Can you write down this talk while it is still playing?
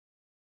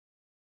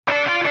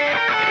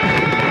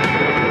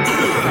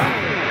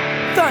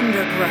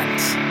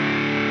Thundergrunt.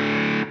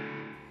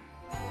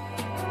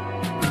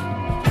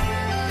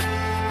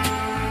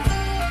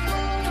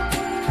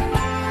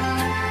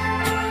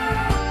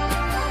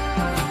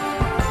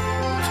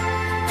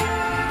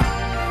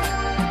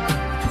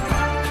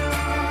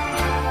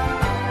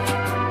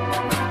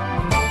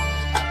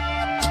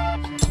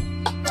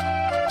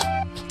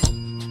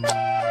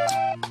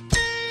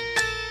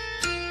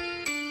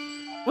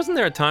 Wasn't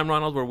there a time,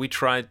 Ronald, where we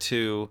tried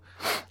to,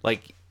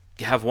 like,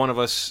 have one of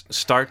us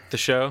start the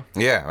show?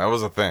 Yeah, that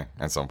was a thing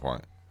at some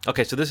point.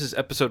 Okay, so this is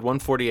episode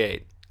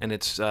 148, and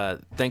it's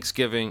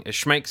Thanksgiving,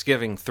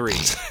 Schmanksgiving 3.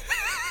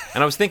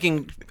 And I was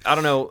thinking, I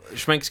don't know,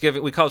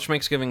 Schmanksgiving, we call it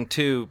Schmanksgiving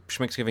 2,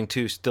 Schmanksgiving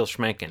 2 still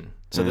Schmankin.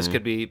 So this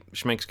could be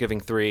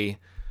Schmanksgiving 3,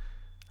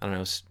 I don't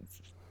know,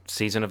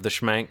 Season of the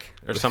Schmank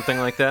or something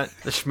like that.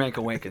 The Schmank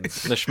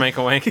Awakens. The Schmank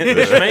Awakens.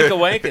 The Schmank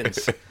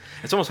Awakens.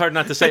 It's almost hard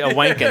not to say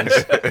Awakens.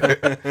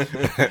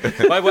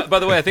 By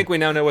the way, I think we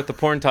now know what the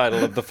porn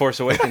title of The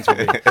Force Awakens will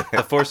be.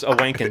 The Force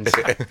Awakens.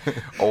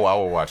 Oh, I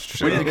will watch the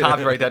shit We out need of to it.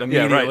 copyright that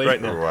immediately. right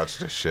I now. will watch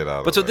the shit out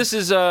of it. But so this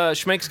is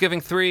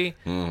Schmanksgiving 3,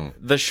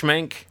 The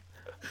Schmank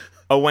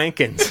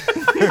Awakens.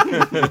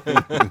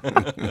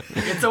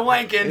 It's a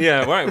wankin'.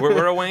 Yeah, right. We're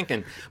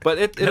Awankin.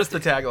 But That's the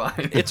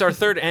tagline. it's our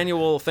third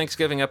annual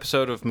Thanksgiving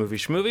episode of Movie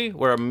Schmovie,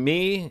 where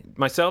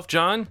myself,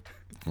 John,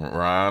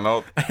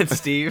 Ronald. And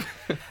Steve.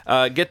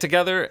 get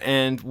together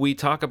and we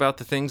talk about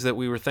the things that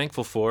we were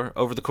thankful for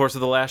over the course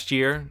of the last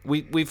year.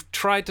 We've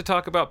tried to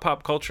talk about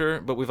pop culture,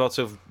 but we've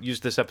also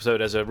used this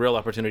episode as a real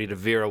opportunity to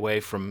veer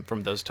away from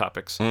those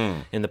topics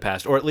in the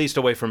past, or at least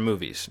away from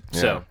movies.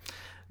 So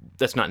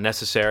that's not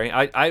necessary.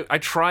 I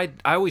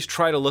always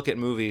try to look at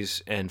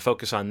movies and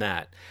focus on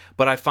that,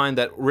 but I find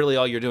that really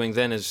all you're doing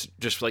then is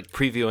just like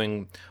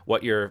previewing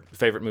what your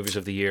favorite movies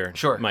of the year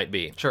might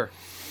be. Sure.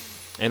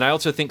 And I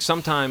also think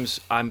sometimes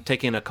I'm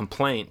taking a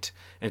complaint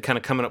and kind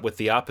of coming up with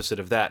the opposite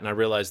of that. And I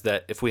realize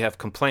that if we have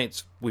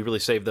complaints, we really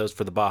save those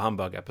for the Bah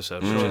Humbug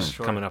episode, which is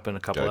coming up in a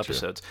couple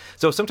episodes.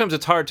 So sometimes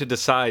it's hard to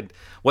decide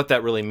what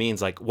that really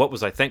means. Like, what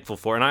was I thankful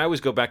for? And I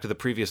always go back to the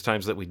previous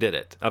times that we did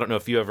it. I don't know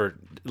if you ever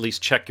at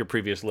least check your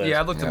previous list.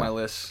 Yeah, I looked at my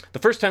list. The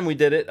first time we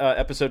did it,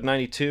 episode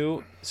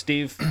 92,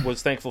 Steve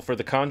was thankful for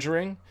The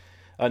Conjuring,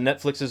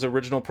 Netflix's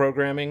original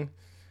programming,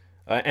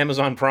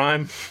 Amazon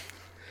Prime,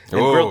 and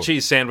grilled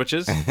cheese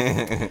sandwiches.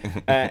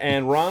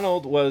 And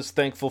Ronald was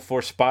thankful for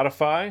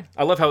Spotify.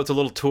 I love how it's a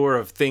little tour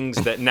of things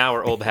that now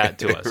are old hat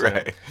to us.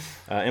 Right.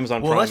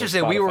 Amazon Prime. Well, let's just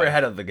say we Spotify. were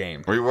ahead of the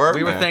game. We were,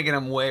 We were man. thanking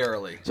them way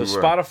early. So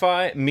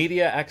Spotify,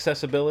 media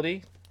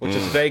accessibility, which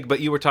is vague,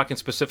 but you were talking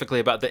specifically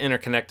about the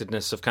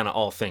interconnectedness of kind of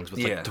all things,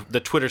 with like the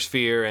Twitter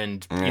sphere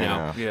and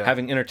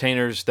having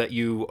entertainers that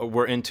you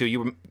were into.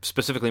 You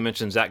specifically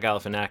mentioned Zach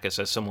Galifianakis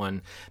as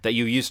someone that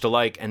you used to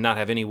like and not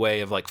have any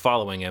way of like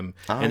following him,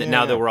 and that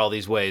now there were all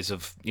these ways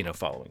of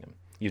following him,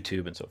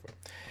 YouTube and so forth.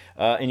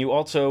 And you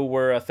also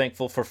were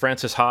thankful for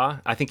Francis Ha.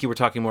 I think you were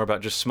talking more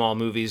about just small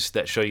movies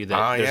that show you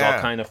that there's all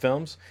kind of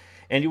films.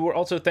 And you were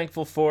also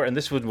thankful for, and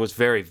this one was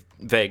very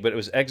vague, but it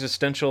was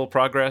existential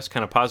progress,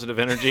 kind of positive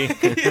energy.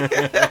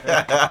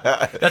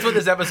 That's what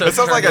this episode It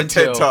sounds like a turned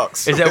into, TED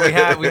Talks. Is that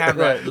we have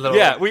that little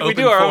we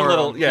do our own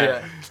forum.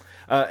 little,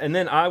 and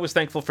then I was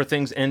thankful for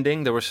things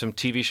ending. There were some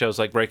TV shows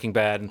like Breaking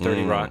Bad and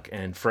 30 Rock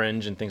and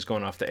Fringe and things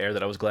going off the air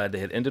that I was glad they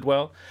had ended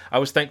well. I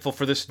was thankful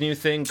for this new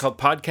thing called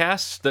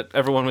podcasts that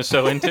everyone was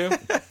so into.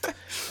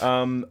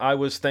 I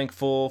was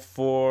thankful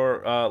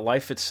for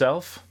life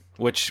itself,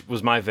 which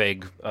was my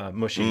vague,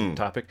 mushy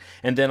topic.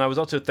 And then I was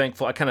also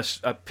thankful, I kind of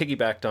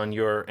piggybacked on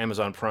your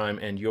Amazon Prime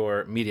and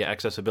your media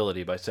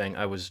accessibility by saying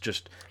I was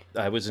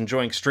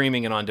enjoying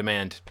streaming and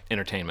on-demand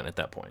entertainment at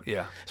that point.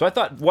 Yeah. So I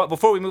thought,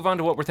 before we move on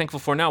to what we're thankful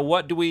for now,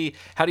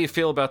 how do you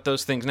feel about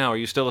those things now? Are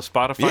you still a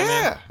Spotify man?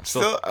 Yeah.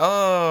 Still,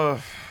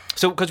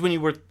 So,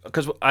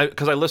 because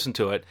I listened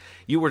to it,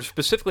 you were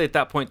specifically at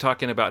that point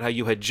talking about how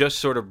you had just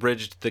sort of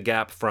bridged the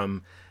gap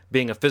from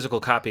being a physical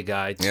copy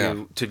guy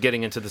to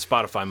getting into the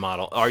Spotify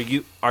model.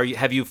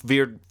 Have you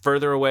veered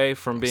further away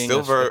from being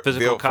a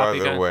physical copy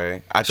guy?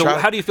 Away.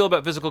 How do you feel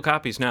about physical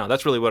copies now?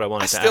 That's really what I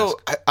wanted to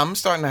ask. I'm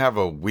starting to have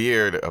a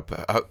weird.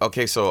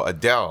 Okay, so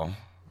Adele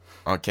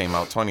came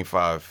out.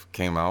 25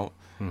 came out,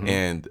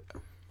 and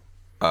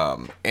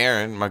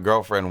Erin, my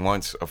girlfriend,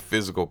 wants a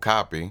physical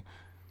copy.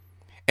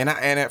 And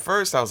at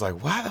first I was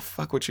like, why the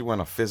fuck would you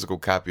want a physical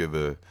copy of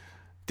the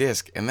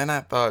disc? And then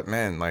I thought,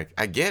 man, like,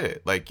 I get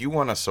it. Like, you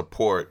want to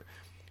support.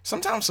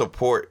 Sometimes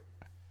support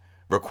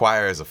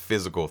requires a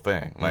physical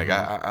thing. Like,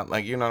 I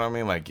like, you know what I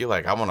mean? Like, you're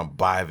like, I want to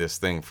buy this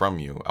thing from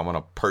you. I want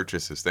to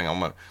purchase this thing. I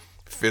want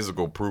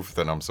physical proof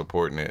that I'm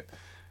supporting it.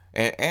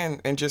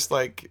 And just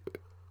like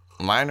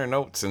liner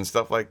notes and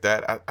stuff like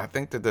that, I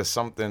think that there's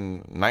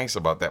something nice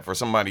about that for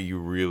somebody you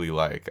really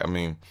like. I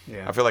mean,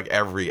 I feel like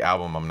every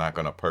album I'm not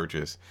going to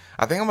purchase.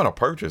 I think I'm going to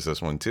purchase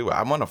this one too.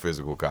 I want a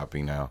physical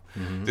copy now.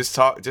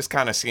 Just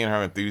kind of seeing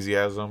her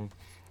enthusiasm.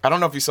 I don't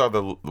know if you saw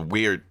the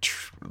weird,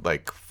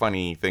 like,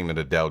 funny thing that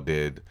Adele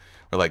did,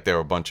 where like there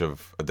were a bunch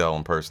of Adele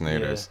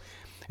impersonators.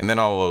 And then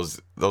all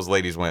those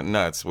ladies went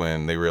nuts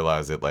when they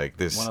realized that, like,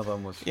 this... One of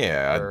them was...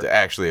 Yeah,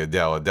 actually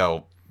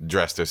Adele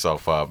dressed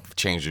herself up,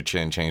 changed her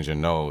chin, changed her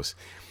nose,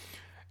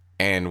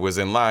 and was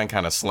in line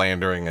kind of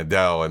slandering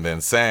Adele and then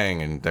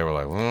sang, and they were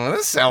like,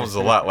 this sounds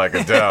a lot like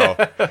Adele.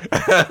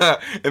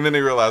 And then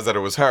they realized that it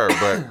was her.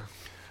 But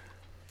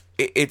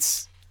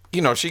it's,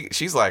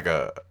 she's like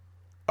a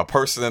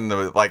person in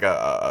the, like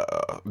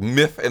a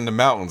myth in the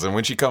mountains. And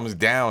when she comes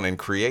down and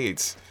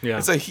creates,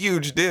 it's a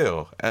huge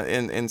deal.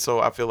 And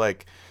so I feel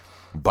like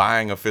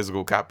buying a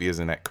physical copy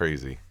isn't that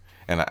crazy.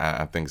 And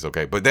I think it's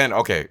okay. But then,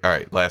 all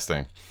right, last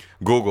thing.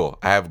 Google.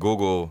 I have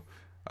Google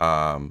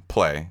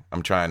Play.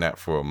 I'm trying that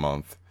for a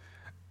month.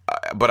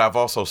 But I've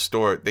also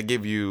stored, they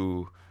give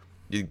you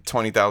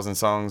 20,000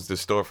 songs to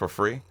store for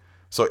free.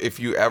 So if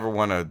you ever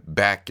want to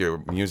back your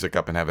music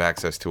up and have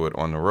access to it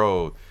on the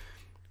road,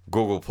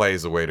 Google Play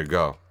is the way to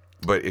go.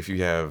 But if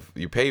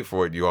you pay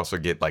for it, you also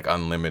get like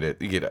unlimited,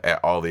 you get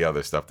all the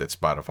other stuff that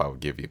Spotify will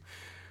give you.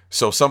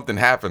 So something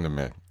happened to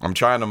me. I'm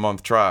trying a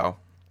month trial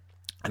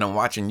and I'm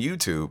watching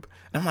YouTube.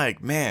 And I'm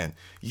like, man,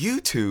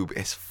 YouTube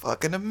is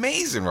fucking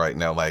amazing right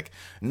now. Like,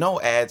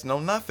 no ads, no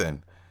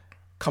nothing.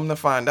 Come to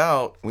find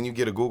out, when you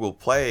get a Google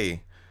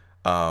Play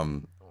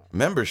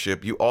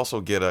membership, you also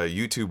get a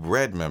YouTube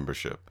Red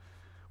membership,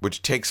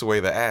 which takes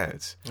away the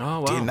ads. Oh,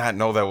 wow. Did not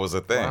know that was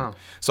a thing. Wow.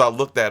 So I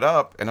looked that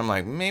up, and I'm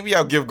like, maybe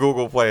I'll give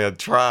Google Play a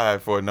try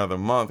for another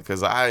month,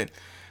 because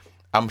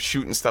I'm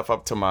shooting stuff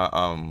up to my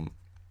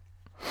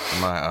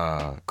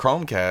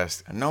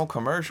Chromecast, no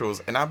commercials,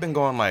 and I've been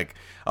going like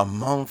a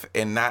month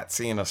and not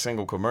seeing a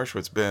single commercial.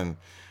 It's been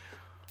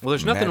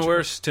there's nothing magical.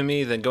 worse to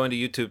me than going to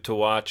YouTube to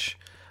watch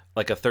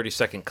like a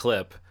 30-second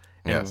clip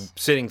and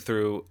sitting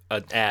through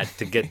an ad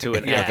to get to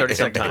an ad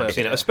 30-second sometimes.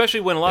 clip,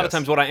 Especially when a lot of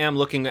times what I am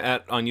looking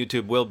at on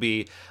YouTube will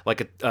be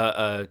like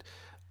an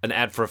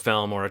ad for a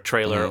film or a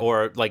trailer,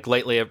 or like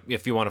lately,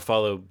 if you want to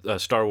follow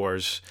Star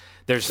Wars,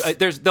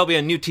 there'll be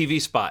a new TV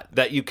spot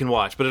that you can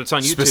watch, but it's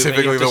on YouTube.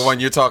 Specifically the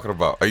one you're talking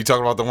about. Are you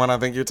talking about the one I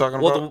think you're talking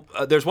about?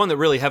 Well, there's one that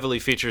really heavily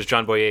features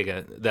John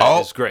Boyega that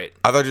is great.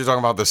 I thought you were talking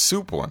about the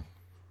soup one.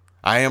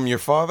 I Am Your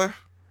Father.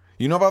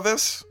 You know about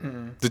this?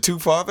 The two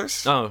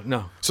fathers? Oh,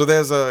 no. So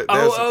there's yeah.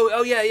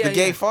 the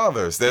gay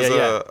fathers.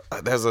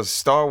 There's a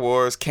Star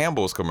Wars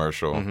Campbell's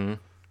commercial. Mm-hmm.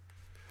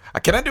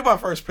 Can I do my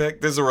first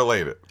pick? This is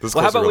related.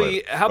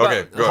 How about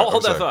okay,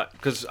 hold that thought,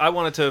 because I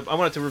wanted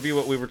to review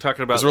what we were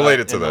talking about. It's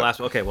related to the that.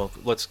 last. Okay, well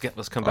let's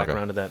come back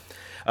around to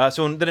that.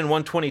 So then in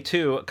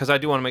 122, because I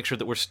do want to make sure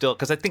that we're still,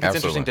 because I think it's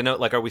interesting to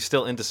note, like, are we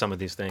still into some of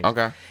these things?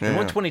 Okay. In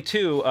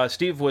 122,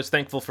 Steve was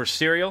thankful for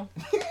Serial,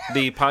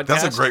 the podcast.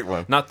 That's a great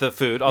one. Not the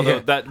food, although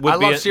that would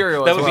love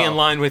Serial. That would be in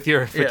line with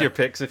your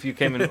picks if you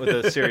came in with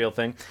a Serial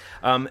thing.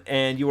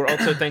 And you were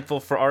also thankful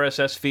for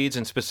RSS feeds,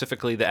 and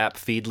specifically the app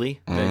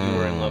Feedly that you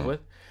were in love with.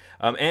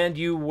 And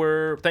you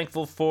were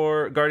thankful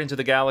for Guardians of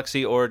the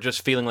Galaxy, or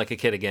just feeling like a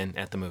kid again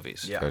at the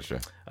movies. Yeah.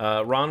 Gotcha.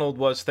 Ronald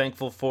was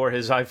thankful for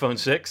his iPhone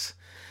 6.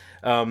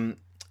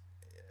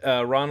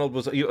 Ronald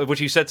was,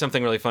 which you said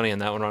something really funny in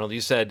that one, Ronald.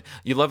 You said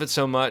you love it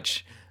so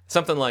much,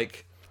 something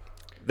like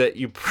that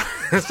you,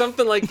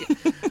 something like,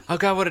 oh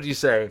God, what did you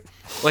say?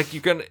 Like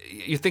you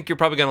think you're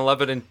probably gonna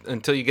love it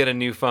until you get a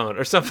new phone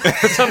or something,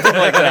 something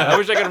like that. I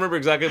wish I could remember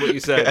exactly what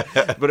you said,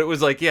 but it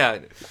was like, yeah.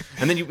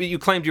 And then you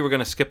claimed you were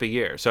gonna skip a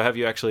year. So have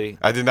you actually?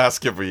 I did not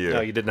skip a year.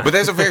 No, you did not. But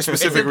there's a very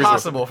specific reason. It's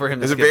impossible for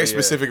him to There's skip a very a year.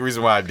 specific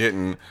reason why I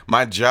didn't.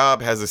 My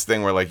job has this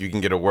thing where like you can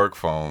get a work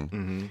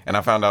phone, and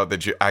I found out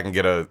that I can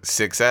get a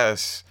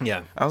 6S.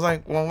 Yeah. I was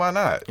like, well, why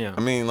not? Yeah.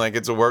 I mean, like,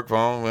 it's a work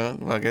phone. Well,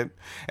 like it.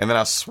 And then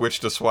I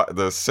switched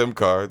the SIM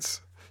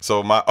cards.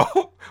 So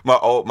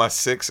my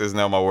 6 is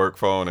now my work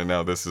phone, and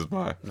now this is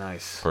my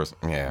Nice. person.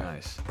 Yeah.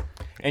 Nice.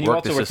 And you Work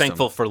also the were system.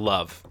 thankful for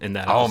love in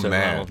that. Oh episode,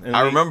 man, Ronald. And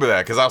I remember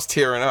that because I was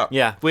tearing up.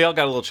 Yeah, we all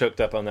got a little choked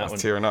up on that one.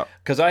 Tearing up.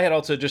 Because I had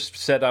also just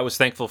said I was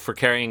thankful for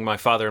carrying my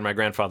father and my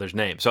grandfather's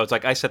name. So it's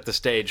like I set the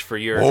stage for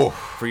your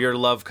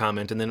love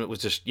comment, and then it was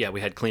just we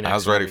had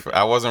Kleenex.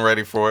 I wasn't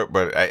ready for it,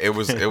 but it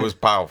was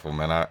powerful,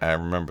 man. I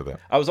remember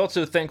that. I was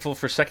also thankful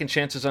for second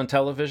chances on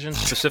television.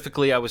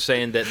 Specifically, I was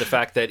saying that the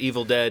fact that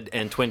Evil Dead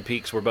and Twin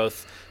Peaks were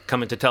both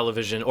coming to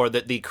television, or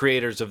that the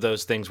creators of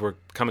those things were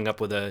coming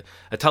up with a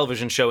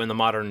television show in the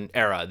modern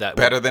era that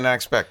better than I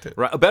expected.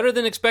 Right, better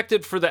than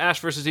expected for the Ash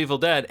versus Evil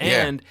Dead,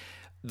 and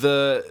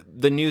the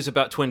news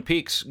about Twin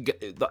Peaks.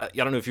 I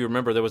don't know if you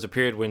remember, there was a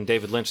period when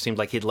David Lynch seemed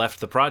like he'd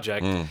left the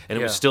project, and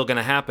it was still going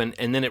to happen,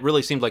 and then it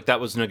really seemed like that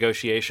was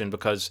negotiation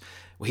because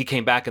he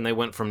came back and they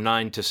went from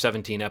 9 to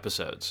 17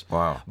 episodes.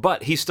 Wow!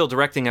 But he's still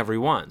directing every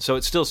one, so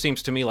it still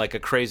seems to me like a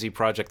crazy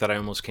project that I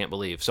almost can't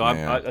believe. So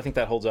I think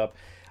that holds up.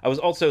 I was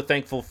also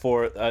thankful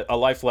for a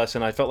life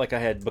lesson. I felt like I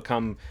had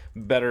become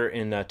better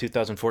in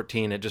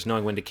 2014 at just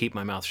knowing when to keep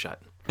my mouth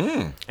shut.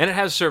 And it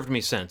has served me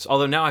since.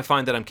 Although now I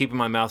find that I'm keeping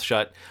my mouth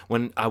shut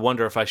when I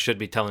wonder if I should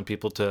be telling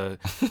people to,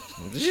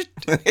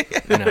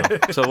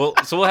 So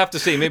we'll have to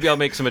see. Maybe I'll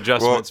make some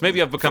adjustments.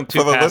 Maybe I've become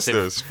too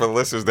passive. For the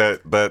listeners,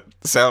 that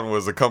sound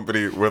was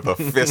accompanied with a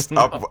fist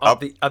up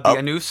the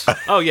anus.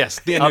 Oh yes,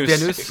 the Up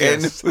anus. the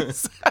anus.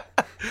 Yes.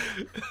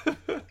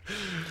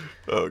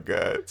 Oh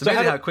God. It's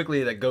amazing how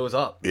quickly that goes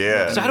up.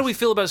 Yeah. So how do we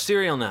feel about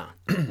Serial now?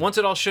 Once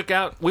it all shook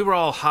out, we were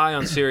all high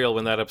on Serial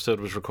when that episode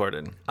was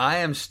recorded. I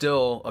am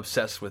still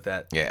obsessed with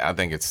that. Yeah, I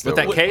think it's still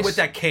that case? With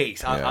that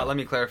case. Let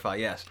me clarify,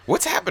 yes.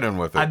 What's happening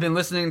with it? I've been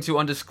listening to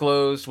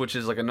Undisclosed, which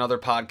is like another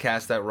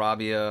podcast that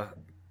Rabia,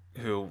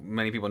 who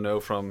many people know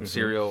from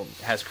Serial,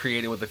 has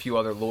created with a few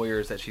other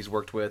lawyers that she's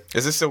worked with.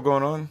 Is this still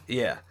going on?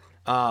 Yeah.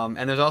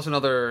 And there's also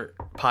another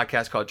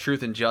podcast called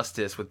Truth and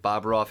Justice with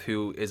Bob Roth,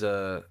 who is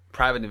a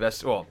private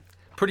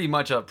pretty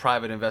much a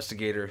private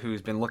investigator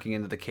who's been looking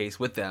into the case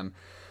with them.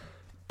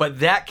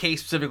 But that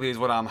case specifically is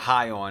what I'm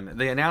high on.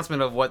 The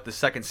announcement of what the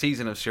second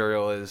season of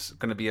Serial is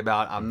going to be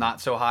about, I'm not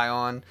so high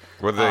on.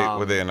 What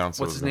they announce?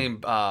 What's his name?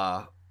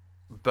 Bo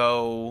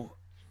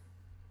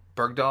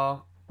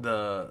Bergdahl,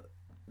 the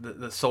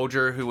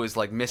soldier who was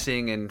like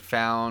missing and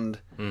found.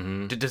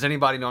 Mm-hmm. Does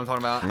anybody know what I'm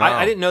talking about? No,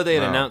 I didn't know they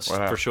had announced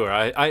for sure.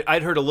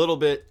 I'd heard a little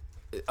bit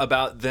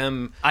about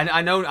them.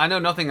 I know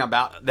nothing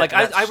about that. Like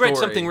I read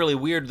something really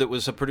weird that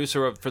was a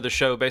producer for the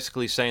show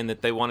basically saying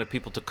that they wanted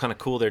people to kind of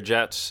cool their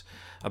jets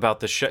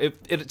about the show.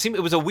 It seemed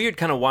it was a weird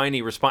kind of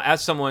whiny response.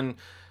 As someone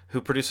who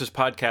produces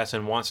podcasts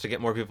and wants to get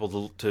more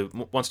people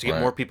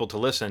more people to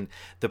listen,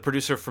 the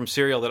producer from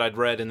Serial that I'd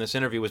read in this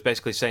interview was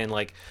basically saying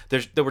like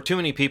there were too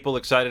many people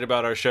excited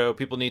about our show.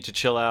 People need to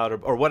chill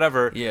out or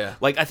whatever. Yeah.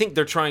 Like I think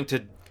they're trying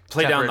to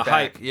play down the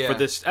hype for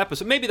this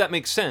episode. Maybe that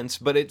makes sense,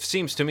 but it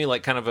seems to me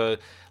like kind of a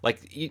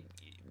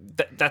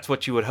that's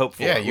what you would hope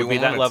for. Would be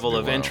that level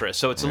of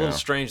interest. So it's a little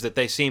strange that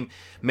they seem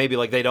maybe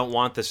like they don't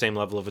want the same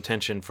level of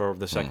attention for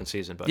the second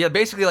season. But yeah,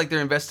 basically like they're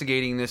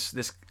investigating this.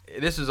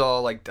 This is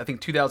all like I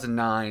think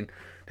 2009.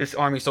 This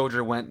Army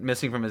soldier went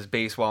missing from his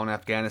base while in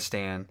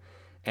Afghanistan,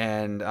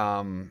 and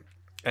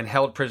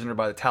held prisoner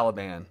by the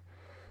Taliban.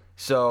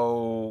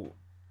 So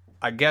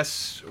I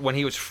guess when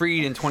he was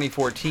freed in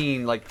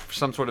 2014, like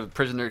some sort of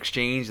prisoner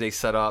exchange they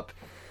set up.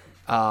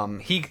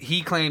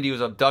 He claimed he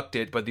was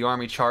abducted, but the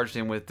Army charged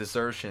him with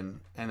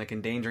desertion and like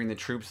endangering the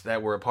troops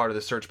that were a part of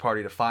the search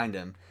party to find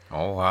him.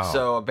 Oh wow!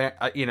 So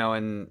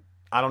and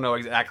I don't know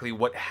exactly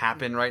what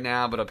happened right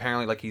now, but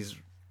apparently like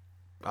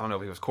I don't know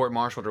if he was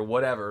court-martialed or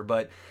whatever,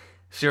 but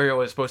Serial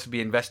was supposed to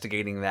be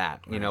investigating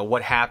that. You know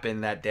what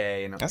happened that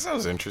day. And that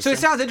sounds interesting. So it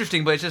sounds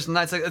interesting, but it's just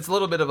not. It's a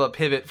little bit of a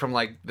pivot from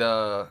like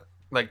the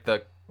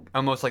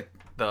almost like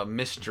the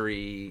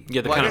mystery.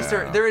 Yeah, I guess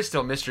there is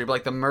still mystery, but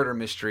like the murder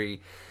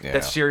mystery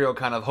that Serial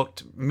kind of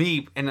hooked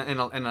me in a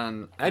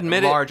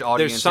large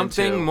audience. There's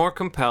something more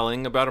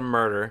compelling about a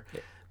murder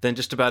than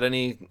just about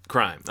any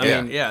crime.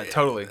 I mean,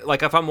 totally.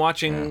 Like if I'm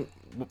watching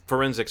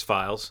Forensics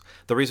Files,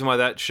 the reason why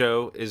that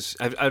show is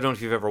I don't know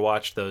if you've ever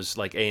watched those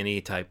like A&E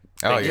type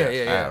things. Oh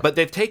yeah. But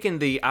they've taken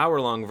the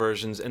hour-long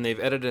versions and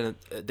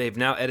they've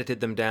now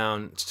edited them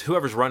down.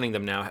 Whoever's running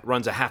them now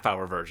runs a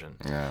half-hour version.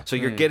 Yeah. So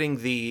you're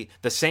getting the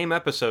same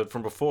episode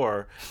from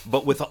before,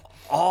 but with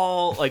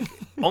all like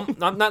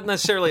not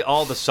necessarily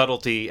all the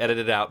subtlety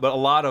edited out, but a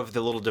lot of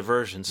the little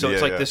diversions. So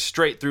it's like this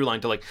straight through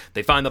line to like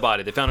they find the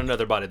body, they found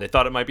another body, they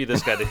thought it might be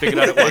this guy, they figured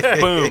out it was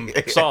boom,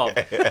 solved.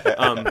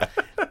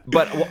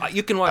 But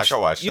you can watch.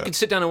 You can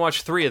sit down and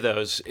watch 3 of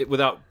those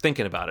without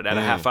thinking about it at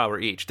a half hour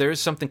each. There is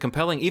something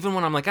compelling, even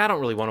when I'm like, I don't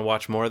really want to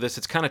watch more of this.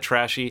 It's kind of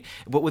trashy,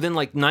 but within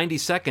like 90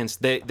 seconds,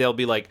 they'll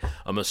be like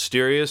a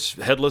mysterious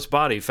headless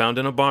body found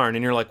in a barn,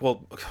 and you're like,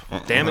 well,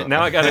 damn it,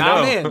 now I got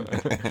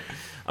to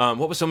know.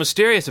 What was so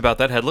mysterious about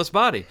that headless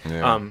body?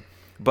 Yeah.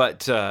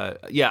 But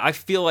I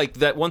feel like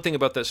that one thing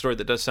about that story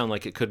that does sound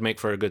like it could make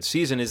for a good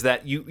season is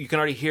that you can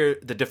already hear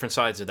the different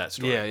sides of that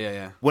story.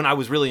 Yeah. When I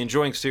was really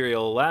enjoying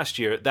Serial last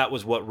year, that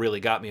was what really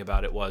got me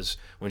about it, was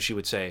when she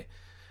would say,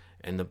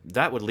 and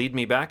that would lead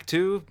me back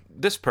to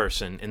this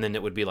person, and then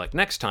it would be like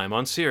next time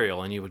on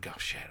Serial, and you would go,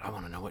 shit, I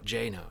want to know what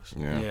Jay knows.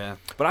 Yeah.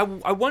 But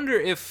I wonder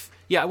if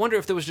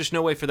there was just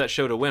no way for that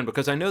show to win,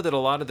 because I know that a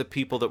lot of the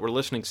people that were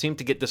listening seemed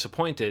to get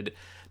disappointed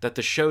that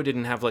the show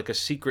didn't have like a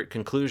secret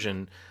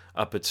conclusion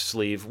up its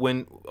sleeve,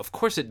 when of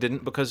course it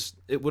didn't, because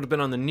it would have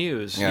been on the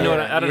news. You know what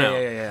I don't know.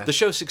 Yeah. The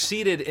show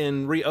succeeded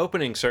in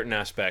reopening certain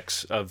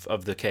aspects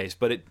of the case,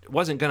 but it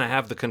wasn't going to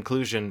have the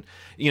conclusion.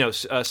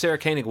 Sarah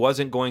Koenig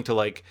wasn't going to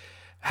like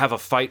have a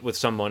fight with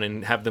someone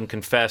and have them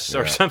confess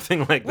or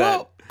something like that.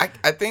 Well,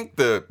 I think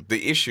the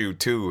issue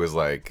too is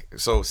like,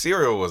 so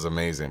Serial was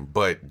amazing,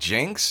 but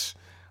Jinx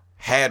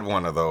had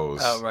one of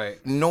those. Oh,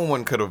 right. No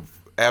one could have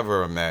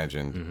ever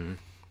imagined. Mm-hmm.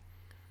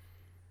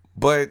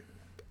 But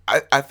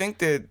I think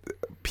that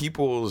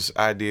people's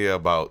idea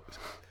about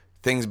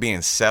things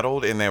being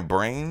settled in their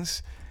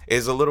brains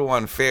is a little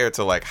unfair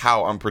to like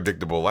how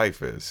unpredictable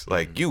life is.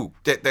 Like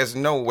there's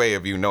no way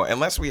of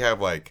unless we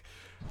have like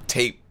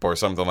tape or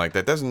something like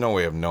that. There's no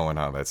way of knowing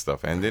how that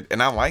stuff ended,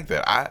 and I like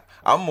that.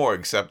 I'm more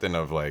accepting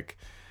of like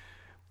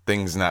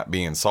things not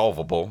being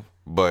solvable,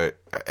 but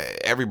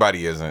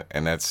everybody isn't,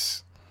 and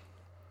that's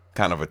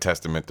kind of a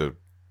testament to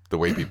the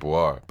way people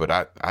are. But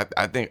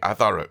I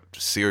thought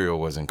Serial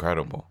was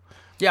incredible.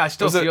 Yeah, I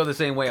still feel the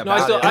same way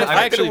about it.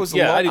 I do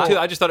too.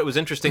 I just thought it was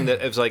interesting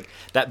that it was like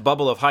that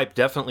bubble of hype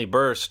definitely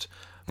burst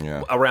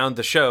around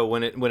the show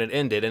when it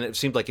ended, and it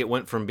seemed like it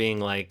went from being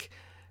like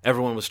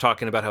everyone was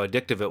talking about how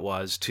addictive it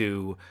was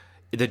to.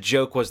 The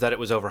joke was that it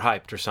was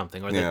overhyped or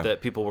something, or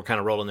that people were kind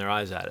of rolling their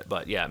eyes at it.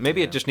 But yeah,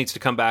 maybe it just needs to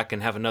come back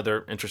and have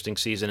another interesting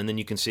season, and then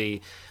you can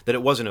see that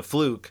it wasn't a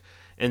fluke,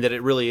 and that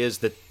it really is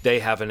that they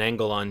have an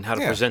angle on how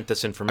to present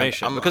this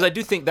information. Because I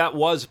do think that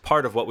was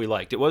part of what we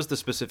liked. It was the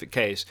specific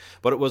case,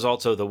 but it was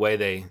also the way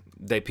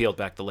they peeled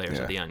back the layers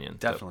of the onion.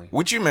 Definitely. So.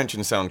 What you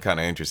mentioned sound kind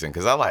of interesting,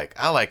 because I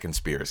like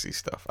conspiracy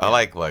stuff. I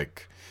like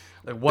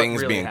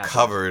things really being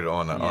covered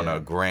on a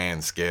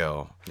grand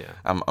scale.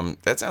 Yeah,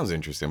 that sounds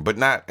interesting, but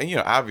not,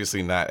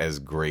 obviously not as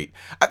great.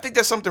 I think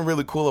there's something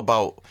really cool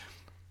about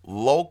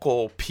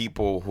local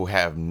people who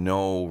have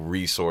no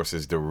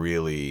resources to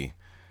really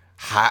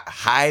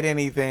hide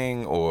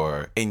anything,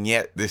 and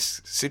yet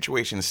this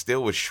situation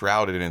still was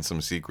shrouded in some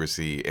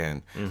secrecy,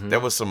 and there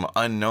was some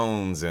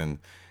unknowns, and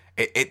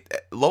it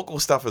local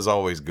stuff is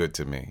always good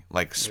to me.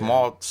 Like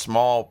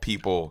small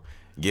people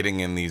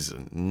getting in these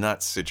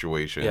nuts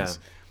situations. Yeah.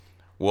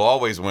 We'll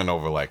always win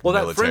over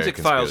that Forensic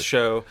Files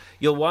show,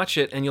 you'll watch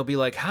it and you'll be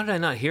like, how did I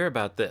not hear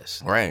about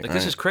this? Right.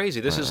 This is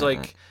crazy. This is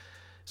like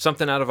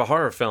something out of a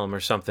horror film or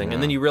something. Yeah.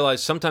 And then you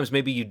realize sometimes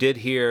maybe you did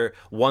hear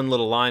one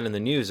little line in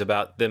the news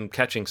about them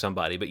catching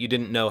somebody, but you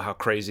didn't know how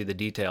crazy the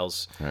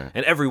details. Right.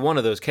 And every one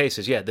of those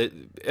cases,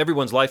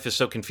 everyone's life is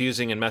so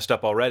confusing and messed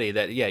up already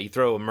that, you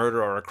throw a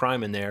murder or a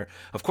crime in there,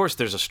 of course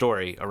there's a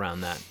story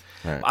around that.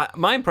 Right.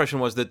 My impression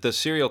was that the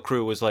serial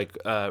crew was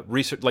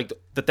research,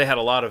 that they had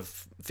a lot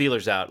of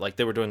feelers out, like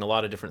they were doing a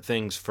lot of different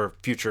things for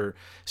future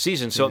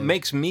seasons. So it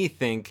makes me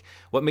think,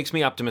 what makes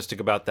me optimistic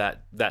about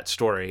that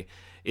story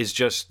is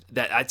just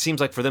that it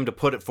seems like for them to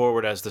put it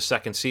forward as the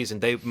second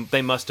season,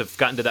 they must have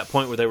gotten to that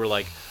point where they were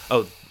like,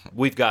 oh,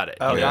 we've got it.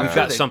 Oh, we've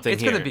got something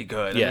it's here. It's going to be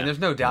good. Yeah. I mean, there's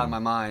no doubt in my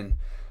mind.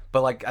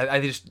 But I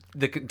just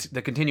the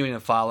continuing to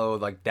follow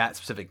that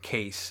specific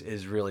case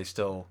is really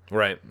still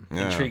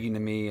intriguing to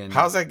me. And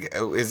how's that?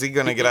 Is he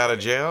going to get out of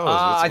jail?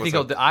 I think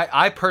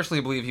I personally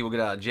believe he will get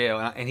out of jail,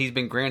 and he's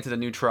been granted a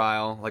new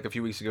trial. Like a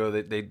few weeks ago,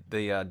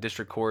 the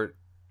district court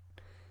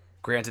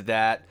granted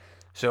that,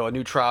 so a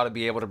new trial to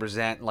be able to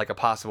present a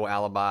possible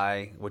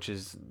alibi, which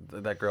is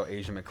that girl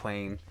Asia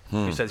McClain,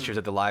 who said she was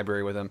at the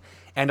library with him,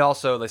 and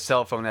also the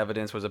cell phone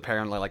evidence was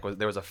apparently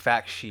there was a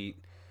fact sheet.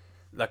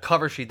 The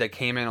cover sheet that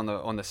came in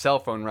on the cell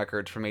phone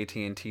records from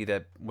AT&T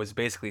that was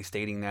basically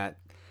stating that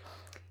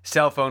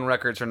cell phone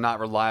records are not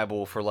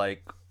reliable for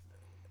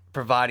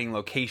providing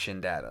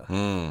location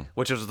data,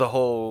 which was the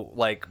whole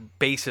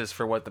basis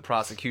for what the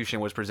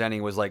prosecution was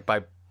presenting, was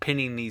by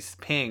pinning these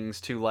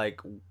pings to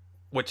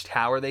which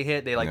tower they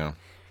hit. They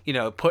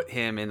put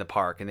him in the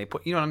park, and they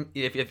put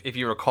if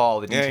you recall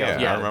the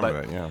details. I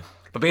remember that. Yeah.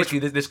 But basically,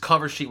 this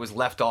cover sheet was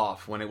left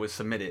off when it was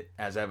submitted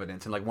as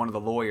evidence, and one of the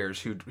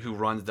lawyers who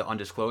runs the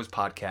Undisclosed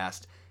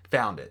podcast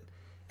found it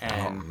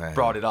and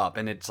brought it up,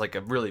 and it's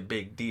a really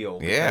big deal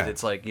because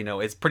it's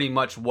it's pretty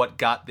much what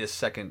got this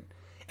second.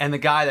 And the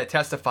guy that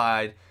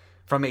testified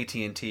from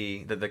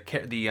AT&T,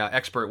 the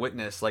expert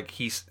witness,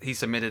 he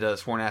submitted a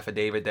sworn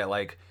affidavit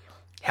that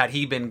had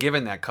he been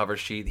given that cover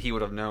sheet, he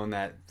would have known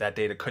that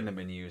data couldn't have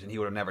been used, and he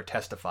would have never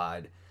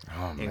testified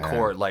in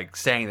court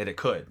saying that it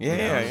could.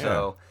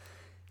 So.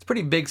 It's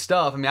pretty big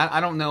stuff. I mean,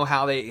 I don't know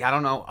how I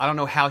don't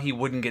know how he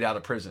wouldn't get out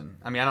of prison.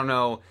 I mean, I don't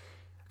know.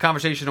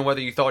 Conversation on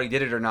whether you thought he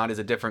did it or not is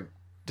a different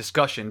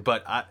discussion.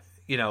 But I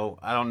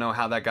don't know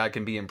how that guy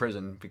can be in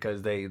prison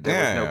because there was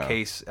no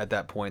case at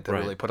that point that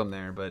really put him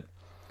there. But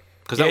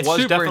because that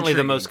was definitely intriguing.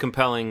 The most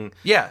compelling.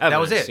 Yeah, evidence, that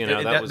was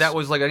it. Was... That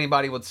was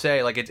anybody would say.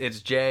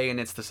 It's Jay and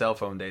it's the cell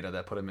phone data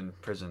that put him in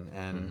prison,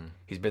 and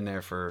he's been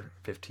there for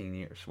 15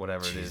 years,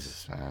 whatever it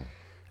is. Man.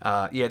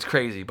 It's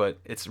crazy, but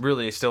it's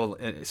really still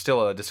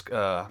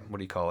a what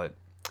do you call it?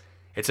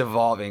 It's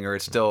evolving, or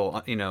it's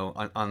still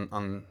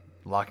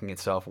unlocking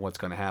itself and what's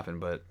going to happen.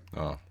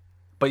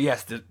 But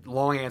yes, the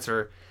long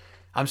answer.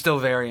 I'm still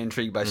very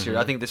intrigued by Serial.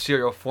 I think the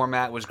Serial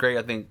format was great.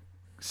 I think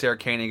Sarah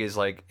Koenig is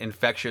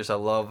infectious.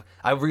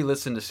 I've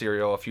re-listened to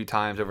Serial a few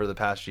times over the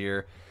past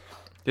year,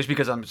 just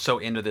because I'm so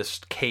into this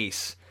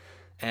case,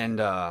 and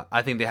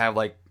I think they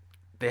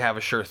have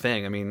a sure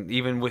thing. I mean,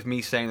 even with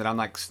me saying that I'm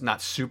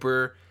not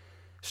super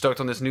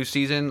stoked on this new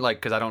season,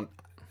 because I don't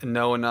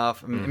know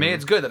enough. I mean,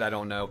 it's good that I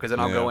don't know, because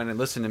then I'll go in and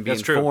listen and be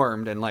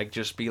informed and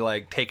just be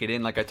take it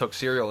in I took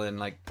Serial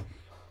in.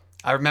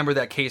 I remember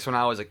that case when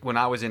I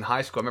was in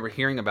high school. I remember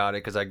hearing about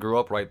it because I grew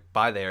up right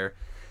by there,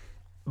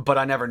 but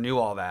I never knew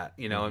all that,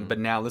 But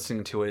now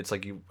listening to it, it's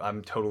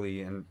I'm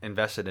totally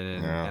invested in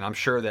it, and I'm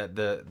sure that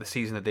the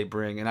season that they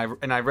bring,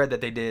 and I read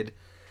that they did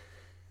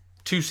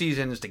 2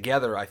 seasons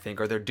together, I think,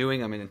 or they're doing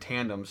them in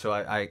tandem. So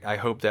I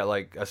hope that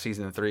a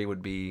season 3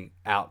 would be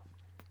out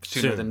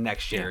sooner than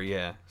next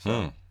year.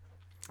 So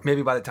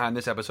maybe by the time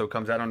this episode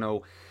comes out, I don't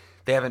know.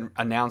 They haven't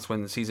announced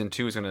when season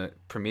 2 is going to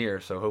premiere,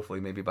 so hopefully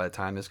maybe by the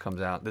time this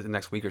comes out, the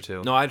next week or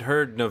two. No, I'd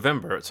heard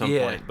November at some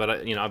point, but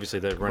obviously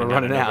they're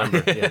running out.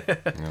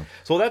 November.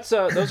 So that's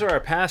those are our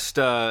past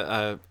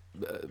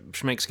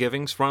Schmakes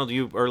Givings. Ronald,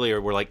 you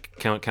earlier were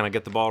can I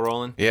get the ball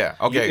rolling? Yeah.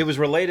 Okay. It was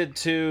related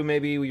to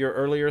maybe your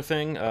earlier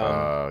thing.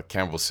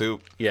 Campbell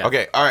soup. Yeah.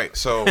 Okay. All right.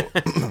 So.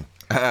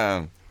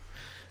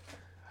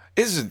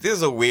 This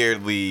is a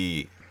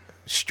weirdly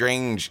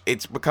strange.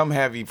 It's become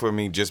heavy for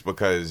me just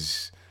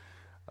because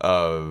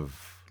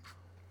of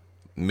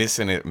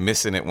missing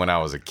it when I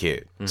was a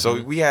kid. Mm-hmm.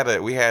 So we had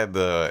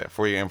the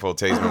For Your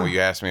Infotainment where you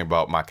asked me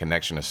about my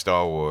connection to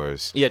Star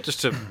Wars. Yeah,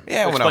 just to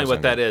explain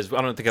what that is.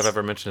 I don't think I've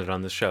ever mentioned it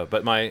on this show,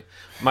 but my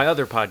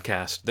other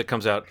podcast that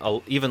comes out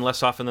even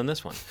less often than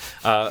this one,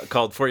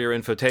 called For Your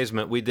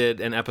Infotainment, we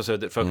did an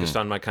episode that focused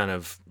on my kind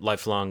of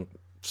lifelong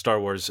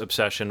Star Wars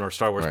obsession, or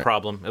Star Wars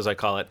problem, as I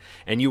call it.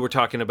 And you were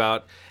talking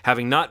about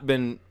having not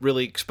been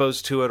really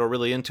exposed to it or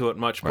really into it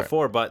much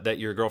before, but that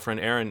your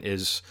girlfriend Erin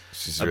is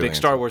a big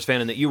Star Wars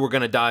fan, and that you were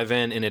going to dive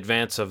in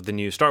advance of the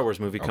new Star Wars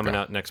movie coming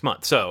out next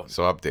month. So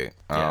update.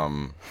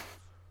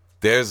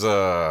 There's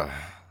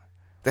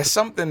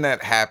something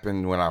that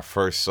happened when I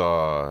first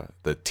saw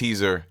the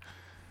teaser.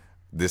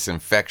 This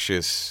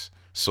infectious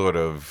sort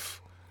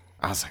of,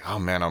 I was like, oh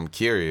man, I'm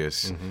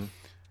curious. Mm-hmm.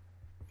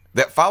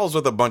 That follows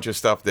with a bunch of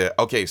stuff that,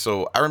 okay,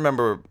 so I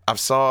remember I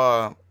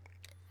saw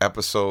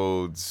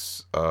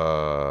episodes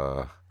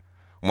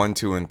 1,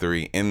 2, and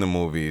 3 in the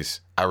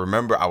movies. I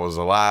remember I was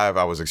alive.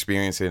 I was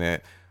experiencing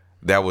it.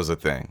 That was a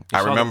thing.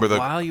 I remember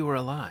while you were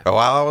alive.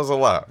 While I was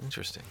alive.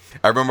 Interesting.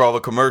 I remember all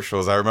the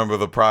commercials. I remember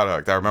the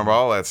product. I remember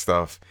all that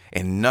stuff.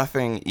 And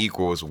nothing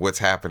equals what's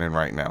happening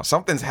right now.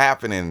 Something's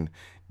happening.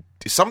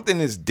 Something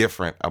is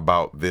different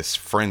about this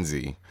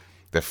frenzy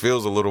that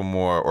feels a little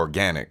more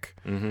organic.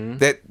 Mm-hmm.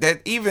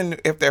 That even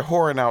if they're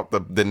whoring out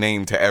the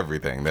name to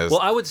everything. Well,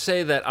 I would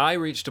say that I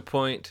reached a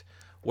point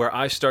where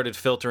I started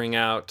filtering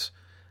out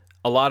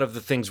a lot of the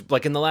things.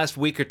 Like in the last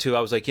week or two, I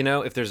was like,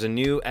 if there's a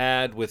new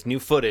ad with new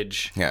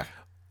footage,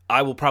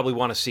 I will probably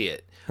want to see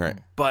it. Right.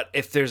 But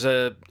if there's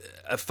a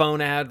phone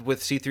ad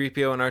with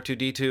C-3PO and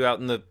R2-D2 out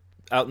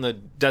in the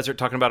desert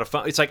talking about a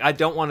phone, it's like I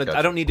don't want to. Gotcha.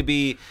 I don't need to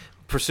be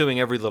pursuing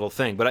every little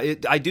thing,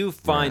 but I do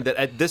find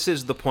that this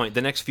is the point.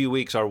 The next few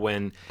weeks are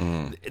when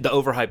the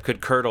overhype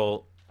could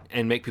curdle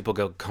and make people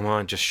go, come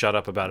on, just shut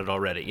up about it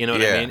already. You know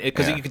what I mean?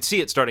 Because you can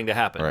see it starting to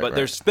happen. But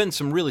there's been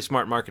some really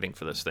smart marketing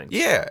for this thing.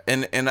 Yeah,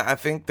 and I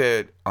think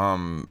that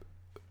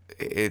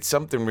it's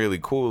something really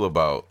cool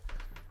about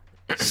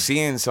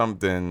seeing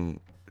something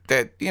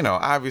that,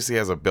 obviously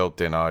has a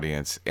built-in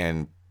audience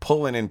and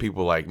pulling in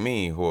people like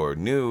me who are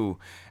new,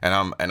 and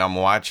I'm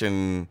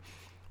watching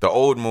the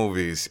old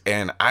movies,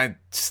 and I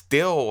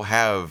still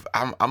have.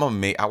 I'm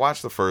amazed. I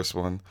watched the first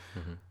one,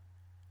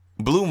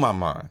 blew my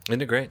mind.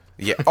 Isn't it great?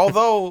 Yeah.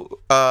 Although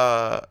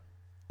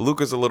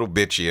Luke is a little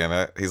bitchy in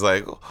it. He's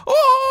like,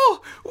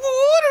 "Oh,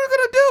 what are we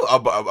gonna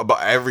do?"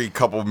 About every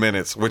couple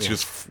minutes, which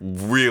is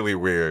really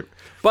weird.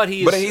 But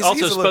he's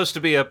also supposed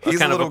to be a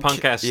kind of a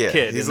punk ass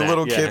kid. He's a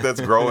little kid that's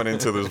growing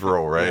into this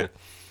role, right?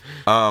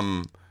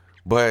 Yeah.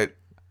 But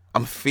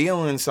I'm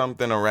feeling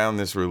something around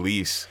this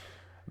release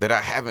that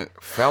I haven't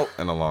felt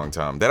in a long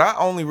time. That I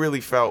only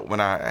really felt when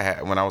I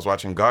was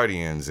watching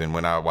Guardians and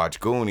when I watched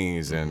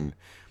Goonies and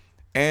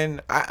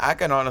I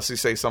can honestly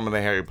say some of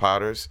the Harry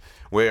Potters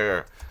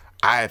where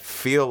I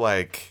feel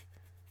like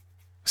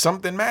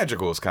something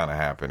magical is kind of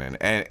happening,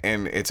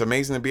 and it's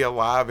amazing to be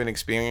alive and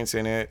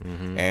experiencing it.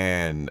 Mm-hmm.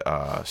 And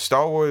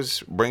Star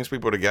Wars brings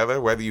people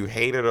together, whether you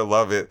hate it or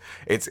love it.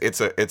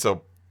 It's a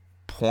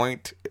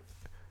point,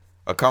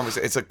 a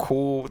conversation. It's a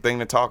cool thing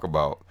to talk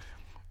about.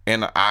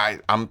 And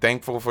I'm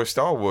thankful for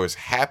Star Wars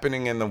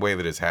happening in the way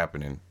that it's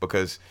happening,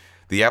 because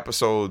the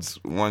episodes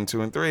 1,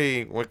 2, and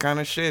 3 were kind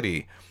of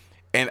shitty.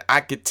 And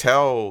I could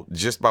tell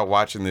just by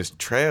watching this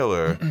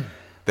trailer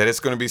that it's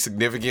going to be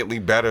significantly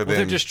better than...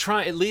 They're just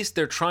trying... At least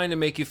they're trying to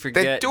make you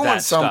forget they're doing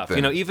that something.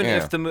 Stuff. Even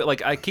if the...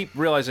 Like, I keep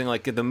realizing,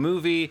 like, the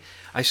movie...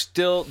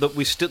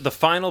 The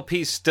final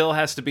piece still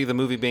has to be the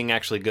movie being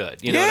actually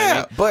good. You know what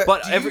I mean?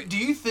 But do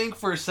you think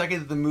for a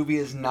second that the movie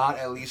is not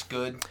at least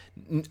good?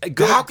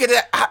 Good. How could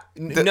it...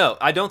 No,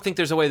 I don't think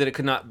there's a way that it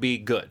could not be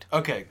good.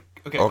 Okay.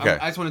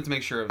 I just wanted to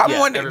make sure of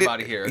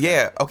everybody here.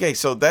 Yeah, okay,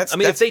 so that's... I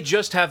mean, if they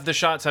just have the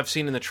shots I've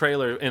seen in the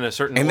trailer in a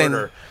certain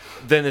order,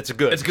 then it's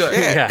good. It's good.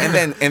 Yeah.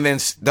 And then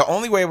the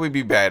only way it would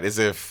be bad is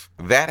if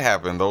that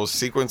happened, those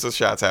sequence of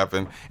shots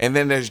happen, and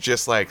then there's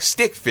just like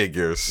stick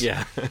figures.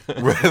 Yeah.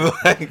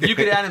 You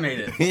could animate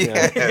it.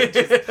 Yeah.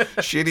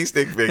 Shitty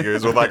stick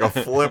figures with like a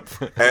flip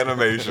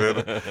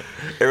animation.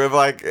 It was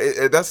like,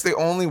 that's the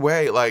only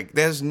way. Like,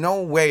 there's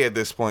no way at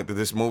this point that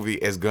this movie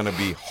is going to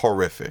be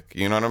horrific.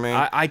 You know what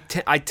I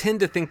mean? I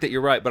tend to think that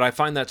you're right, but I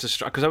find that's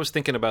because I was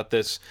thinking about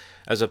this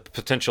as a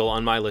potential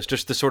on my list,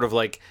 just the sort of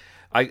like,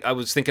 I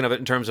was thinking of it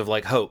in terms of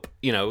like hope,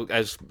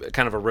 as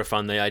kind of a riff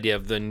on the idea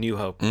of the New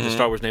Hope, the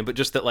Star Wars name, but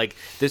just that like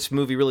this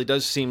movie really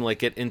does seem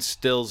like it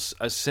instills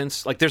a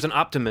sense, like there's an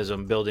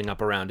optimism building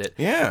up around it.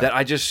 Yeah. That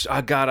I just,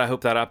 God, I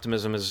hope that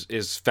optimism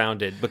is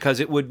founded, because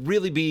it would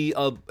really be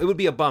a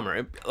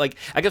bummer. Like,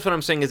 I guess what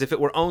I'm saying is if it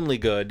were only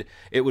good,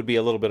 it would be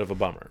a little bit of a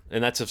bummer,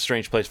 and that's a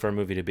strange place for a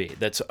movie to be.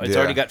 It's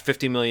already got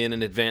 50 million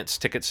in advance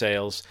ticket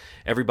sales.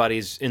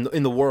 Everybody's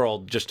in the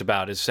world just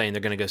about is saying they're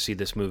going to go see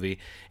this movie,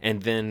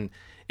 and then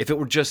if it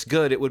were just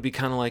good, it would be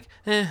kind of like,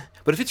 eh.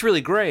 But if it's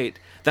really great,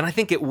 then I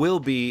think it will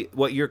be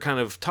what you're kind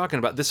of talking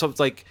about. This is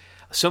like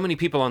so many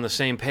people on the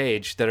same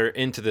page that are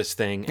into this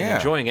thing and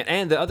enjoying it.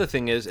 And the other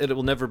thing is, it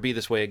will never be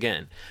this way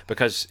again.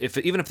 Because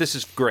even if this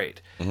is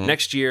great,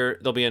 next year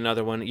there'll be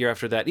another one, year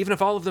after that. Even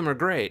if all of them are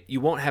great, you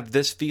won't have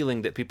this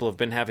feeling that people have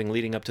been having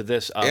leading up to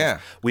this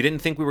of, we didn't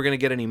think we were going to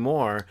get any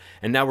more,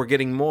 and now we're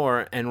getting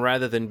more, and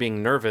rather than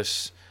being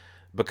nervous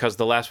because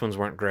the last ones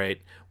weren't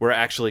great, we're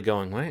actually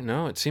going, wait,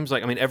 no, it seems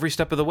like, I mean, every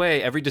step of the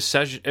way, every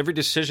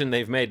decision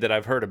they've made that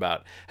I've heard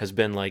about has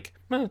been like,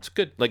 well, it's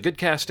good, like good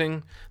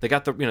casting. They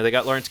got they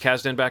got Lawrence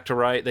Kasdan back to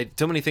write.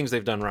 So many things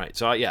they've done right.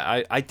 So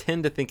I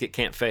tend to think it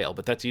can't fail,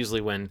 but that's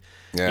usually when,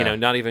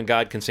 not even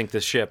God can sink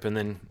this ship. And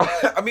then,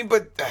 I mean,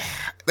 but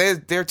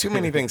there are too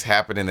many things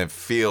happening that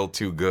feel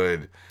too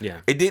good. Yeah.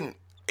 It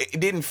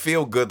didn't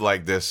feel good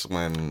like this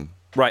when...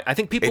 Right, I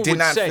think people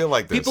would say feel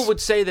like this. People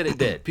would say that it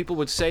did. People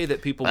would say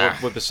that people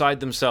were beside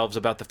themselves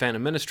about the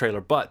Phantom Menace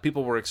trailer, but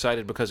people were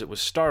excited because it was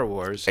Star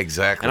Wars.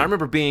 Exactly. And I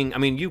remember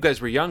you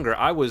guys were younger.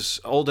 I was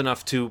old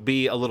enough to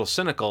be a little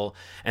cynical,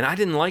 and I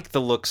didn't like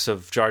the looks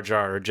of Jar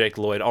Jar or Jake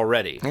Lloyd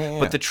already. Yeah.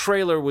 But the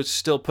trailer was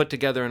still put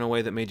together in a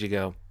way that made you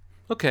go,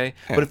 okay,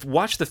 but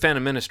watch the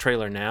Phantom Menace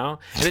trailer now,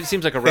 and it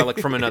seems like a relic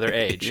from another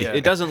age.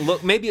 It doesn't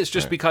look. Maybe it's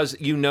just because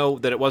you know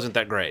that it wasn't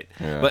that great.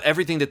 Yeah. But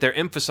everything that they're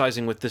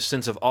emphasizing with this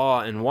sense of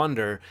awe and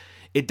wonder,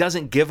 it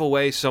doesn't give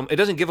away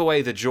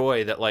the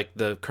joy that like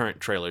the current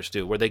trailers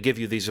do, where they give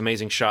you these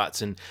amazing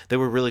shots, and they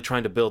were really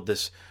trying to build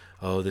this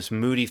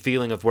moody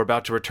feeling of we're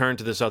about to return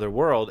to this other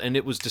world, and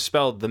it was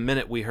dispelled the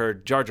minute we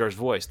heard Jar Jar's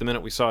voice, the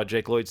minute we saw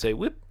Jake Lloyd say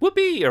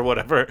whoopee or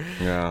whatever.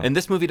 Yeah. And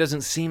this movie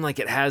doesn't seem like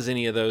it has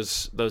any of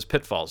those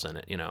pitfalls in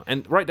it,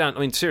 And right down, I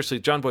mean, seriously,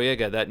 John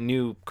Boyega, that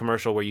new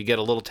commercial where you get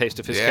a little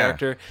taste of his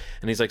character,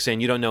 and he's like saying,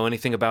 you don't know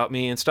anything about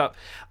me and stuff.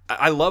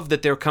 I love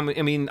that they're coming.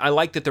 I mean, I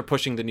like that they're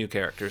pushing the new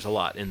characters a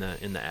lot in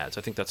the ads.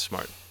 I think that's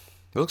smart.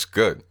 It looks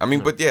good. I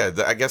mean, but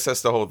I guess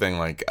that's the whole thing.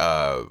 Like,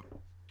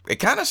 it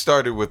kind of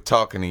started with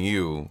talking to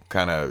you,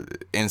 kind of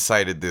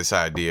incited this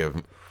idea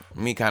of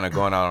me kind of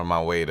going out of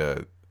my way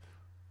to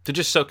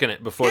just soak in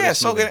it before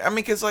soak in it. I mean,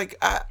 because like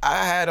I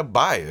had a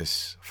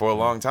bias for a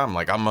long time.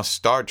 Like, I'm a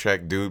Star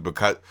Trek dude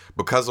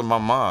because of my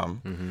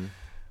mom. Mm-hmm.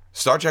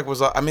 Star Trek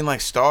was, I mean,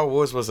 like Star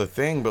Wars was a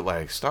thing, but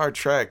like Star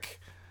Trek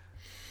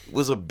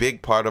was a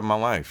big part of my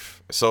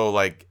life. So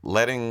like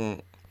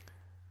letting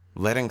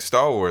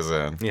Star Wars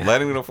in,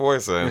 letting the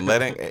Force in,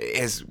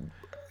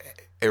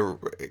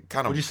 it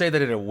kind of... Would you say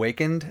that it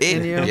awakened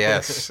in you?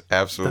 Yes,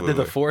 absolutely. Did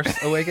the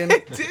Force awaken?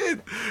 It did.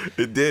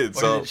 Or did it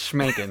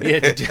schmanken? Yeah,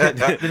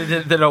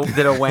 did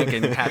a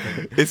wanking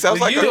happen? It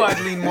sounds like I'd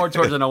lean more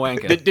towards an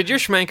awanken. Did your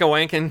schmank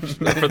awanken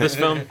for this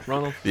film,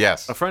 Ronald?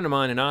 Yes. A friend of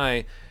mine and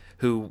I,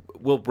 who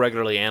will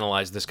regularly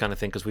analyze this kind of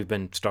thing because we've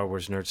been Star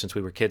Wars nerds since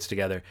we were kids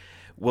together,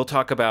 we'll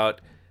talk about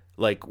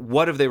like,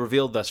 what have they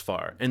revealed thus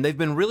far? And they've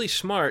been really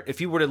smart. If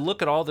you were to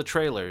look at all the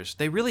trailers,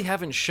 they really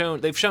haven't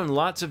shown... They've shown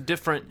lots of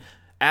different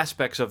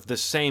aspects of the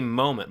same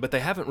moment, but they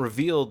haven't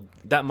revealed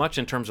that much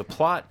in terms of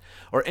plot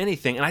or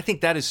anything. And I think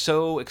that is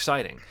so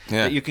exciting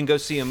that you can go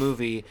see a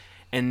movie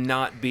and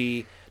not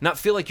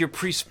feel like you're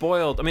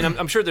pre-spoiled. I mean,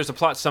 I'm sure there's a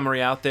plot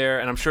summary out there,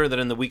 and I'm sure that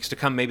in the weeks to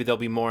come maybe there'll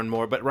be more and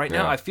more. But right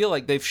now, I feel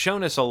like they've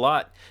shown us a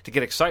lot to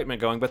get excitement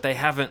going, but they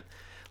haven't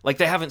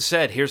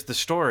said, here's the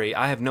story.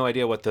 I have no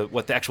idea what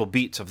the actual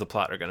beats of the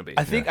plot are going to be.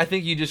 I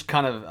think you just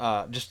kind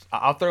of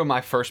I'll throw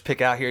my first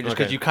pick out here just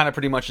because you kind of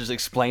pretty much just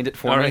explained it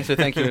for me. So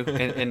thank you.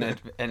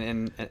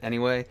 In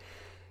anyway,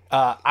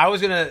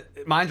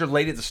 mine's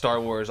related to Star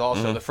Wars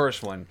also. The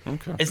first one.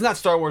 Okay. It's not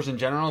Star Wars in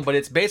general, but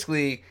it's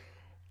basically.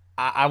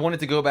 I wanted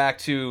to go back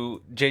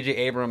to J.J.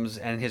 Abrams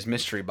and his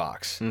mystery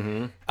box.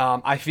 Mm-hmm.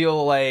 I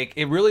feel like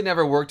it really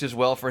never worked as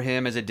well for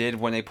him as it did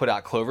when they put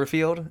out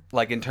Cloverfield.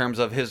 Like in terms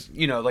of his,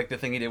 like the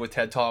thing he did with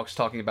TED Talks,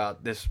 talking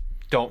about this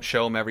 "don't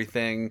show him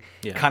everything"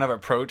 kind of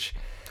approach.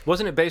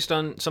 Wasn't it based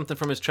on something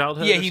from his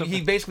childhood? Yeah,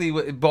 he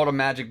basically bought a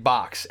magic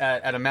box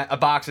at a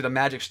box at a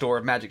magic store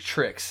of magic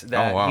tricks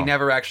that he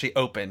never actually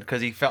opened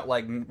because he felt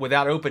like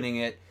without opening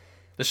it,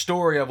 the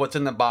story of what's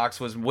in the box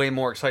was way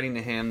more exciting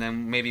to him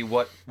than maybe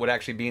what would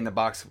actually be in the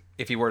box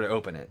if he were to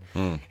open it.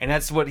 And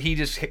that's what he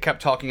just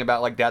kept talking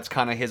about. Like, that's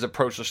kind of his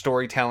approach to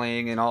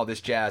storytelling and all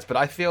this jazz. But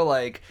I feel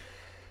like,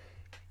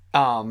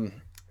 I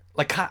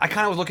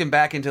kind of was looking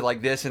back into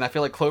like this, and I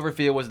feel like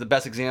Cloverfield was the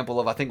best example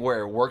of, I think,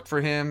 where it worked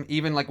for him.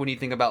 Even like when you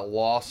think about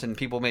Lost, and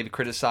people maybe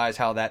criticize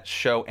how that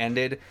show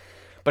ended.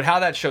 But how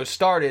that show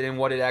started and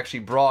what it actually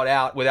brought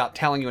out without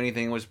telling you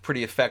anything was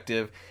pretty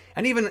effective.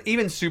 And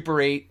even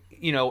Super 8,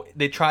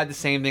 they tried the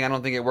same thing. I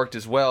don't think it worked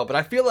as well. But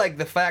I feel like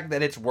the fact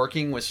that it's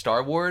working with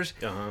Star Wars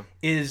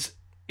is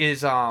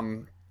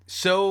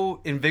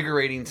so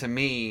invigorating to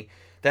me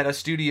that a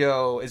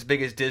studio as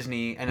big as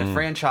Disney and a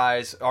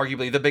franchise,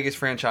 arguably the biggest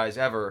franchise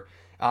ever,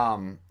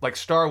 like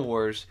Star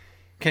Wars,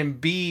 can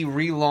be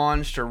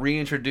relaunched or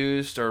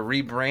reintroduced or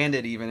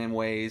rebranded even in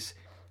ways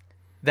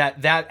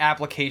that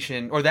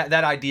application or that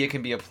idea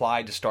can be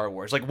applied to Star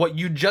Wars. Like what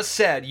you just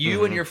said,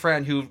 you and your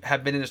friend who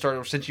have been into Star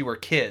Wars since you were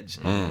kids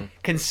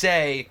can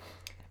say,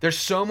 there's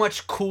so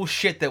much cool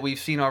shit that we've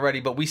seen already,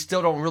 but we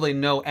still don't really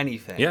know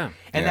anything. Yeah.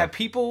 And that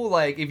people,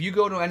 like, if you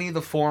go to any of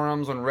the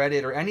forums on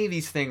Reddit or any of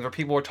these things where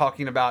people are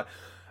talking about,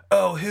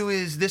 oh, who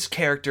is this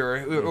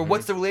character? Or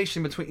what's the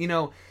relation between,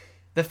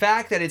 the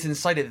fact that it's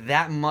incited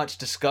that much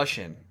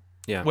discussion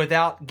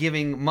without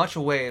giving much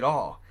away at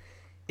all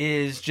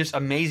is just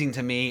amazing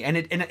to me.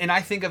 And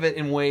I think of it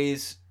in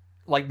ways,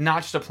 like,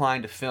 not just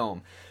applying to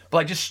film, but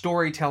like just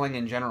storytelling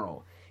in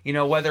general.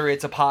 Whether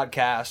it's a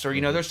podcast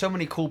or, there's so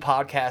many cool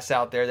podcasts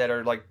out there that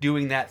are like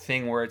doing that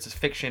thing where it's a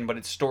fiction, but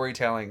it's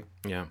storytelling.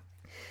 Yeah.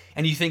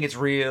 And you think it's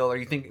real, or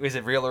you think, is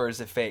it real or is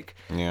it fake?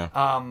 Yeah.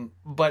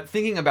 But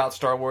thinking about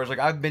Star Wars, like,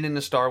 I've been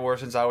into Star Wars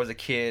since I was a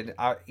kid.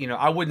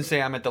 I wouldn't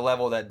say I'm at the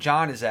level that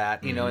John is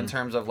at, in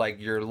terms of like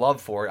your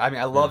love for it. I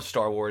mean, I love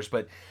Star Wars,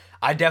 but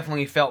I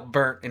definitely felt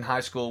burnt in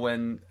high school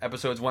when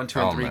episodes 1, 2,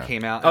 and 3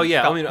 came out. Oh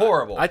yeah,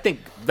 horrible. I think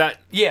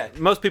that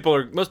most people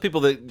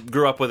that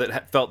grew up with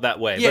it felt that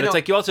way. But it's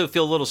like you also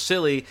feel a little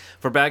silly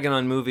for bagging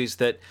on movies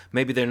that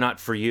maybe they're not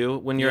for you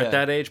when you're at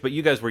that age. But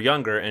you guys were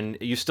younger and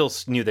you still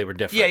knew they were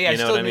different. I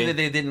still knew that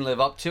they didn't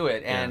live up to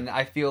it. And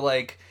I feel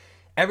like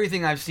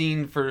everything I've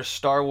seen for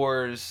Star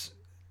Wars,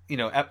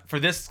 for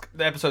this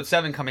episode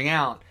 7 coming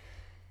out,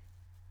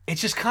 it's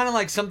just kind of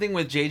like something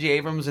with J.J.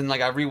 Abrams, and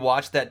like I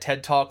rewatched that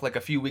TED Talk like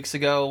a few weeks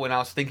ago when I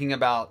was thinking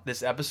about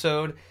this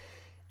episode,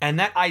 and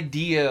that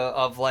idea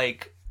of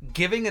like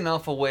giving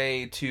enough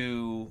away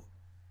to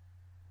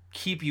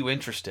keep you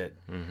interested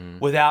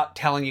without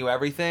telling you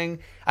everything.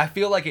 I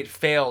feel like it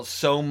fails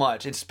so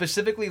much, and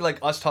specifically like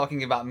us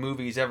talking about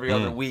movies every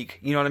other week.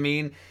 You know what I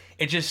mean?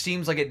 It just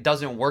seems like it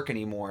doesn't work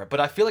anymore. But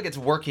I feel like it's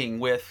working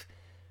with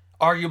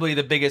arguably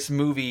the biggest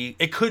movie.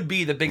 It could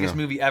be the biggest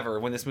movie ever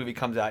when this movie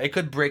comes out. It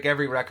could break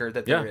every record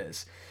that there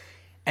is.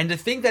 And to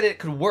think that it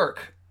could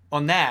work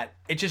on that,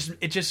 it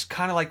just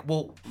kind of like,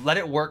 well, let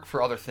it work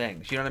for other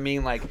things. You know what I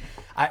mean? Like,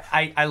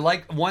 I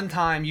like one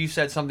time you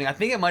said something, I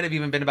think it might have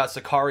even been about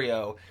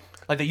Sicario,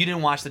 like that you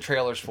didn't watch the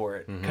trailers for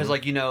it. Because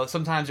like,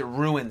 sometimes it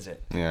ruins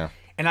it. Yeah.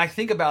 And I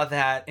think about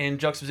that in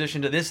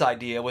juxtaposition to this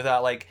idea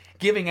without like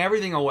giving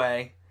everything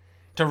away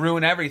to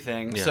ruin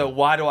everything. So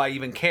why do I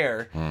even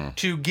care?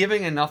 To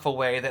giving enough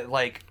away that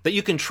like that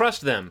you can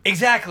trust them.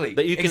 Exactly.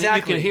 That you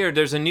can hear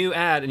there's a new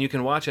ad and you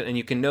can watch it and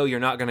you can know you're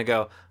not going to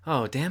go,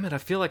 oh damn it, I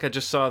feel like I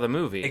just saw the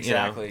movie.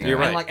 Exactly. You're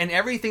right. And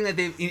everything that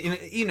they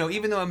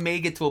even though it may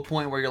get to a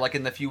point where you're like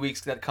in the few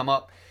weeks that come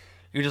up,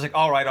 you're just like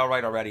all right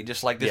already,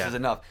 just like this is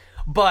enough.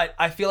 But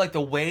I feel like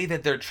the way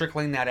that they're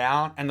trickling that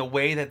out and the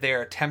way that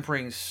they're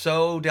tempering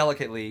so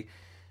delicately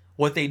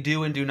what they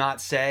do and do not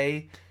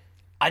say,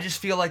 I just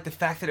feel like the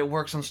fact that it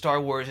works on Star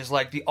Wars is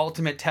like the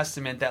ultimate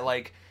testament that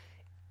like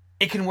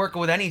it can work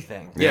with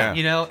anything. Yeah.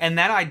 And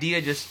that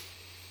idea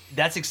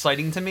that's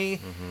exciting to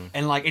me.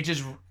 And like it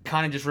just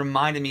kind of just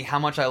reminded me how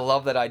much I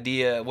love that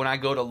idea when I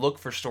go to look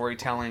for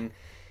storytelling.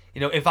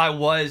 If I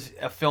was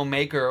a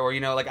filmmaker or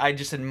like I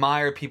just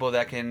admire people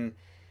that can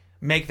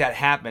make that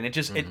happen. It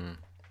just it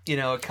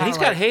kind of he's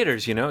got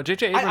haters,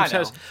 J.J. Abrams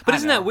has. But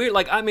isn't that weird?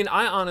 Like, I mean,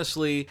 I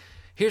honestly,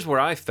 here's where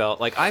I felt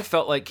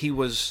like he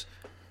was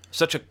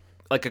such a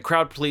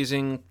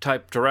crowd-pleasing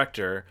type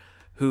director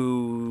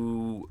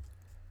who,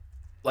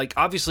 like,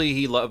 obviously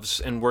he loves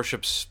and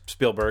worships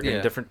Spielberg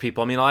and different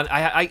people. I mean,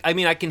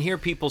 I can hear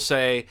people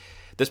say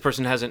this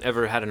person hasn't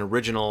ever had an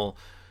original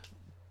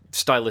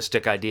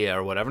stylistic idea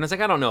or whatever, and it's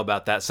like I don't know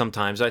about that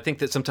sometimes. I think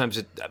that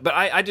sometimes but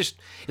I just,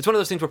 it's one of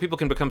those things where people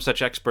can become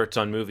such experts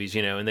on movies,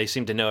 and they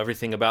seem to know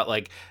everything about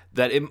like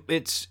that.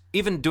 It's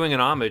even doing an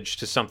homage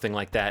to something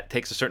like that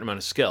takes a certain amount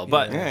of skill.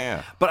 But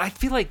but I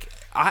feel like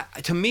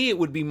to me it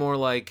would be more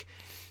like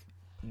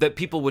that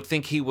people would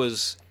think he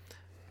was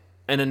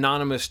an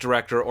anonymous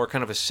director or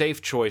kind of a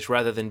safe choice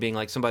rather than being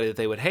like somebody that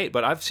they would hate.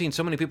 But I've seen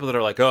so many people that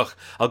are like, ugh,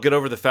 I'll get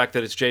over the fact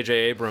that it's J.J.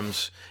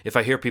 Abrams. If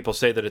I hear people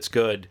say that it's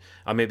good,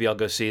 maybe I'll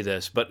go see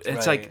this. But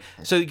it's like,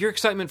 so your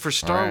excitement for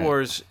Star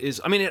Wars is,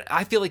 I mean,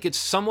 I feel like it's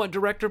somewhat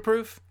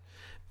director-proof.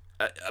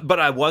 But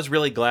I was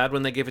really glad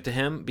when they gave it to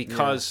him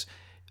because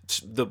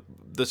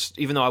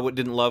even though I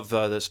didn't love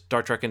the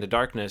Star Trek Into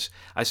Darkness,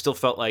 I still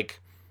felt like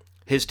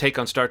his take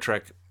on Star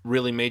Trek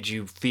really made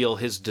you feel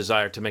his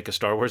desire to make a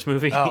Star Wars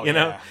movie,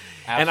 Yeah,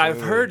 and I've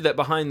heard that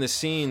behind the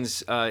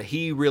scenes,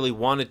 he really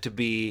wanted to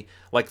be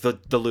like the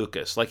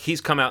Lucas. Like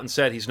he's come out and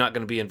said he's not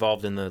going to be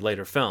involved in the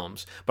later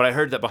films, but I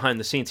heard that behind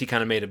the scenes he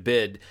kind of made a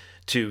bid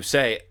to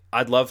say,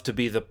 I'd love to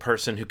be the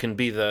person who can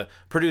be the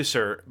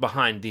producer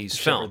behind these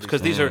films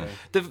because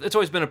it's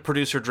always been a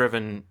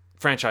producer-driven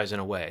franchise in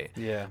a way.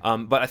 Yeah.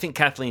 But I think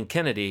Kathleen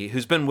Kennedy,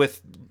 who's been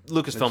with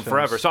Lucasfilm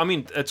forever, so I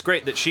mean, it's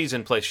great that she's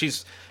in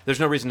place. There's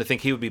no reason to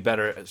think he would be a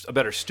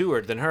better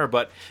steward than her,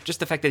 but just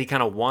the fact that he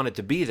kind of wanted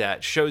to be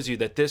that shows you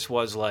that this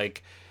was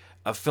like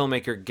a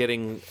filmmaker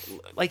getting,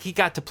 like he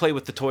got to play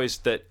with the toys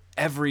that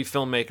every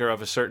filmmaker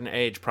of a certain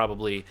age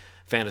probably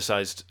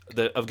fantasized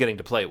of getting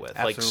to play with.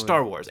 Absolutely. Like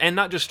Star Wars. And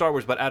not just Star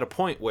Wars, but at a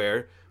point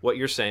where what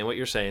you're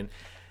saying,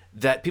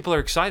 that people are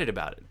excited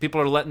about it.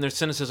 People are letting their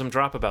cynicism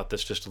drop about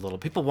this just a little.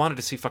 People wanted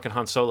to see fucking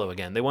Han Solo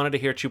again. They wanted to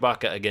hear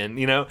Chewbacca again,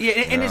 you know? Yeah,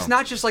 and it's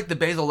not just like the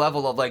basal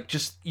level of like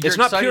just you're it's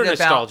not excited pure about,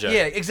 nostalgia.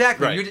 Yeah,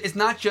 exactly. Right. It's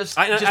not just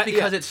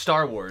because it's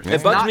Star Wars.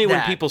 It bugs me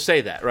when people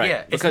say that, right?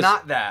 Yeah, it's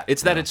not that.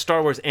 It's that it's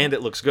Star Wars and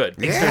it looks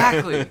good.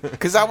 Exactly.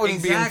 Because I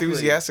wouldn't be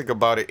enthusiastic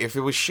about it if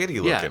it was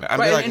shitty looking. Yeah. I'd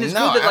be like, and it's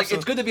no, good that,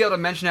 it's good to be able to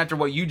mention after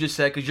what you just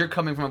said because you're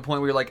coming from a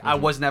point where you're like, I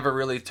was never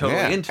really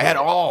totally into at it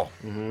all.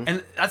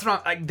 and that's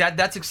what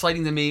that's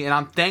exciting to me, and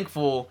I'm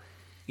thankful.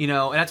 You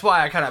know, and that's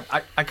why I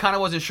kind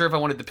of wasn't sure if I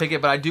wanted to pick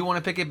it, but I do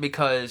want to pick it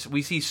because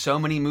we see so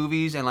many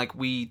movies, and like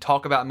we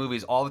talk about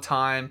movies all the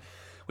time.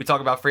 We talk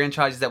about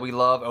franchises that we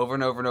love over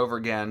and over and over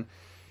again.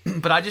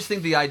 But I just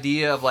think the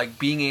idea of like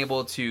being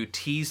able to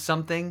tease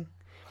something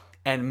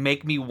and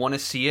make me want to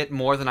see it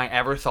more than I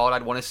ever thought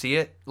I'd want to see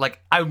it.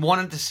 Like, I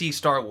wanted to see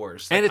Star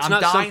Wars. Like, and it's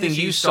not something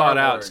you sought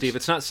out, Steve.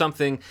 It's not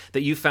something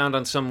that you found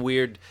on some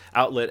weird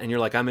outlet and you're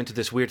like, I'm into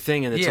this weird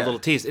thing, and it's a little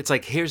tease. It's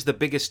like, here's the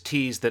biggest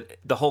tease that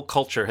the whole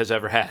culture has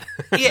ever had.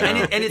 Yeah,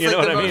 and it's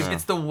like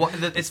the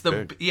most, it's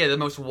the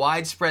most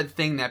widespread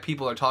thing that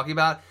people are talking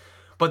about,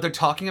 but they're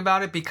talking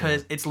about it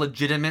because it's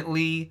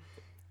legitimately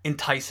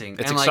enticing.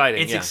 It's and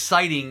exciting. It's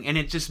exciting, and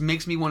it just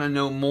makes me want to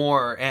know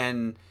more.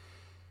 And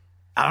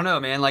I don't know,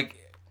 man. Like,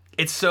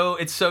 it's so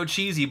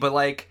cheesy, but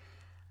like,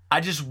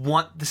 I just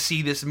want to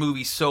see this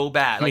movie so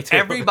bad. Like,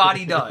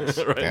 everybody does.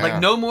 Right. Yeah.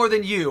 Like, no more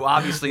than you,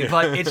 obviously.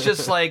 But it's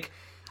just like,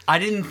 I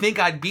didn't think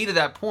I'd be to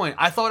that point.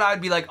 I thought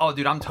I'd be like, oh,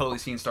 dude, I'm totally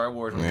seeing Star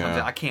Wars when it comes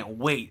out. I can't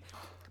wait.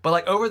 But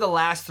like, over the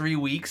last 3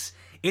 weeks,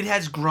 it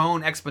has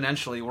grown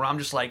exponentially where I'm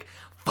just like,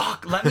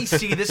 fuck, let me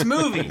see this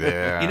movie.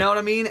 You know what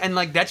I mean? And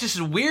like, that's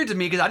just weird to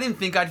me because I didn't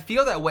think I'd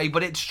feel that way,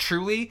 but it's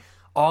truly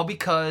all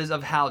because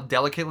of how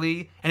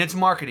delicately, and it's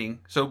marketing,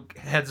 so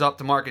heads up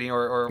to marketing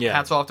or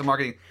hats off to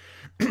marketing.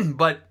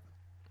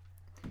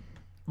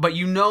 but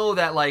you know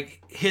that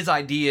like his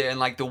idea and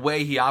like the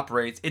way he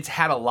operates, it's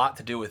had a lot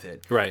to do with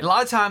it. Right. And a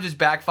lot of times it's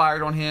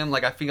backfired on him.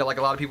 Like, I feel like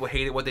a lot of people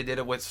hated what they did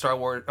with Star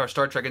Wars or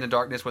Star Trek Into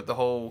Darkness with the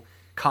whole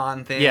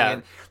Khan thing.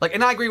 Yeah.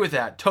 And I agree with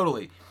that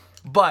totally.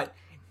 But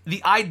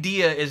the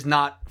idea is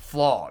not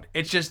flawed.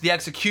 It's just the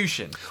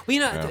execution. Well,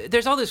 you know,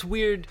 there's all this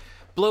weird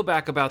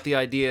blowback about the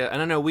idea,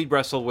 and I know we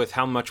wrestle with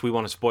how much we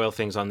want to spoil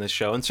things on this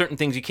show, and certain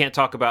things you can't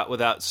talk about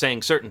without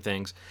saying certain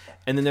things,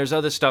 and then there's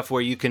other stuff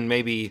where you can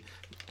maybe,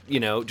 you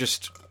know,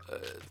 just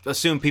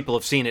assume people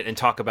have seen it and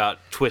talk about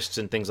twists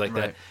and things like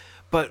that.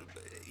 But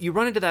you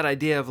run into that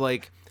idea of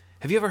like,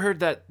 have you ever heard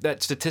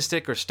that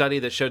statistic or study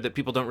that showed that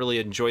people don't really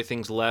enjoy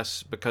things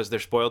less because they're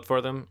spoiled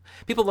for them?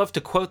 People love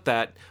to quote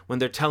that when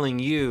they're telling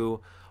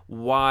you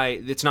why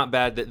it's not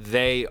bad that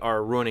they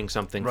are ruining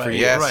something for you.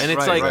 Yes. And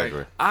it's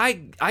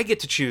I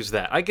get to choose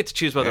that. I get to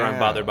choose whether I'm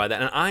bothered by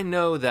that. And I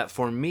know that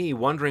for me,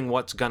 wondering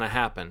what's going to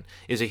happen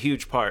is a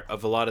huge part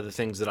of a lot of the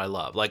things that I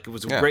love. Like, it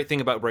was a great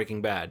thing about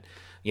Breaking Bad,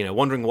 you know,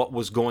 wondering what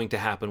was going to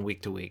happen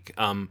week to week.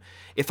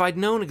 If I'd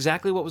known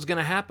exactly what was going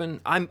to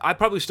happen, I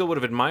probably still would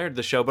have admired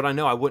the show, but I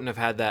know I wouldn't have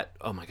had that,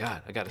 oh my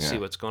God, I got to see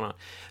what's going on.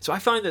 So I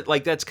find that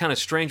like that's kind of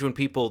strange when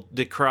people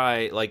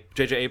decry like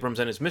J.J. Abrams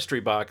and his mystery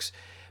box,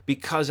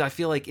 because I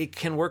feel like it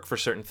can work for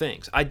certain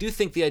things. I do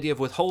think the idea of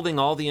withholding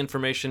all the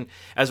information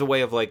as a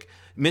way of like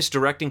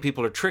misdirecting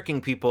people or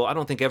tricking people, I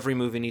don't think every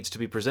movie needs to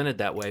be presented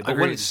that way. But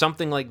when it's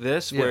something like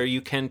this, where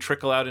you can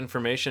trickle out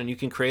information and you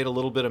can create a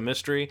little bit of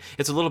mystery,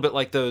 it's a little bit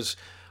like those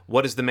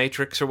 "What is the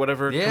Matrix" or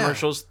whatever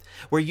commercials,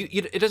 where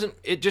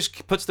it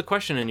just puts the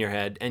question in your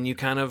head and you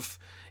kind of,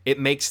 it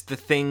makes the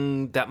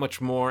thing that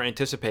much more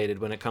anticipated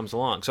when it comes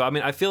along. So I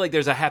mean, I feel like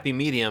there's a happy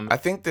medium. I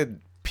think that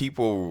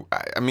people,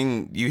 I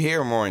mean, you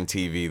hear more in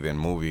TV than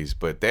movies,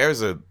 but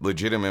there's a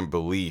legitimate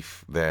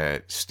belief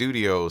that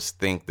studios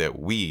think that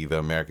we, the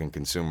American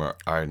consumer,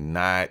 are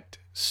not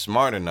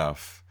smart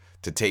enough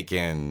to take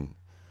in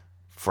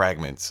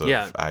fragments of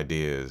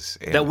ideas.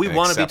 That we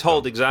want to be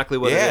told exactly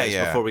what it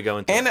is before we go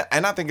into it.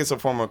 And I think it's a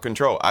form of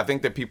control. I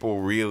think that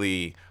people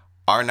really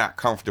are not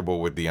comfortable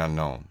with the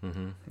unknown.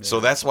 Mm-hmm. Yeah. So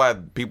that's why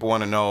people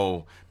want to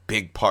know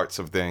big parts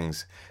of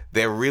things.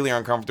 They're really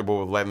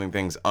uncomfortable with letting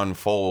things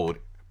unfold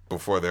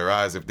before their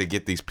eyes. If they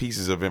get these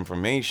pieces of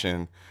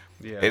information,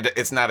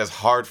 it's not as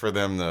hard for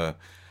them to...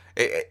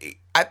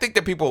 I think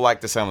that people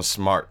like to sound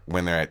smart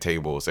when they're at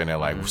tables and they're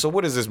like, so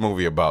what is this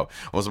movie about?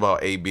 Well, it's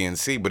about A, B, and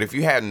C. But if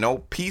you had no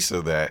piece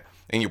of that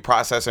and you're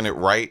processing it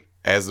right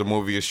as the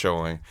movie is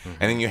showing,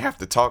 and then you have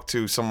to talk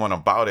to someone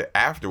about it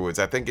afterwards,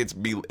 I think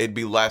it'd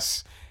be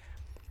less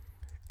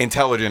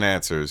intelligent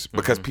answers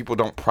because people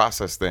don't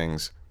process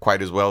things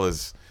quite as well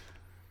as...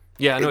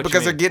 Yeah, I know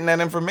because they're getting that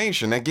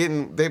information.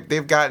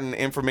 They've gotten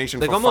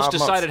information. They've almost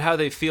decided how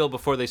they feel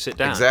before they sit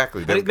down.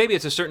 Exactly. Maybe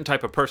it's a certain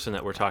type of person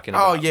that we're talking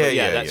about. Oh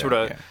yeah, that's sort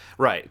of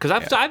right. Because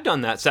I've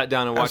done that. Sat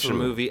down and watched a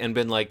movie and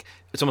been like,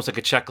 it's almost like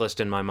a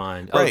checklist in my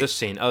mind. Oh, this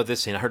scene. Oh,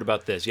 this scene. I heard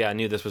about this. Yeah, I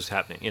knew this was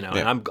happening. You know,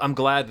 and I'm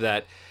glad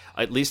that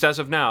at least as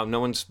of now,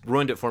 no one's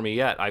ruined it for me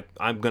yet.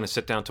 I'm going to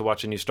sit down to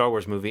watch a new Star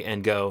Wars movie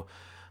and go,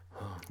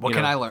 What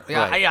can I learn?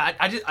 Yeah, right.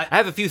 I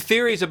have a few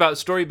theories about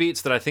story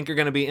beats that I think are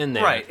going to be in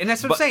there. Right, and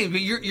that's what I'm saying.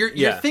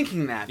 You're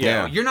thinking that.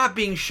 Yeah. You're not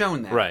being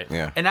shown that. Right.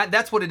 Yeah. And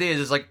that's what it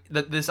is like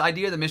this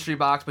idea of the mystery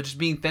box, but just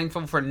being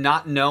thankful for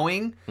not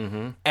knowing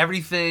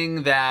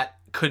everything that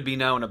could be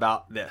known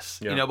about this.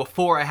 Yeah. You know,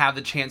 before I have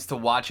the chance to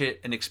watch it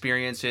and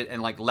experience it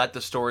and like let the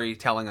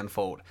storytelling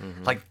unfold.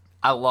 Like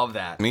I love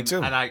that. Me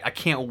too. And I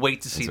can't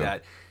wait to see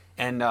that.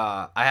 And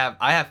I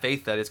have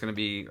faith that it's going to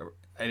be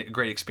a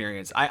great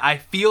experience. I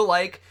feel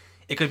like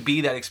it could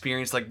be that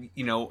experience, like,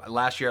 you know,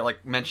 last year,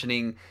 like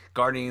mentioning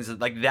Guardians,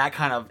 like that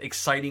kind of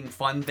exciting,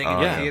 fun thing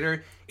in the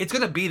theater. It's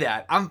going to be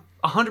that. I'm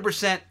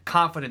 100%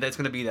 confident that it's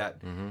going to be that.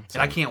 And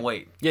I can't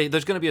wait. Yeah,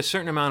 there's going to be a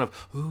certain amount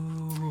of,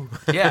 ooh.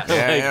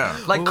 Yeah.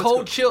 Like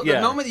cold chill. Yeah.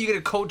 The moment that you get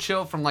a cold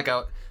chill from like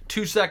a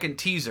 2-second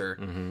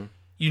teaser,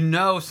 you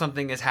know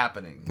something is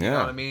happening. You know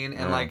what I mean?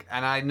 And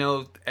and I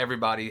know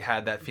everybody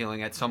had that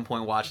feeling at some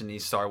point watching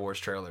these Star Wars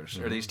trailers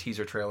or these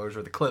teaser trailers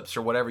or the clips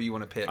or whatever you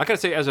want to pick. I gotta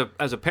say, as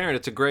a parent,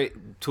 it's a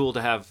great tool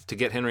to have to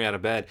get Henry out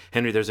of bed.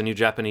 Henry, there's a new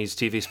Japanese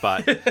TV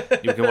spot.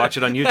 You can watch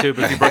it on YouTube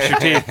if you brush your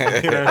teeth.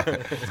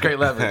 It's great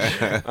leverage.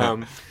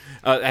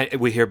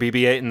 We hear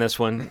BB-8 in this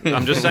one.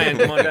 I'm just saying,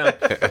 come on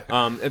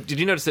down. Did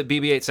you notice that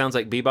BB-8 sounds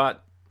like Bebot?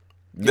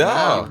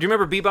 No. Do you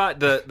remember Bebot,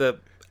 the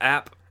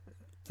app?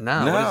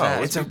 No,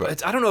 what is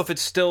that? I don't know if it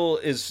still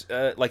is,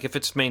 like if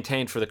it's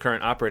maintained for the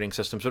current operating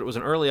systems, but it was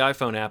an early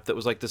iPhone app that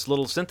was like this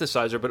little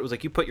synthesizer, but it was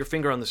like you put your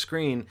finger on the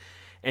screen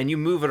and you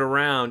move it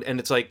around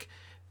and it's like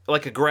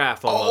a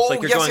graph almost.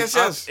 Like you're going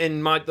up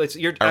in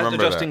you're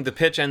adjusting the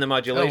pitch and the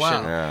modulation.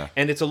 Oh, wow. Yeah.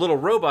 And it's a little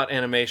robot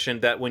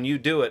animation that when you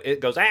do it, it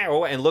goes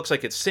ow and looks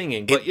like it's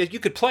singing. But you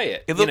could play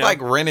it. It looked like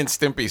Ren and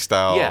Stimpy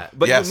style. Yeah,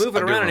 but you move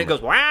it around and it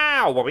goes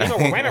wow.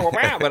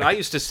 But I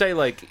used to say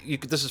like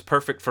this is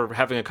perfect for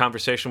having a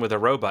conversation with a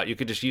robot. You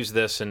could just use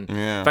this. And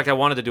in fact, I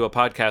wanted to do a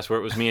podcast where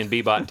it was me and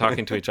Bebot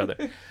talking to each other.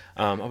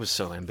 I was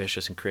so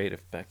ambitious and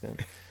creative back then.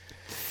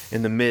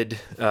 In the mid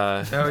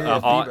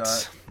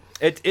aughts.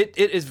 It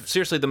is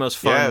seriously the most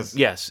fun.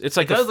 Yes, it's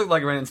like it does look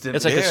like Ren and Stimpy.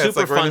 It's like a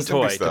super fun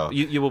toy.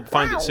 You will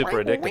find it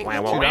super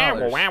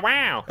addictive.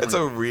 Wow. It's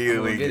a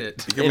really you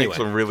can make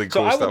some really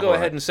cool stuff. So I will go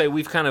ahead and say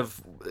we've kind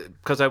of,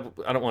 because I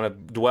don't want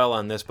to dwell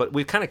on this, but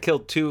we've kind of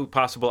killed two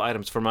possible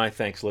items for my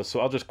thanks list. So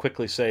I'll just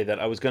quickly say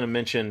that I was going to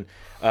mention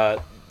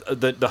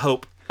the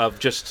hope of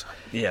just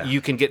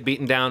you can get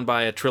beaten down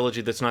by a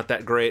trilogy that's not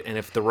that great, and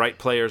if the right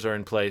players are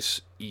in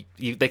place,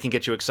 they can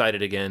get you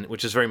excited again,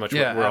 which is very much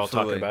what we're all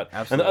talking about.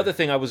 Absolutely. And the other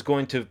thing, I was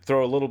going to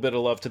throw a little bit of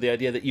love to the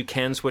idea that you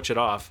can switch it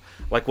off,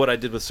 like what I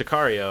did with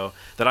Sicario,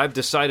 that I've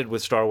decided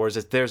with Star Wars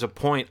that there's a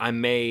point I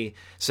may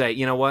say,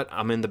 you know what,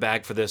 I'm in the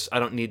bag for this, I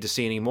don't need to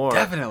see any more.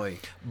 Definitely.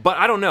 But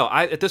I don't know.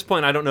 At this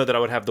point, I don't know that I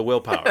would have the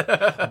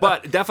willpower.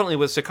 But definitely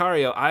with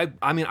Sicario, I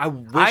wish...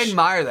 I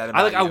admire that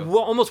about you.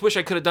 Almost wish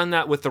I could have done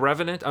that with The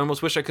Revenant. I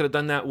almost wish I could have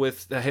done that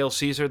with Hail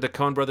Caesar, the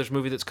Coen Brothers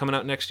movie that's coming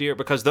out next year,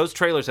 because those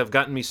trailers have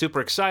gotten me super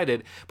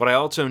excited, but I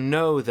also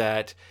know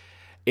that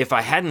if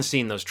I hadn't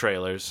seen those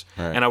trailers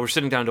and I were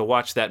sitting down to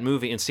watch that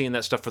movie and seeing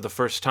that stuff for the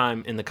first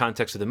time in the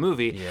context of the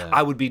movie,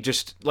 I would be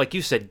just, like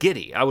you said,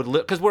 giddy. I would,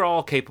 because we're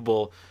all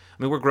capable.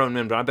 I mean, we're grown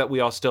men, but I bet we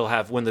all still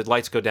have, when the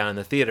lights go down in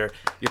the theater,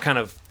 you're kind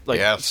of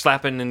like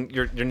slapping in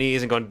your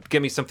knees and going,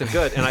 give me something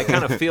good. And I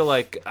kind of feel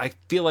like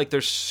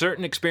there's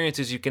certain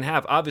experiences you can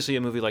have. Obviously,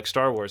 a movie like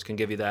Star Wars can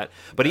give you that.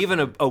 But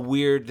even a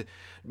weird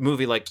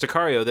movie like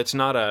Sicario that's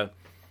not a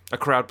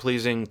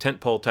crowd-pleasing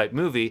tentpole type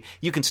movie,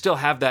 you can still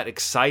have that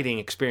exciting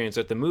experience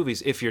at the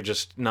movies if you're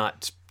just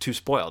not too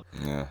spoiled.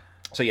 Yeah.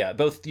 So yeah,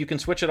 both you can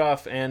switch it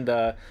off and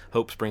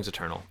Hope Springs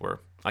Eternal.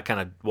 I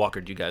kind of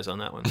walkered you guys on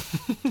that one.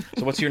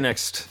 So what's your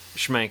next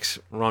schmanks,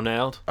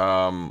 Ronald?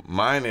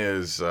 Mine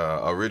is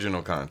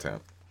original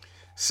content.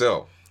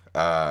 So,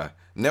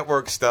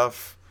 network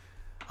stuff,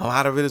 a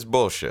lot of it is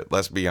bullshit,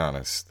 let's be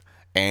honest.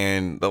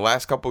 And the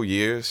last couple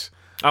years...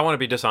 I want to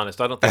be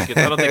dishonest. I don't think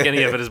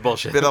any of it is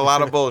bullshit. Been a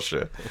lot of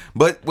bullshit.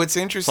 But what's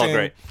interesting, it's all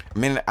great. I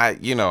mean,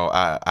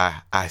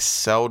 I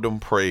seldom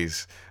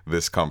praise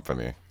this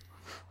company,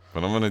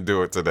 but I'm gonna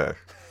do it today.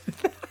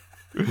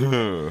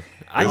 The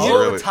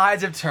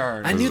tides have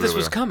turned. I knew this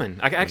was coming.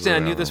 I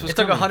knew this was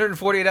coming. It took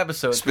 148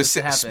 episodes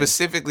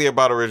specifically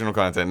about original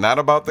content, not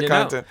about the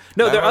content.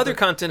 No, their other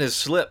content has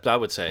slipped, I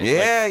would say.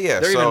 Yeah.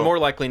 They're even more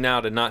likely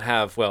now to not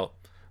have, well,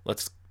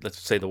 let's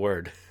say the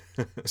word.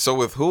 So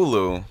with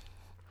Hulu,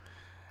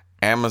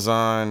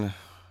 Amazon,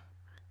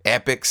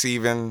 Epix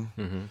even,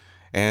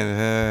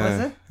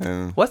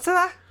 and what's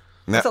that?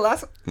 What's the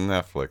last one?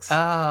 Netflix.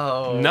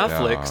 Oh,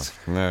 Netflix.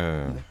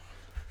 No.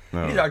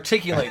 You need to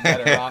articulate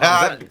better, Ron.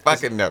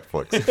 Fucking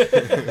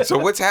Netflix. So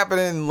what's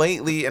happening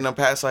lately in the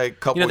past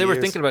couple years? They were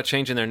thinking about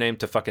changing their name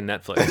to fucking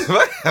Netflix.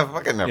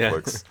 Fucking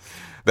Netflix. Yeah.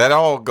 That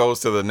all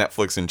goes to the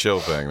Netflix and chill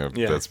thing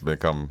that's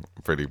become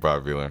pretty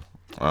popular.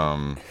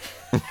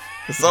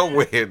 It's so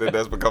weird that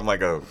that's become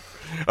like a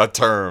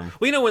term.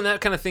 Well, when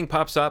that kind of thing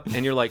pops up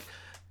and you're like,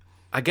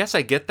 I guess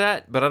I get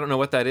that, but I don't know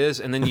what that is.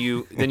 And then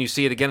you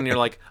see it again, and you're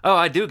like, oh,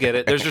 I do get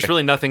it. There's just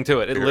really nothing to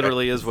it. It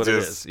literally is what it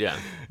is. Yeah.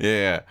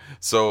 Yeah.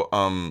 So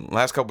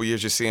last couple of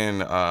years, you're seeing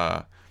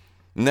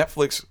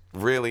Netflix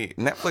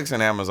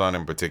and Amazon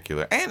in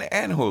particular,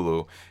 and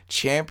Hulu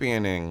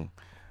championing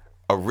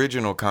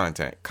original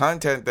content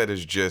that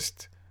is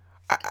just.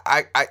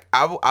 I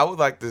would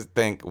like to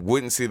think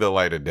wouldn't see the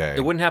light of day.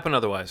 It wouldn't happen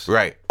otherwise.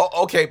 Right.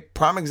 Oh, okay.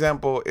 Prime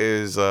example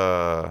is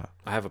I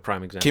have a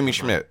prime example. Kimmy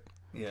Schmidt.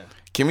 Yeah.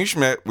 Kimmy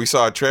Schmidt, we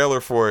saw a trailer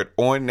for it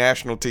on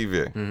national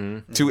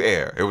TV to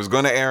air. It was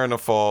going to air in the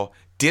fall,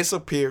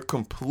 disappeared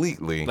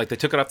completely. Like they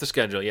took it off the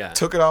schedule, yeah.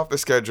 Took it off the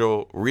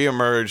schedule,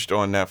 reemerged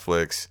on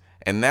Netflix,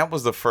 and that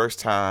was the first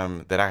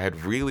time that I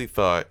had really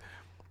thought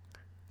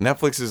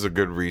Netflix is a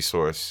good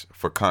resource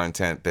for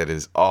content that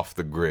is off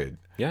the grid.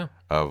 Yeah.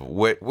 Of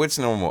what's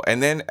normal.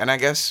 And I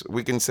guess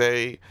we can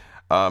say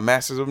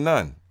Masters of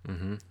None.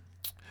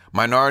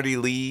 Minority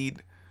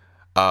lead,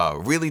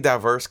 really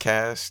diverse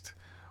cast,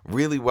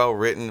 really well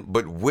written,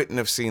 but wouldn't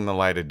have seen the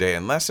light of day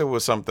unless it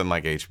was something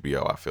like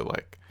HBO, I feel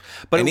like.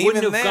 But it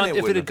wouldn't have gone,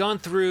 if it had gone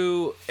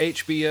through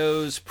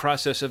HBO's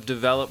process of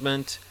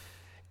development,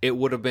 it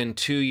would have been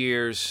 2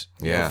 years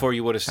before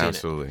you would have seen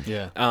absolutely. it.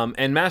 Yeah.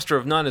 And Master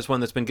of None is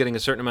one that's been getting a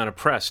certain amount of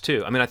press,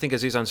 too. I mean, I think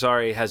Aziz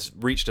Ansari has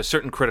reached a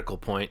certain critical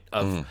point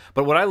of...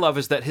 But what I love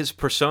is that his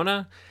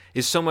persona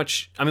is so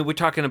much... I mean, we're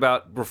talking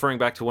about, referring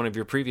back to one of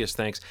your previous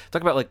things,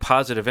 talk about, like,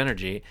 positive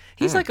energy.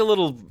 He's like a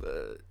little...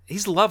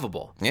 he's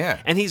lovable.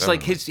 Yeah. And he's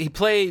definitely. like... He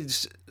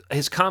plays...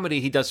 His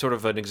comedy, he does sort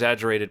of an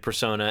exaggerated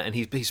persona, and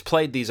he's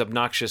played these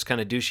obnoxious, kind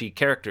of douchey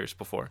characters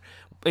before.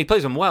 He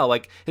plays them well.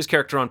 Like his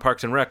character on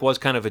Parks and Rec was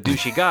kind of a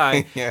douchey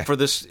guy for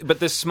this, but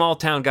this small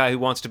town guy who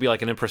wants to be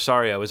like an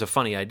impresario is a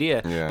funny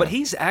idea. Yeah. But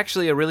he's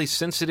actually a really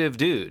sensitive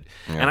dude,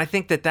 and I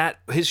think that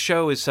his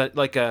show is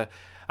like a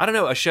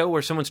show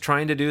where someone's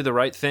trying to do the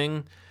right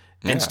thing.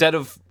 Instead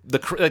of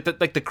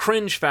the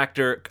cringe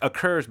factor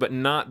occurs, but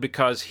not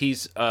because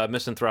he's a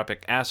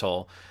misanthropic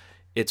asshole.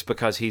 It's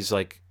because he's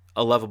like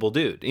a lovable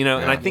dude, you know,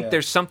 and I think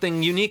there's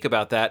something unique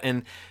about that.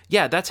 And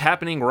that's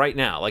happening right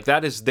now. Like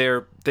that is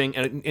their thing.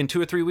 And in 2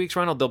 or 3 weeks,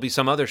 Ronald, there'll be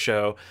some other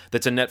show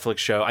that's a Netflix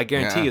show. I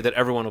guarantee you that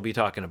everyone will be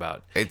talking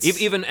about.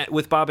 Even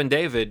with Bob and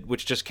David,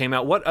 which just came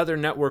out, what other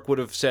network would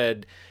have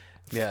said,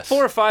 4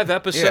 or 5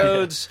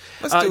 episodes,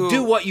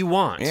 do what you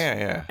want.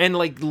 Yeah. And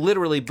like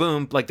literally,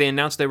 boom, like they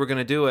announced they were going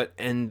to do it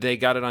and they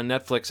got it on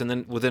Netflix, and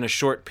then within a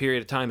short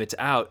period of time it's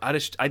out. I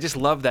just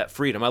love that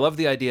freedom. I love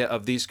the idea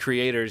of these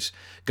creators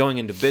going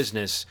into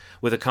business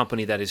with a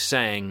company that is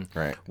saying,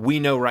 we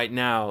know right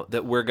now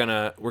that we're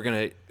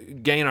gonna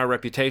gain our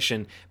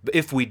reputation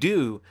if we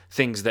do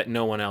things that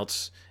no one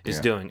else is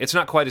doing. It's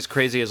not quite as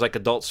crazy as like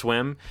Adult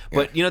Swim,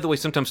 but you know the way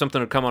sometimes something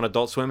would come on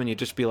Adult Swim and you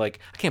just be like,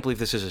 I can't believe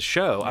this is a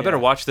show. I better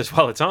watch this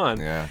while it's on.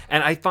 Yeah.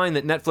 And I find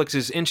that Netflix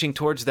is inching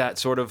towards that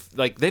sort of,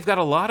 like, they've got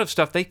a lot of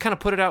stuff. They kind of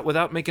put it out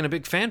without making a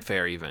big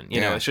fanfare even.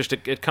 You know, it's just,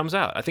 it comes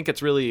out. I think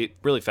it's really,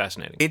 really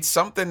fascinating. It's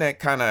something that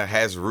kind of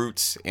has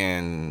roots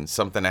in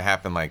something that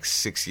happened like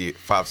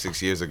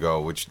 5-6 years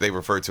ago, which they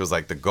refer to as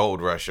like the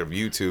gold rush of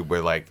YouTube,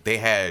 where like they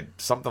had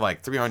something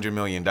like $300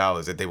 million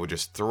that they were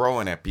just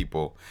throwing at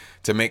people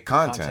to make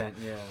content.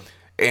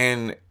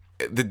 And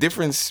the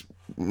difference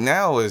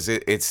now is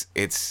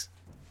it's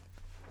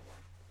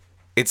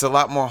a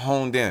lot more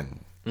honed in.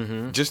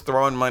 Just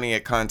throwing money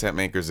at content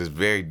makers is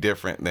very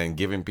different than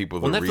giving people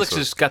the Netflix resource.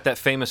 has got that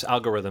famous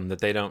algorithm that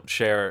they don't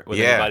share with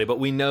anybody, but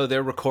we know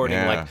they're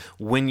recording like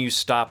when you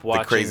stop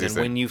watching and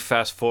when you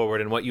fast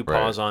forward and what you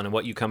pause on and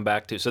what you come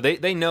back to. So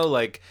they know,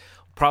 like,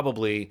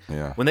 probably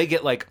when they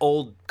get like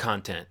old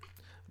content,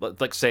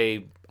 like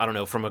say, I don't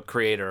know, from a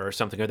creator or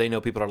something, or they know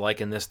people are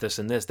liking this,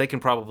 and this, they can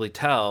probably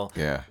tell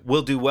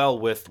we'll do well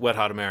with Wet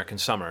Hot American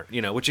Summer,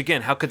 you know, which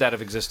again, how could that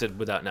have existed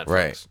without Netflix?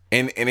 Right.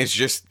 And it's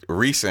just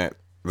recently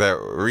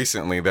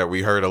that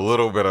we heard a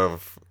little bit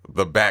of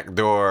the back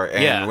door,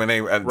 and when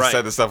they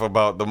said the stuff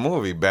about the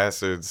movie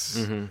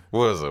Bastards, what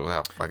was it?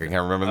 I fucking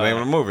can't remember the name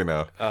of the movie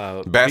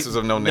now. Bastards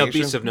of No Nation. No,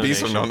 Beasts of No Nation.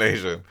 Beasts of No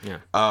Nation.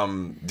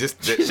 Yeah.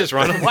 Jesus,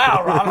 Ronald.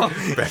 Wow, Ronald.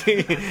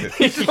 He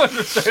just went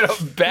straight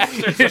up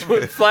Bastards. He just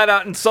flat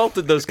out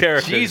insulted those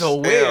characters. Jeez, a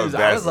whiz.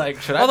 I was like,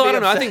 should I? Although I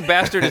don't know, I think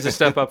Bastard is a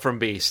step up from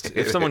Beast.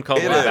 If someone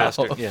called it a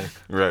Bastard,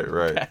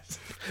 Right.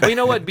 Well, you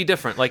know what? It'd be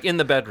different. Like in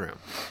the bedroom,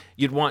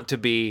 you'd want to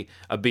be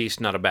a beast,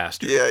 not a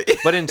bastard. Yeah.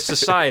 But in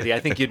society, I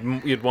think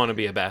you'd want to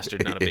be a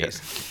bastard, not a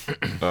beast.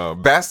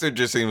 Bastard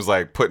just seems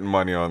like putting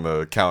money on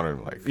the counter,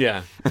 like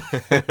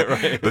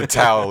right. The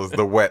towels,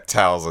 the wet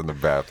towels in the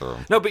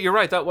bathroom. No, but you're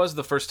right. That was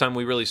the first time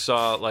we really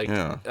saw like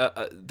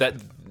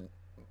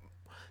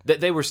that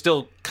they were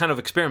still kind of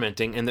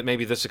experimenting, and that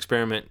maybe this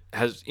experiment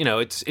has, you know,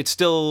 it's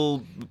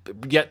still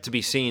yet to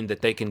be seen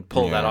that they can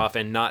pull that off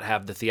and not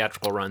have the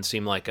theatrical run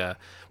seem like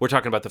we're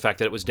talking about the fact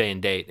that it was day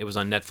and date. It was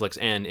on Netflix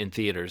and in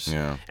theaters.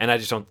 Yeah. And I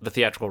just don't, the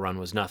theatrical run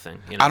was nothing.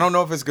 You know? I don't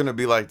know if it's going to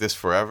be like this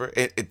forever.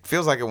 It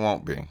feels like it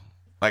won't be.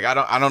 Like, I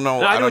don't know.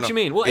 No, I know what you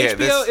mean. Well,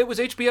 HBO, it was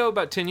HBO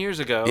about 10 years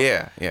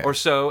ago or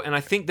so, and I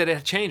think that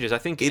it changes. I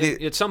think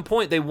at some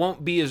point they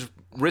won't be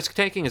risk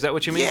taking. Is that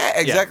what you mean? Yeah,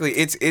 exactly.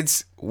 Yeah.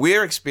 It's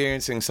we're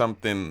experiencing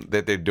something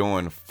that they're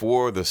doing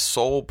for the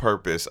sole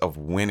purpose of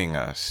winning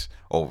us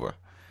over.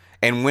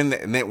 And when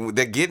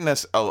they're getting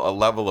us a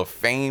level of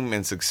fame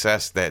and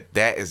success that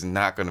is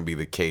not going to be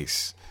the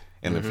case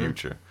in the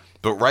future.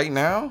 But right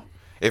now,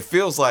 it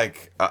feels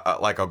like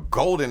a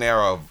golden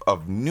era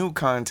of new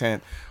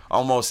content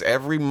almost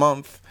every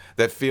month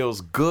that feels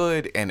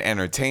good and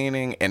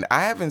entertaining. And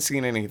I haven't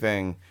seen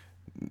anything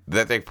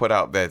that they put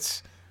out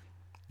that's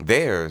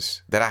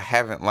theirs that I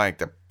haven't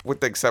liked,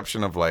 with the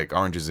exception of like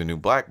Orange is the New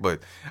Black.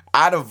 But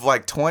out of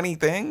like 20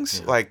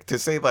 things, like to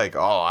say like,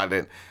 oh, I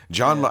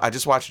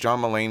just watched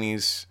John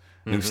Mulaney's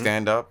new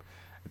stand-up.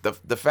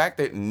 The fact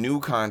that new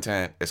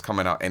content is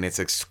coming out and it's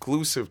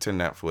exclusive to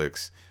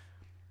Netflix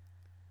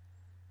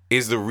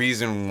is the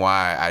reason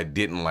why I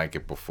didn't like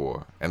it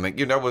before. And like,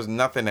 there was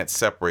nothing that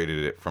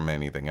separated it from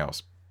anything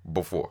else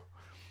before.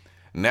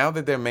 Now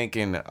that they're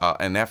making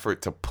an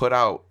effort to put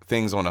out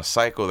things on a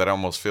cycle that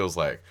almost feels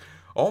like,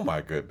 oh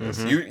my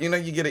goodness. You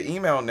get an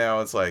email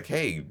now, it's like,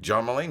 hey,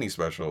 John Mulaney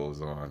special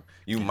is on.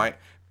 You might,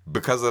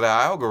 because of the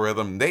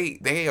algorithm,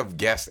 they have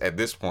guessed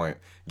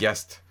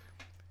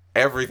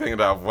everything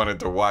that I've wanted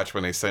to watch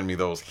when they send me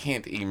those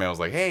hint emails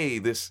like, hey,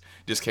 this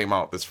just came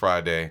out this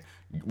Friday.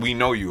 We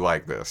know you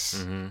like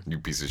this, you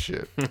piece of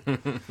shit.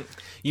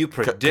 You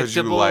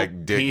predictable you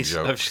like dick piece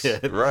jokes. of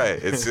shit. Right.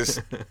 It's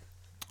just,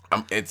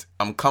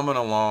 I'm coming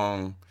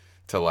along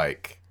to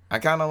like, I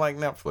kind of like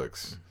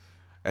Netflix.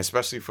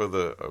 Especially for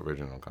the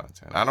original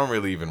content. I don't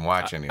really even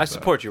watch any of that. I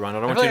support you,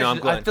 Ronald. I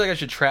feel like I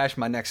should trash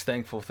my next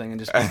thankful thing and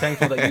just be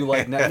thankful that you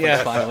like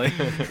Netflix finally.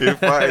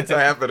 It's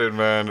happening,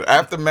 man.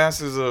 After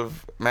Master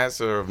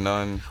of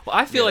None. Well,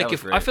 I feel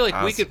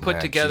like we could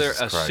put together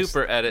a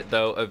super edit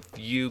though of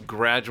you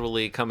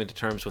gradually coming to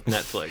terms with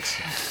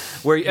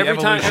Netflix. Where every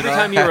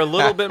time you're a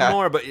little bit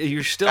more, but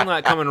you're still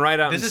not coming right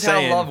out and saying. This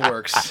is how love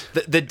works.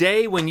 The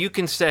day when you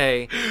can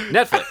say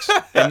Netflix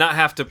and not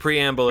have to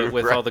preamble it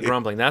with all the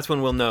grumbling, that's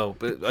when we'll know.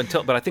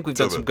 But I think we've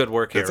done some good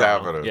work here. It's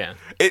happening. Yeah.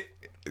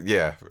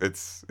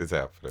 It's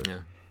happening. Yeah.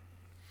 All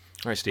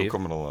right, Steve. We're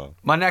coming along.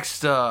 My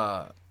next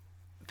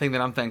thing that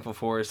I'm thankful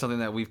for is something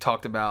that we've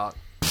talked about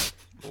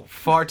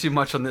far too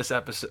much on this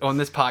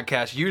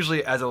podcast,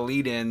 usually as a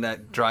lead-in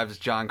that drives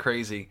John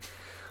crazy.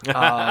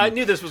 I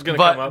knew this was going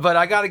to come up. But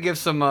I got to give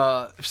some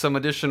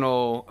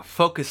additional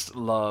focused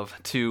love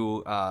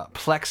to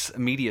Plex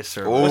Media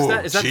Service.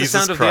 Is that the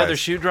sound of the other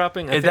shoe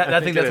dropping? I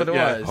think that's what it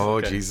was. Oh,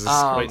 okay. Jesus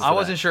Christ. I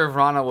wasn't sure if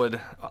Rana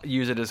would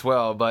use it as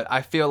well, but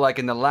I feel like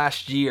in the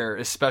last year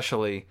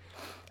especially,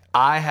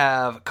 I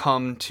have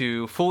come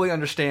to fully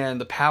understand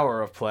the power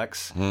of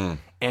Plex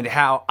and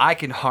how I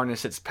can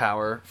harness its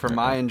power for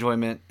my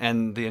enjoyment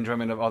and the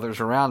enjoyment of others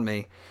around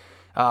me.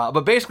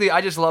 But basically,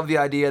 I just love the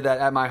idea that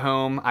at my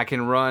home, I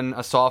can run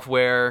a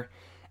software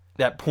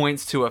that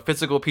points to a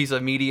physical piece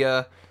of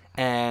media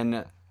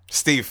and...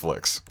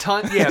 SteveFlix.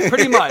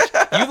 Pretty much.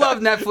 You love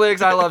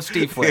Netflix, I love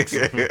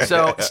SteveFlix.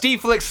 So,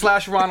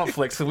 SteveFlix /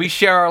 RonaldFlix, so we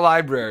share our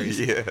libraries.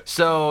 Yeah.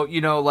 So,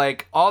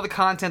 like, all the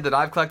content that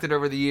I've collected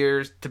over the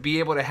years, to be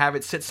able to have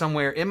it sit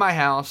somewhere in my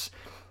house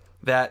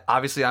that,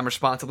 obviously, I'm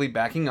responsibly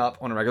backing up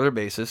on a regular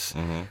basis,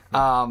 and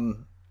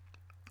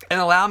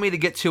allow me to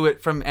get to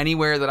it from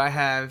anywhere that I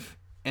have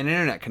an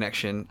internet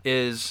connection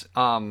is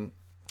an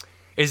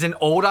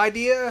old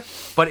idea,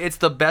 but it's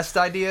the best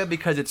idea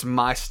because it's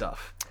my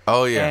stuff.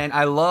 Oh, yeah. And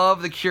I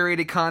love the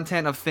curated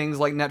content of things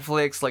like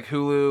Netflix, like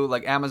Hulu,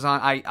 like Amazon.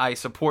 I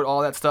support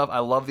all that stuff. I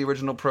love the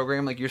original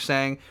program, like you're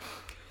saying.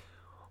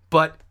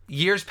 But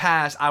years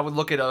past, I would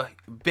look at a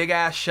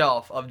big-ass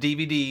shelf of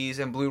DVDs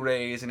and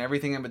Blu-rays and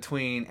everything in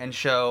between and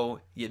show,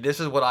 this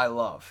is what I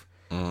love.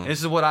 This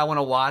is what I want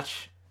to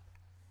watch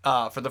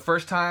for the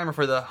first time or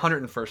for the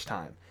 101st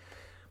time.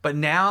 But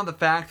now the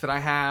fact that I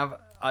have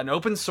an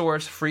open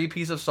source free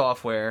piece of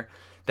software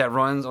that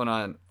runs on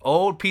an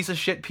old piece of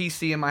shit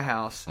PC in my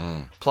house,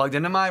 plugged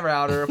into my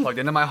router, plugged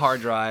into my hard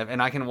drive, and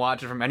I can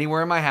watch it from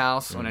anywhere in my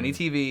house, on any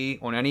TV,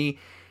 on any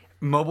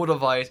mobile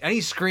device,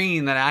 any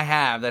screen that I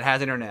have that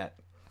has internet,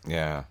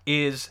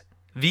 is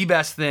the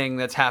best thing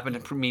that's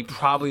happened to me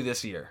probably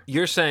this year.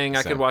 You're saying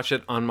I could watch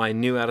it on my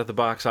new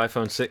out-of-the-box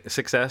iPhone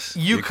 6S?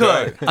 You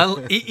could.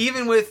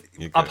 Even with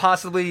a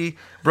possibly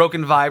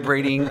broken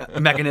vibrating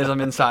mechanism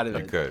inside of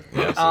it. You could.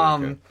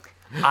 Yeah,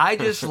 I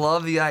just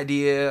love the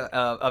idea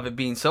of it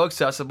being so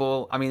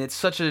accessible. I mean, it's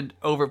such an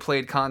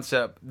overplayed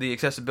concept, the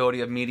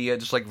accessibility of media,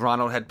 just like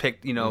Ronald had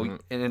picked, in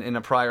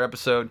a prior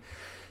episode.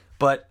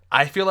 But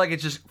I feel like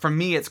it's just, for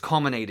me, it's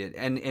culminated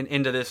and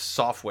into this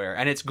software.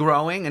 And it's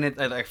growing, and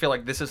I feel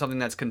like this is something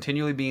that's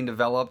continually being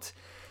developed.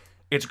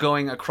 It's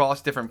going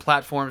across different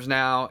platforms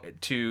now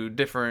to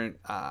different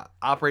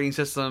operating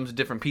systems,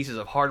 different pieces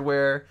of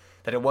hardware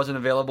that it wasn't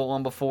available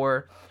on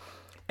before.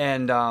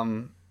 And,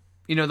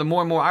 the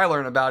more and more I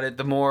learn about it,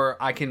 the more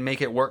I can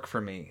make it work for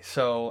me.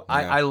 So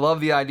I love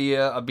the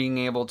idea of being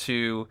able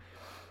to...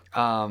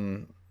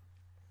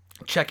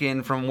 check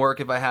in from work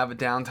if I have a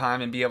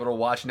downtime and be able to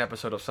watch an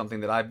episode of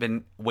something that I've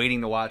been waiting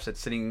to watch that's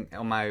sitting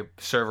on my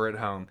server at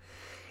home.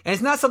 And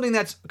it's not something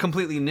that's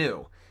completely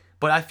new,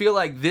 But I feel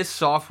like this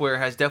software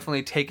has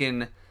definitely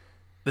taken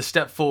the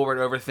step forward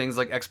over things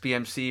like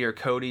XBMC or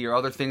Kodi or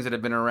other things that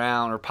have been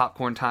around, or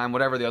Popcorn Time,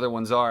 whatever the other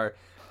ones are.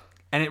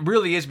 And it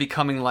really is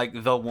becoming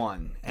like the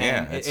one.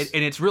 And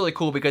it's really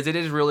cool because it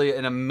is really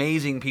an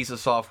amazing piece of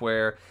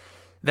software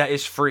that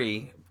is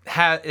free.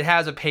 It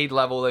has a paid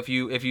level if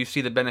you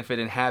see the benefit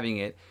in having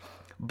it.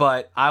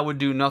 But I would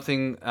do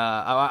nothing.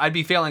 I'd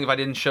be failing if I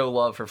didn't show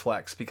love for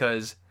Plex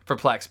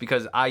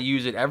because I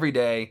use it every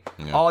day,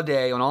 all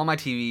day on all my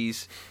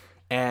TVs,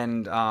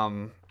 and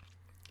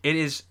it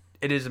is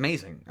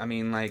amazing. I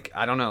mean, like,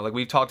 I don't know, like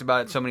we've talked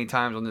about it so many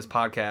times on this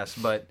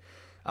podcast, but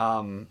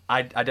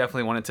I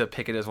definitely wanted to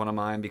pick it as one of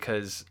mine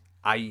because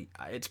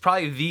it's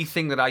probably the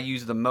thing that I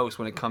use the most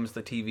when it comes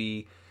to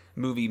TV,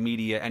 movie,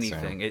 media,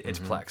 anything. It's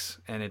Plex,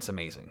 and it's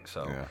amazing.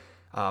 So. Yeah.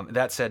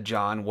 That said,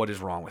 John, what is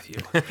wrong with you?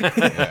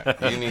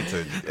 You need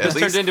to. This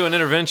turned into an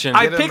intervention.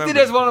 I picked it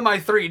as one of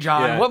my 3,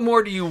 John. Yeah. What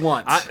more do you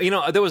want?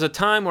 There was a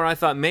time where I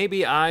thought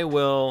maybe I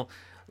will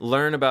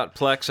learn about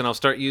Plex and I'll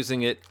start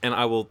using it, and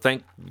I will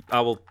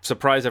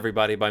surprise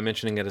everybody by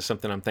mentioning it as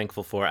something I'm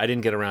thankful for. I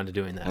didn't get around to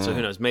doing that, so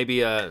who knows?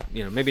 Maybe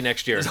maybe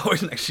next year. There's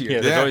always next year. Yeah,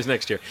 there's always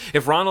next year.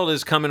 If Ronald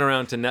is coming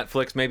around to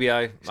Netflix, maybe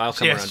I'll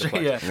come around to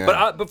Plex.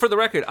 Yeah. But for the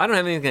record, I don't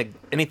have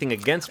anything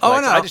against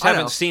Plex. I just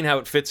haven't seen how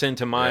it fits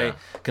into my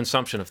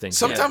consumption of things.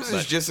 Sometimes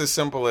it's just as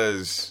simple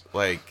as,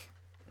 like,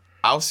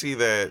 I'll see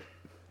that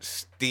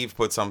Steve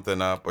put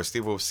something up, or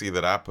Steve will see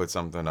that I put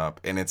something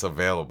up, and it's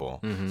available.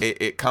 Mm-hmm.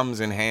 It comes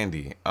in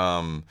handy.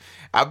 I've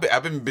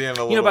been being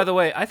a little. By the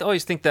way, I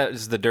always think that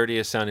is the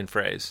dirtiest sounding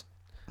phrase.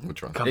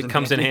 Which one? It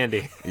comes in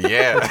handy.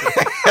 Yeah.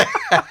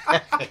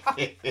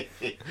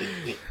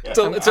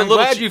 I'm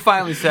glad you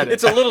finally said it.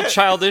 It's a little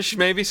childish,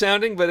 maybe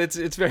sounding, but it's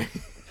very.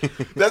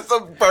 That's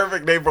the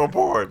perfect name for a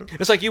porn.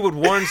 It's like you would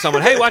warn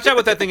someone, "Hey, watch out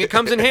with that thing. It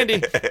comes in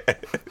handy."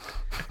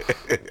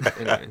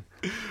 Anyway.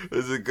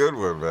 It's a good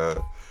one, man.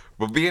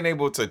 But being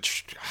able to,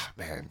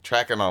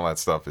 tracking all that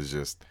stuff is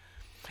just...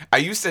 I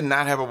used to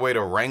not have a way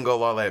to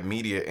wrangle all that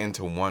media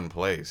into one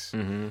place.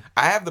 Mm-hmm.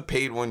 I have the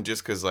paid one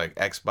just because, like,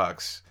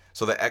 Xbox...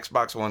 So the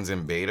Xbox one's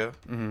in beta,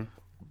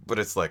 but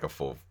it's like a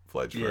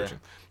full-fledged version.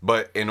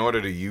 But in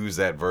order to use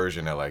that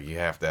version, they're like, you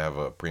have to have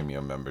a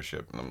premium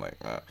membership. And I'm like,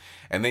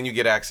 And then you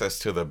get access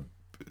to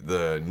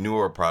the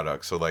newer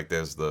products. So, like,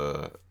 there's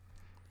the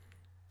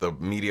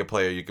media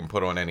player you can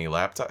put on any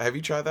laptop. Have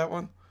you tried that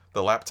one?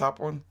 The laptop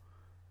one?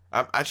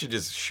 I should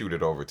just shoot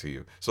it over to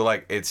you. So,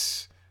 like,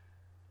 it's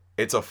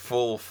a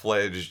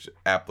full-fledged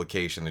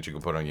application that you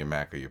can put on your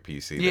Mac or your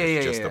PC.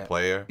 That's just a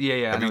player.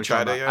 Yeah. Have you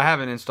tried it yet? I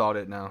haven't installed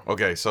it, no.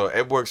 Okay, so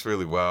it works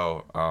really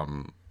well.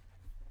 And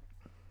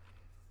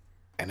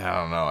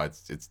I don't know,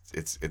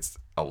 it's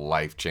a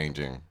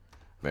life-changing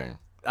thing.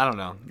 I don't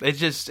know. It's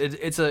just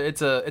it's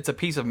a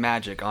piece of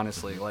magic,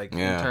 honestly. Like,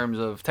 in terms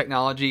of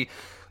technology,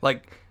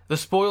 like. The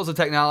spoils of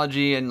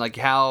technology and, like,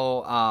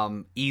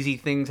 how easy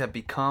things have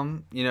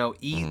become,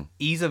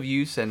 ease of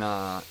use and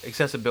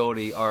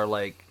accessibility are,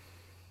 like,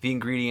 the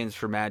ingredients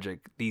for magic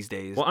these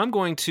days. Well, I'm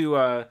going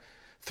to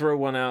throw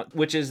one out,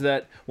 which is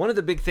that one of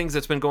the big things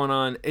that's been going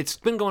on, it's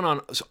been going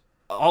on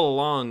all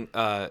along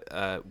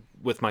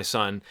with my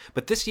son,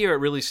 but this year it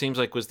really seems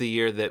like was the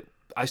year that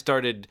I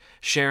started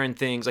sharing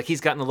things. Like,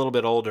 he's gotten a little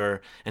bit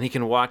older and he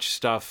can watch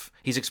stuff.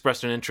 He's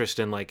expressed an interest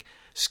in, like,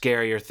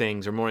 scarier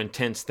things or more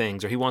intense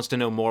things, or he wants to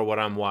know more what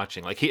I'm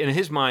watching. Like, in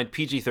his mind,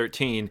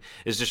 PG-13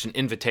 is just an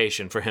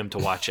invitation for him to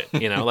watch it.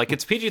 Like,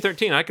 it's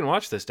PG-13. I can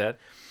watch this, Dad.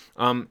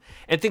 And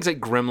things like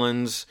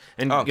Gremlins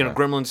and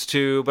Gremlins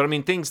 2. But I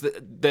mean, things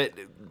that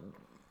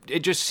it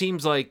just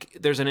seems like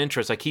there's an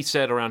interest. Like he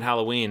said around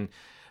Halloween,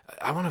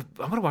 I want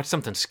to watch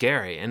something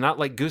scary, and not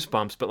like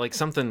Goosebumps, but like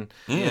something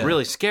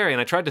really scary. And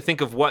I tried to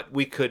think of what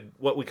we could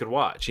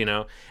watch,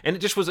 and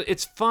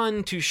it's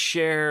fun to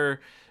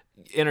share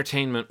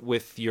entertainment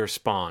with your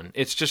spawn.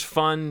 It's just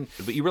fun,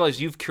 but you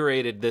realize you've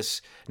curated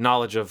this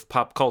knowledge of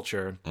pop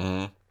culture.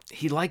 Mm-hmm.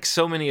 He likes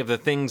so many of the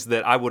things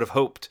that I would have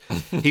hoped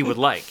he would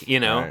like,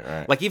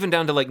 Right. Like even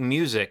down to like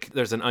music.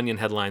 There's an Onion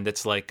headline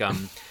that's like,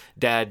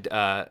 Dad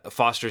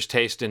fosters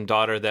taste in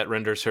daughter that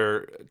renders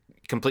her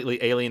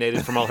completely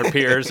alienated from all her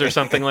peers or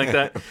something like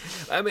that.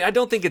 I mean, I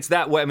don't think it's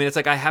that way. I mean, it's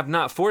like I have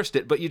not forced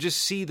it, but you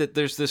just see that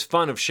there's this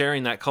fun of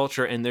sharing that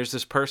culture, and there's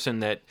this person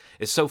that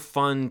is so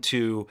fun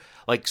to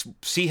like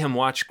see him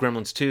watch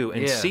Gremlins 2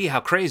 and see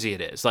how crazy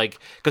it is. Like,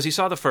 because he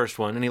saw the first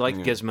one and he liked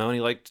Gizmo and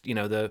he liked,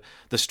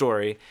 the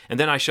story. And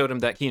then I showed him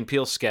that Key and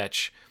Peele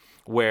sketch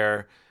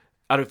where,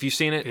 I don't know if you've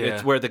seen it. Yeah.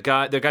 It's where the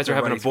guys are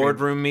having a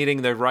boardroom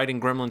meeting. They're writing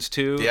Gremlins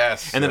 2.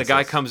 Yes. And then a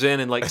guy comes in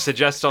and like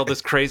suggests all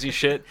this crazy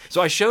shit. So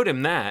I showed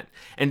him that.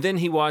 And then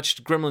he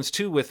watched Gremlins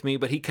 2 with me,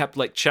 but he kept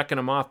like checking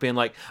them off, being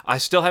like, I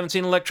still haven't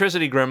seen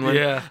Electricity Gremlin.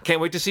 Yeah. Can't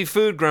wait to see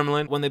Food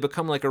Gremlin. When they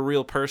become like a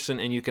real person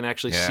and you can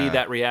actually see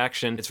that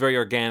reaction, it's very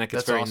organic.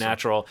 It's very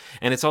natural.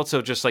 And it's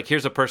also just like,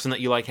 here's a person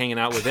that you like hanging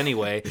out with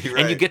anyway.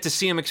 Right. And you get to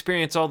see him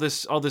experience all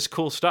this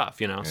cool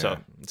stuff, So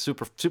it's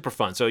super, super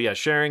fun. So yeah,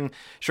 sharing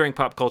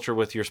pop culture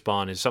with your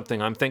spawn is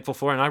something I'm thankful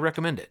for, and I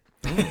recommend it.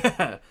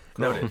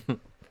 Noted.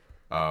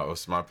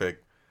 What's my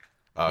pick?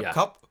 I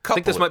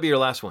think this might be your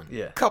last one.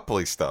 Yeah.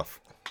 Coupley stuff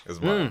is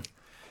mine.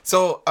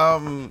 So,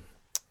 I'm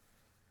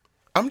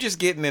just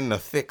getting in the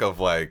thick of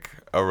like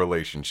a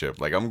relationship.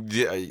 Like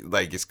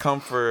like it's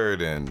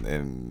comfort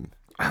and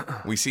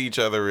we see each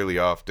other really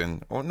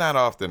often. Well, not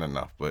often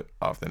enough, but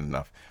often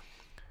enough.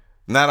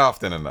 Not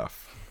often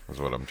enough is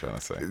what I'm trying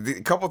to say.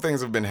 A couple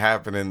things have been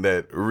happening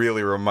that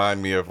really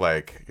remind me of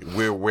like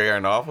we're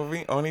wearing off of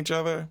on each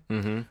other.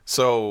 Mm-hmm.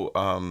 So,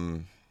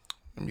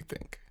 let me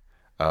think.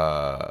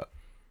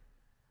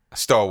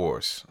 Star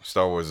Wars.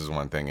 Star Wars is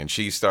one thing, and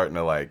she's starting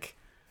to like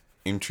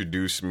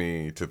introduce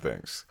me to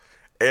things.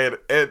 And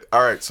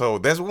all right, so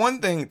there's one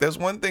thing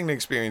to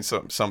experience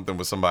something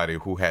with somebody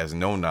who has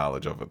no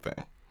knowledge of a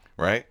thing,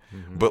 right?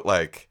 Mm-hmm. But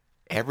like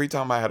every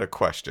time I had a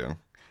question,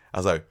 I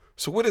was like,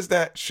 so what is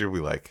that? Should we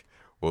like,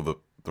 well,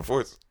 the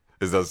Force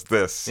does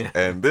this,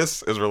 and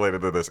this is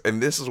related to this,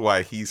 and this is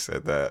why he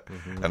said that.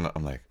 Mm-hmm. And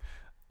I'm like,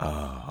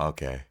 oh,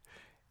 okay.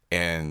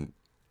 And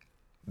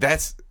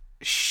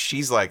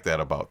she's like that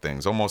about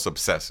things, almost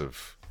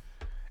obsessive.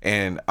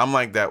 And I'm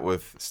like that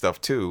with stuff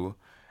too.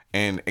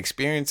 And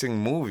experiencing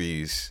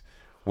movies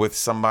with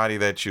somebody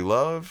that you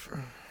love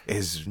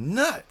is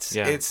nuts.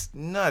 Yeah. It's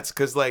nuts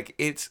because like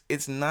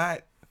it's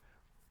not.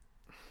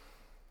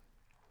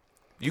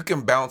 You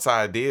can bounce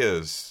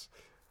ideas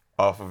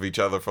off of each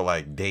other for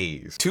like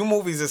days. 2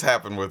 movies this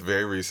happened with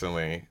very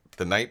recently.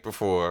 The Night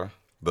Before,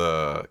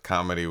 the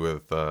comedy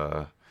with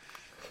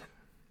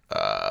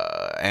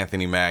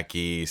Anthony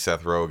Mackie,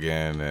 Seth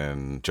Rogen,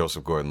 and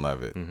Joseph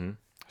Gordon-Levitt. Mm-hmm.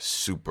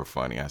 Super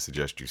funny. I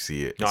suggest you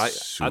see it. No, I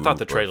thought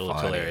the trailer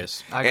looked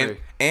hilarious. I agree.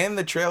 And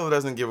the trailer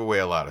doesn't give away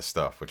a lot of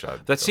stuff, which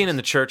that scene in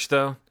the church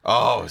though.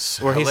 Oh,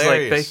 it's where hilarious.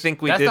 he's like, they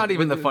think we That's did. not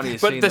even the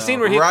funniest but scene. But the scene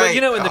where he, right. but, you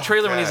know, in the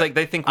trailer when he's like,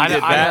 they think we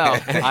did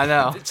that. I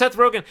know. Seth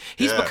Rogen,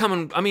 he's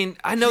becoming. I mean,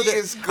 I know He that.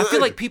 is good. I feel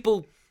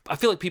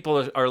like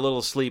people are a little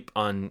asleep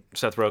on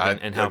Seth Rogen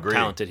and how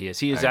talented he is.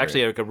 He is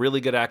actually a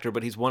really good actor,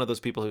 but he's one of those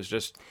people who's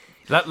just.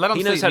 Let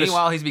him sleep.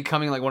 Meanwhile, he's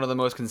becoming like one of the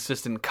most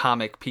consistent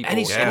comic people.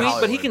 And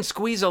but he can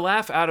squeeze a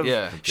laugh out of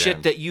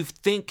shit that you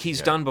think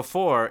he's done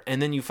before,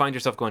 and then you find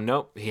yourself going,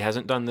 nope, he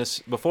hasn't done this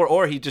before,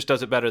 or he just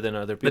does it better than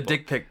other people. The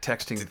dick pic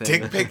texting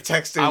thing. Dick pic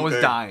texting. I was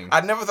dying. I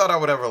never thought I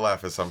would ever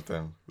laugh at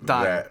something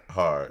that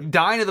hard.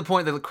 Dying to the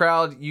point that the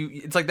crowd,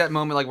 it's like that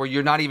moment like where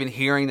you're not even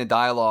hearing the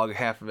dialogue,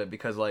 half of it,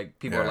 because like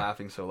people are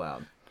laughing so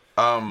loud.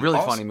 Really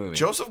also, funny movie.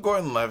 Joseph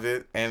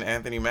Gordon-Levitt and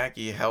Anthony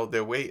Mackie held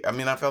their weight. I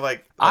mean, I felt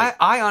like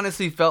I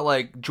honestly felt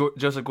like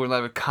Joseph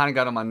Gordon-Levitt kind of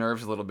got on my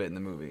nerves a little bit in the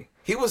movie.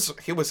 He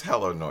was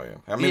hella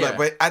annoying. I mean,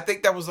 but I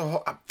think that was the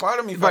whole part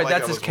of me. Felt like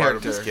that's that his was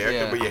character. Part of his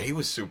character. But he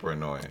was super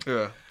annoying.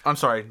 Yeah, I'm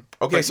sorry.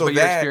 Okay, but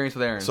your experience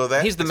with Aaron. So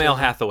that he's the male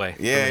Hathaway.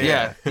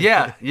 Yeah.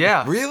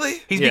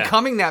 Really? He's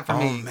becoming that for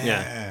me.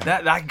 Man.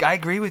 Yeah, I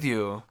agree with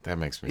you. That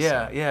makes me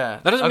sad. Yeah.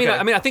 That doesn't mean.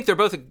 I mean, I think they're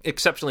both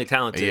exceptionally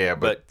talented. Yeah,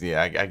 but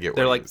I get.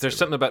 They're like there's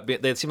something about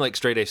they seem like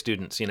straight A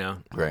students, you know.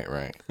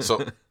 Right.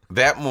 So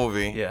that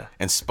movie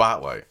and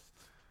Spotlight.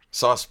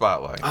 Saw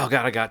Spotlight. Oh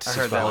God, I got to see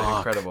Spotlight. That was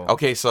incredible.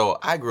 Okay, so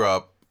I grew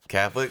up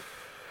Catholic.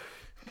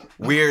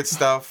 Weird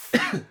stuff.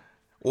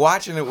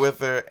 Watching it with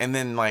her and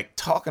then like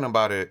talking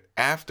about it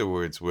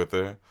afterwards with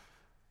her.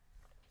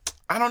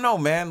 I don't know,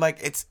 man. Like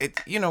it's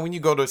you know, when you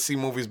go to see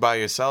movies by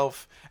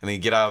yourself and then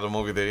you get out of the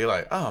movie there, you're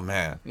like, oh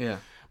man. Yeah.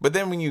 But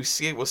then when you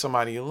see it with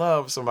somebody you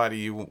love, somebody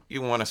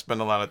you want to spend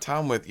a lot of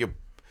time with,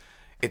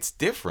 it's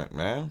different,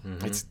 man.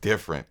 Mm-hmm. It's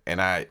different.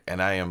 And I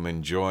am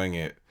enjoying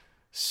it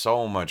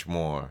so much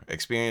more.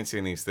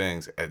 Experiencing these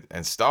things.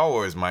 And Star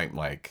Wars might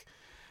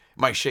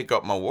shake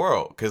up my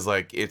world. Because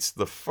like it's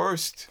the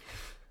first.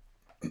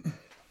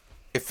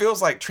 It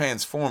feels like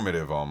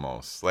transformative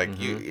almost. Like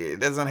it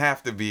doesn't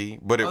have to be,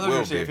 but it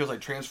will be. It feels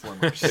like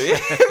Transformers.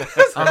 I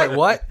was like,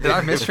 what? Did I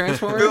miss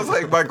Transformers? It feels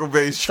like Michael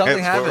Bay's Something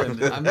Transformers.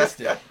 happened. I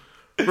missed it.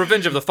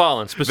 Revenge of the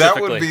Fallen,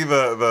 specifically. That would be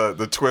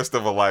the twist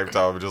of a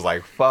lifetime. Just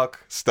like,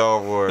 fuck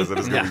Star Wars, and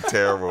it's going to be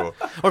terrible.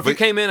 Or if you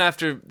came in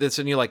after this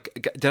and you're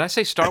like, did I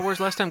say Star Wars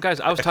last time? Guys,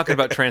 I was talking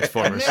about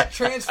Transformers.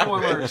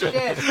 Transformers, shit.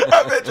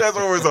 I meant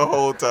Transformers the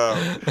whole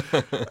time.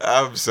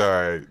 I'm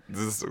sorry.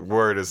 This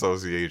word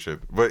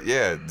association. But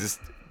yeah, just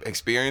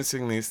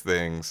experiencing these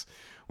things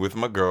with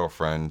my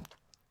girlfriend,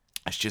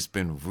 it's just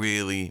been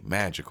really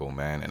magical,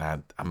 man.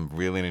 And I'm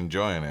really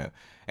enjoying it.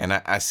 And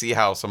I see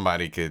how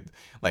somebody could,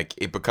 like,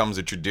 it becomes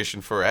a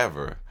tradition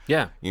forever.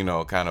 Yeah. You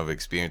know, kind of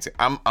experiencing.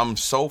 I'm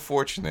so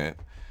fortunate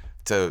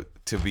to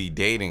be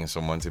dating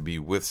someone, to be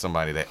with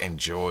somebody that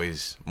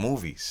enjoys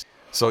movies.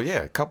 So,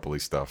 yeah,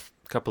 coupley stuff.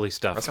 Coupley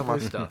stuff. That's my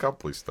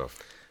coupley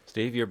stuff.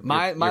 Steve,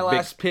 my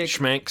last pick.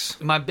 Schmanks.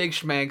 My big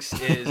schmanks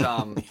is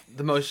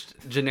the most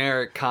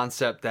generic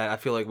concept that I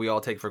feel like we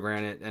all take for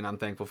granted, and I'm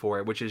thankful for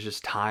it, which is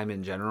just time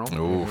in general.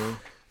 Ooh.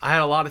 I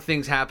had a lot of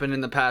things happen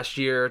in the past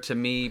year to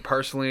me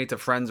personally, to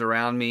friends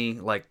around me,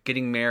 like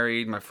getting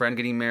married, my friend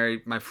getting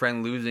married, my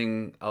friend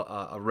losing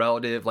a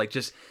relative, like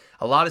just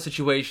a lot of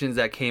situations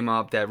that came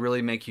up that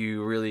really make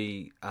you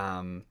really,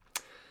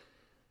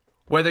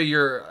 whether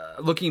you're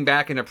looking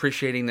back and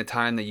appreciating the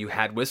time that you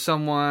had with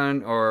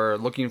someone or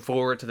looking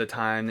forward to the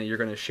time that you're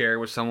going to share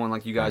with someone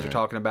like you guys are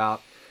talking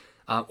about.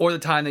 or the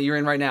time that you're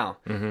in right now.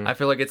 I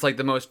feel like it's like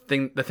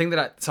the thing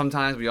that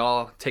sometimes we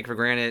all take for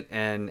granted,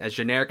 and as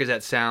generic as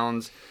that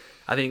sounds,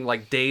 I think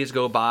like days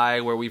go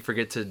by where we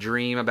forget to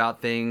dream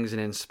about things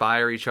and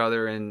inspire each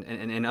other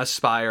and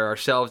aspire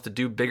ourselves to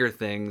do bigger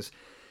things.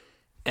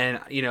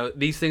 And, you know,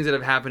 these things that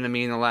have happened to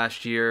me in the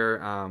last year,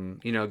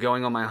 you know,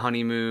 going on my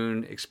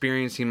honeymoon,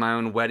 experiencing my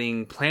own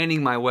wedding,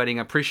 planning my wedding,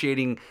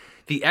 appreciating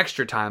the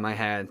extra time I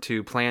had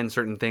to plan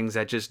certain things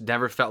that just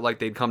never felt like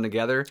they'd come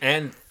together.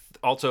 And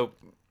also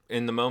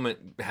in the moment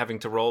having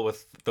to roll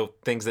with the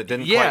things that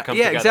didn't quite come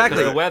together.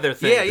 Exactly. The weather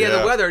thing.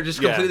 The weather just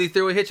completely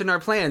threw a hitch in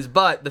our plans.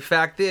 But the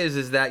fact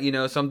is that, you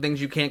know, some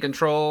things you can't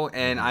control,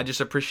 and I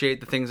just appreciate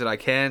the things that I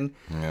can.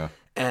 Yeah.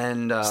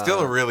 And still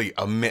a really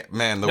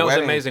man. The wedding, it was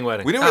an amazing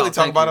wedding. We didn't really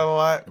talk about it a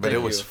lot, but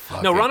it was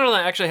fucking. No, Ronald and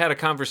I actually had a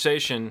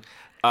conversation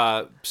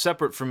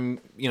separate from,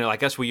 you know, I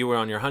guess when you were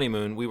on your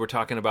honeymoon, we were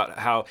talking about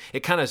how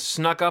it kind of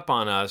snuck up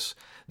on us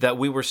that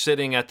we were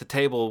sitting at the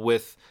table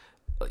with,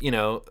 you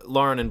know,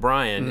 Lauren and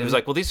Brian. It was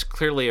like, well, these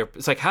clearly are.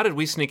 It's like, how did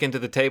we sneak into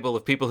the table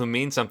of people who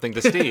mean something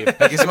to Steve?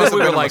 Like, and then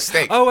we were like,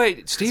 oh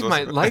wait, Steve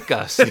might like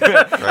us.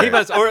 Right. He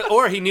must,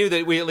 or he knew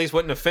that we at least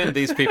wouldn't offend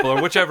these people,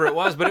 or whichever it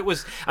was. But it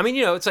was, I mean,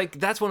 you know, it's like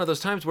that's one of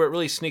those times where it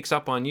really sneaks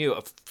up on you,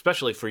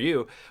 especially for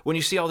you, when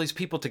you see all these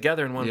people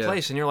together in one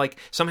place, and you're like,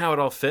 somehow it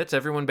all fits.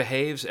 Everyone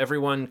behaves.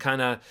 Everyone kind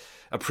of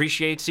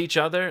appreciates each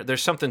other.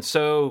 There's something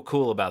so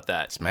cool about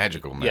that. It's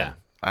magical, man. Yeah.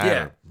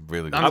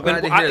 Really good. I'm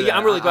glad to hear that.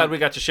 I'm really glad we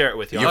got to share it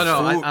with you.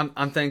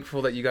 I'm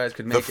thankful that you guys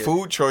could make it. The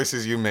food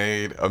choices you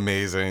made,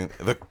 amazing.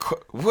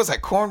 What was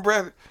that,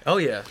 cornbread? Oh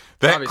yeah.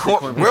 Where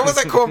was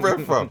that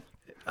cornbread from?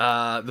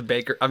 The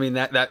baker. I mean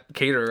that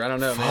caterer. I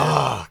don't know, man.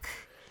 Fuck.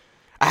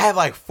 I had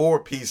like 4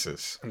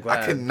 pieces.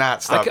 I could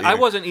not stop eating. I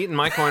wasn't eating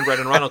my cornbread,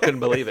 and Ronald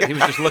couldn't believe it. He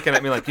was just looking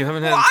at me like, you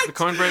haven't had the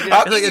cornbread yet?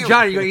 I was like,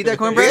 Johnny, you gonna eat that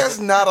cornbread?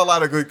 There's not a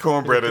lot of good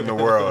cornbread in the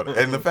world.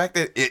 And the fact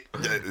that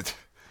it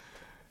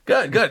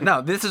Good.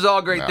 No, this is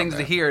all great things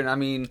to hear. And I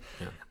mean,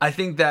 I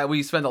think that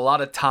we spent a lot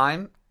of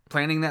time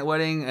planning that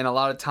wedding and a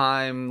lot of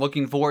time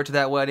looking forward to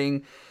that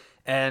wedding.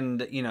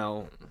 And, you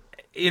know,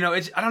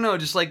 it's, I don't know,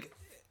 just like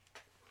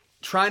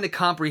trying to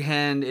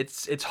comprehend,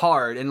 it's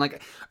hard. And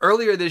like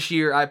earlier this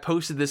year, I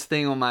posted this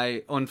thing on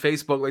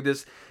Facebook, like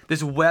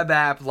this web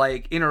app,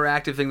 like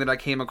interactive thing that I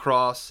came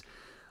across,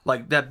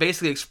 like that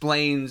basically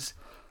explains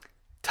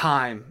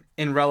time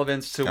in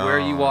relevance to where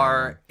you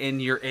are in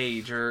your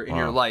age or in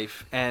your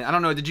life. And I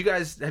don't know, did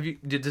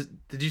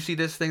you see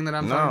this thing that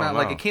I'm talking about?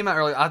 Like it came out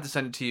earlier. I'll have to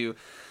send it to you.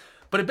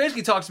 But it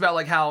basically talks about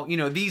like how, you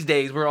know, these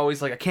days we're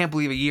always like, I can't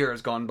believe a year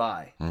has gone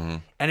by. Mm-hmm.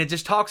 And it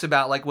just talks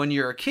about like when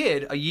you're a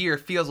kid, a year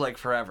feels like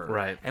forever.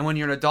 Right. And when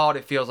you're an adult,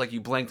 it feels like you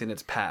blinked and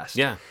it's passed.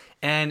 Yeah.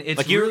 And it's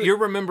like you're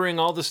remembering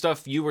all the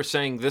stuff you were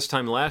saying this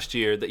time last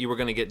year that you were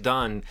going to get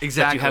done.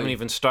 Exactly. That you haven't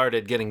even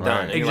started getting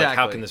done. And you're like,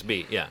 how can this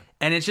be? Yeah.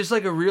 And it's just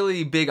like a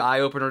really big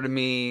eye opener to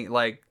me.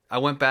 Like I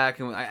went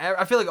back and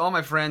I feel like all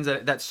my friends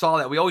that saw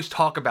that, we always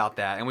talk about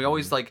that, and we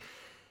always like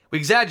we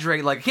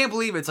exaggerate. Like I can't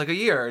believe it's like a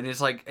year, and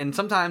it's like, and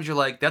sometimes you're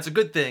like that's a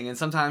good thing, and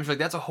sometimes you're like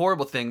that's a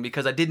horrible thing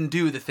because I didn't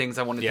do the things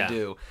I wanted to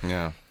do.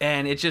 Yeah.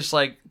 And it's just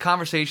like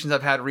conversations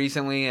I've had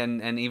recently,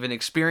 and even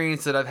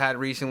experience that I've had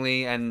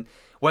recently, and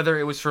whether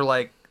it was for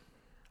like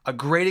a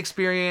great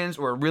experience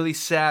or a really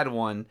sad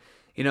one,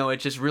 you know, it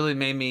just really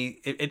made me,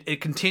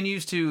 it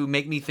continues to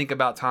make me think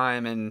about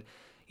time, and,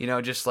 you know,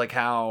 just like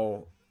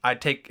how I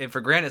take it for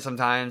granted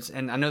sometimes,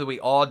 and I know that we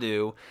all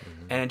do,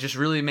 and it just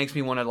really makes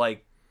me want to,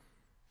 like,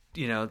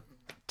 you know,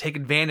 take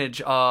advantage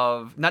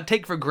of, not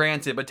take for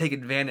granted, but take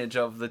advantage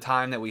of the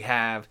time that we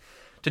have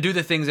to do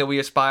the things that we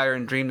aspire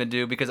and dream to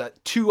do, because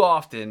too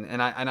often,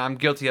 and I'm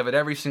guilty of it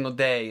every single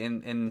day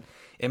in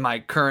my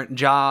current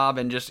job,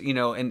 and just, you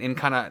know, in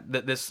kind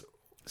of this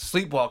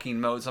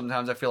sleepwalking mode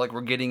sometimes I feel like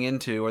we're getting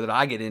into, or that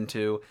I get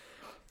into,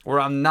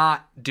 where I'm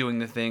not doing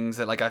the things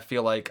that like I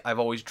feel like I've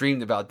always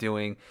dreamed about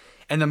doing.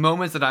 And the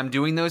moments that I'm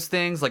doing those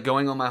things, like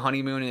going on my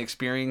honeymoon and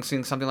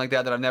experiencing something like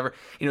that I've never,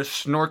 you know,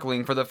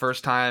 snorkeling for the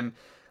first time,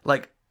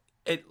 like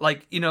it,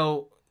 like, you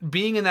know,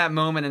 being in that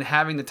moment and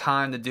having the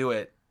time to do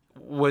it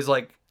was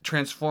like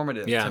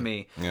transformative to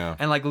me. Yeah.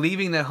 And like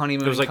leaving that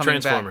honeymoon, it was like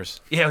Transformers.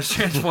 Back, yeah, it was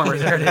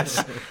Transformers. There it is.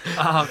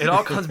 It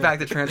all comes back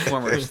to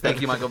Transformers.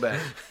 Thank you, Michael Bay.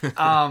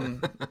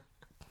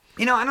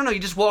 You know, I don't know. You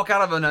just walk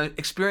out of an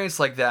experience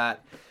like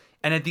that,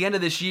 and at the end of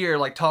this year,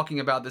 like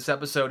talking about this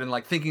episode and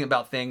like thinking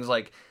about things,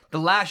 like the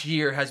last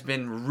year has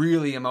been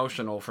really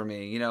emotional for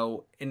me. You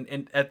know,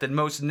 in at the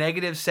most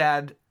negative,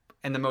 sad,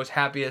 and the most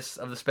happiest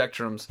of the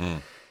spectrums.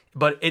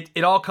 But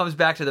it all comes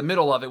back to the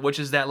middle of it, which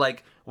is that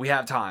like we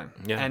have time,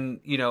 and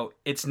you know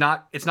it's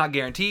not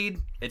guaranteed.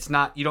 It's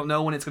not, you don't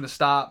know when it's going to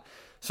stop.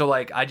 So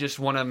like I just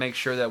want to make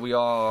sure that we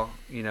all,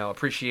 you know,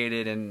 appreciate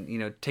it, and, you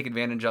know, take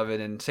advantage of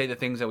it, and say the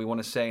things that we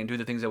want to say and do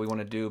the things that we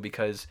want to do,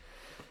 because,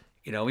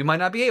 you know, we might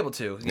not be able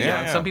to. You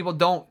know, some people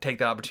don't take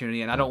that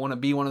opportunity, and I don't want to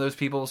be one of those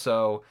people.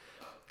 So,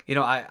 you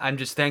know, I'm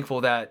just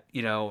thankful that,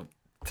 you know,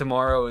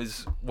 tomorrow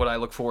is what I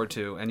look forward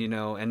to, and, you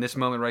know, and this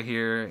moment right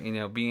here, you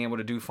know, being able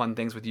to do fun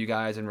things with you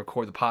guys and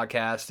record the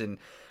podcast, and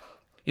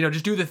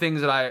just do the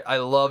things that I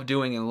love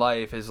doing in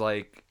life is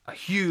like a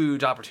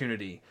huge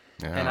opportunity.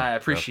 Yeah, and I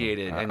appreciate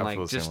it. And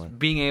like just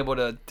being able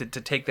to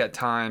take that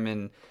time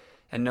and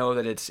know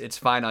that it's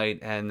finite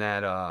and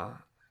that I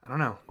don't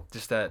know,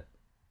 just that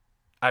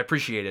I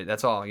appreciate it.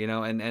 That's all,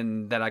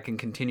 and that I can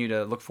continue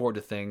to look forward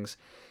to things,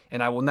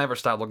 and I will never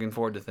stop looking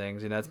forward to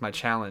things. And that's my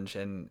challenge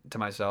and to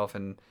myself.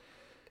 And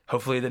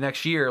hopefully the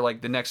next year,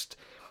 like the next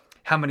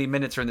how many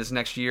minutes are in this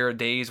next year,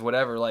 days,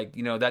 whatever, like,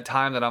 that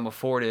time that I'm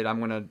afforded, I'm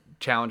going to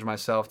challenge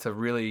myself to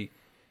really,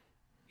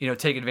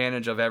 take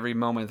advantage of every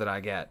moment that I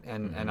get.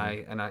 And,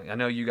 mm-hmm. and I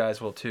know you guys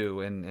will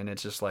too. And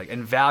it's just like,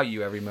 and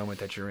value every moment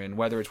that you're in,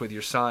 whether it's with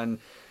your son,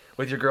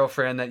 with your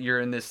girlfriend that you're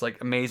in this like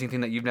amazing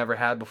thing that you've never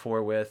had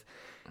before with.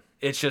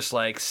 It's just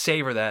like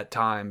savor that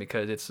time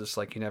because it's just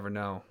like you never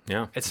know.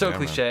 Yeah, it's so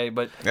cliche, man.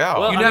 But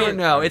well, you never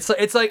know. It's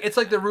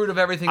like the root of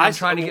everything I'm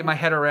trying to get my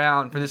head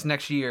around for this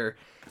next year.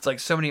 It's like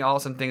so many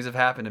awesome things have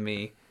happened to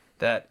me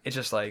that it's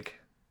just like,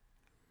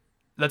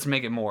 let's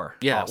make it more.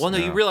 Yeah. Awesome. Well, no,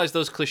 you realize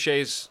those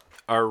cliches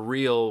are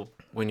real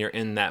when you're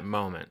in that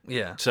moment.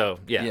 Yeah. So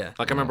yeah.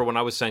 Like I remember when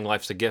I was saying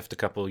 "Life's a Gift" a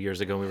couple of years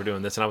ago, and we were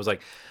doing this, and I was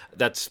like,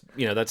 that's.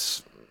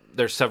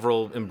 There's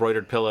several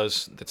embroidered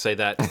pillows that say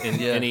that in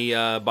any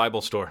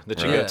Bible store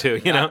that you go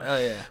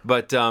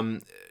to,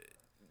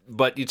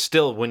 But it's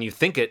still, when you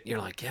think it, you're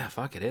like, yeah,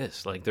 fuck, it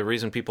is. Like the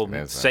reason people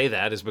say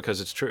that is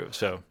because it's true.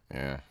 So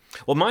yeah.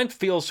 Well, mine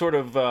feels sort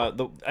of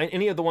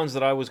any of the ones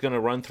that I was going to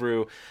run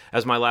through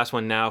as my last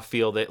one now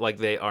feel that like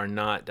they are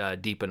not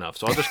deep enough.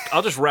 So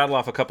I'll just rattle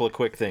off a couple of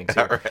quick things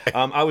here. Right.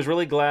 I was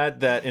really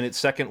glad that in its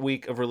second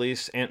week of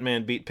release,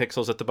 Ant-Man beat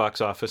Pixels at the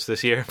box office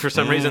this year. For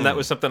some reason, that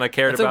was something I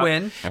cared about. That's a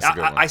win. That's a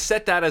good one. I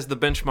set that as the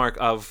benchmark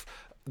of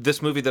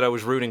this movie that I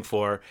was rooting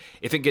for.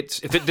 If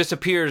it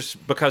disappears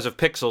because of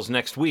Pixels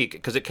next week,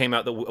 because it came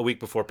out a week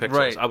before Pixels,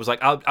 right. I was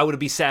like, I would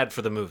be sad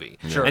for the movie.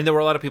 Sure. And there were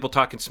a lot of people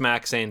talking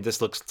smack, saying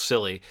this looks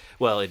silly.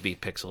 Well, it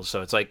beat Pixels,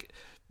 so it's like,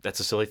 that's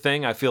a silly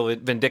thing. I feel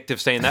vindictive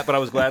saying that, but I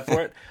was glad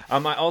for it.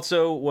 I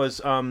also was,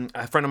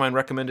 a friend of mine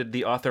recommended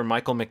the author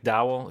Michael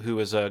McDowell, who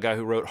is a guy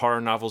who wrote horror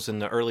novels in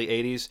the early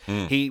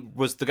 80s. He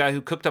was the guy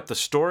who cooked up the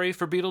story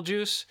for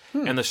Beetlejuice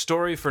and the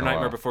story for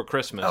Nightmare Before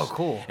Christmas. Oh,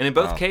 cool. And in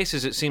both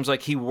cases, it seems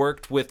like he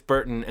worked with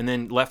Burton and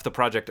then left the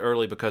project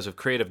early because of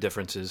creative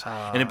differences.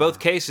 And in both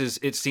cases,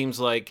 it seems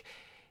like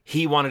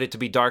he wanted it to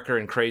be darker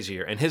and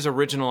crazier. And his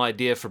original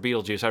idea for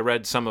Beetlejuice, I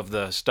read some of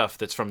the stuff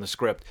that's from the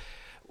script,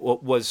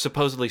 was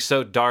supposedly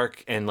so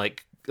dark and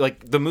like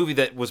the movie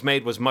that was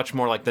made was much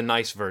more like the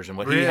nice version.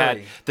 What he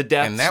had, the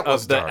deaths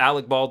of the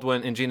Alec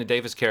Baldwin and Gina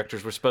Davis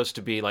characters were supposed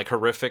to be like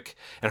horrific,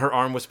 and her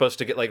arm was supposed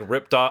to get like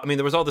ripped off. I mean,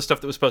 there was all this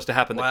stuff that was supposed to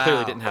happen that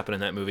clearly didn't happen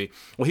in that movie.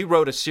 Well, he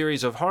wrote a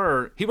series of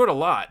horror. He wrote a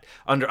lot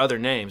under other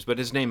names, but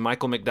his name,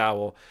 Michael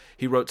McDowell,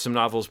 he wrote some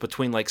novels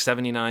between like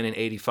 79 and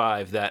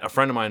 85 that a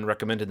friend of mine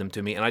recommended them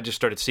to me, and I just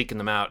started seeking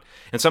them out.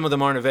 And some of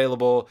them aren't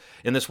available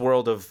in this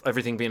world of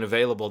everything being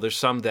available. There's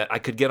some that I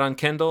could get on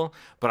Kindle,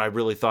 but I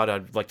really thought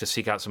I'd like to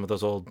seek out some of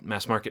those old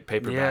mass market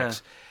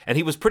paperbacks. Yeah. And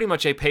he was pretty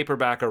much a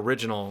paperback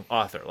original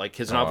author. Like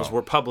his novels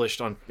were published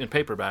in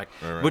paperback,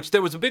 which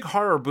there was a big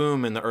horror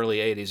boom in the early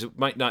 80s. It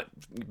might not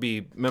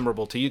be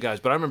memorable to you guys,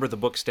 but I remember the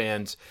book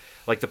stands,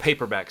 like the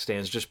paperback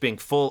stands, just being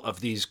full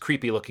of these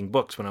creepy looking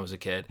books when I was a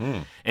kid.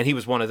 And he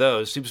was one of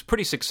those. He was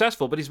pretty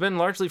successful, but he's been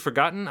largely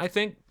forgotten, I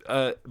think.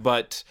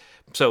 But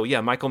so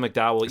yeah, Michael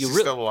McDowell. Is he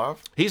still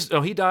alive?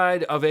 He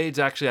died of AIDS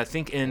actually, I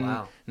think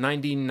in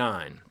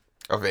 99.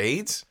 Of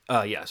AIDS?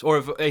 Yes, or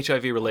of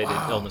HIV-related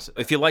illness.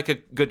 If you like a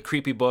good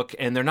creepy book,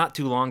 and they're not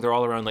too long, they're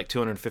all around like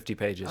 250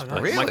 pages. Oh,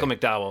 really? Michael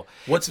McDowell.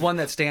 What's one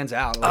that stands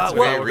out?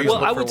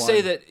 Well, I would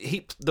say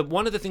that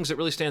one of the things that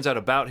really stands out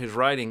about his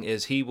writing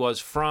is he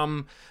was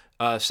from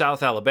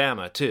South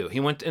Alabama too. He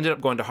ended up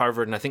going to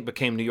Harvard, and I think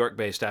became New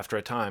York-based after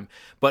a time.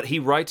 But he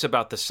writes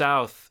about the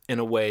South in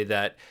a way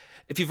that,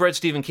 if you've read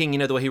Stephen King, you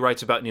know the way he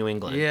writes about New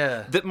England.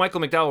 Yeah. That Michael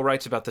McDowell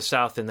writes about the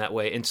South in that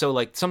way. And so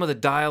like some of the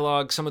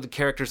dialogue, some of the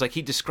characters, like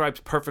he describes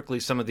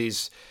perfectly some of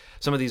these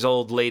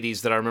old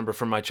ladies that I remember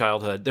from my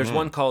childhood. There's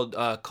one called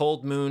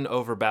Cold Moon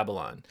Over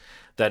Babylon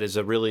that is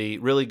a really,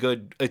 really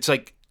good,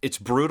 it's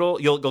brutal.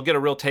 You'll get a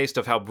real taste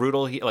of how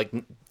brutal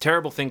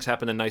terrible things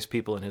happen to nice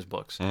people in his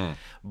books.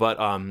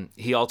 But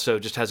he also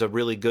just has a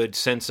really good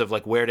sense of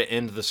like where to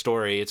end the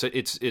story.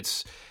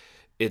 It's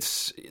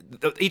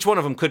each one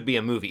of them could be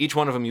a movie. Each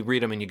one of them, you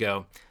read them and you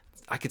go,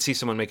 I could see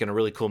someone making a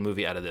really cool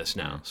movie out of this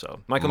now.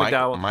 So Michael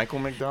McDowell.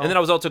 And then I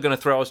was also going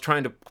to I was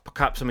trying to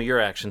cop some of your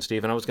action,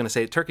 Steve, and I was going to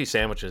say turkey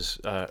sandwiches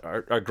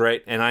are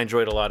great, and I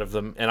enjoyed a lot of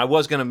them. And I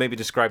was going to maybe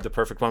describe the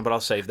perfect one, but I'll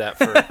save that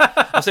for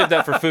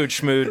Food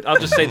Schmood. I'll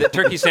just say that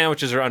turkey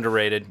sandwiches are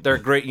underrated. They're a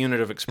great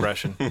unit of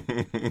expression.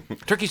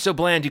 Turkey's so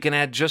bland, you can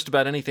add just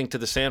about anything to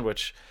the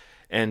sandwich,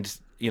 and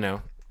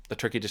the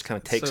turkey just kind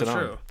of takes it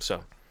on.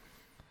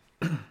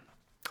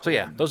 So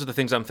yeah, those are the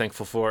things I'm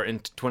thankful for in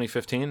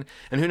 2015.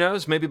 And who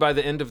knows, maybe by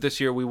the end of this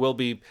year we will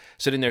be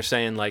sitting there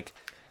saying like,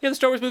 yeah, the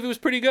Star Wars movie was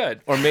pretty good.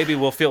 Or maybe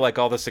we'll feel like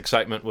all this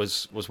excitement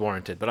was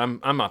warranted. But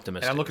I'm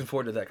optimistic. And I'm looking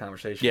forward to that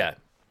conversation. Yeah.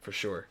 For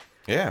sure.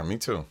 Yeah, me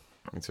too.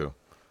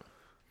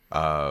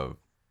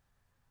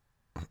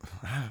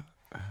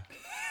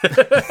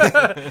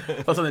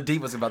 Something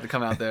deep was about to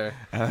come out there.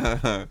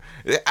 I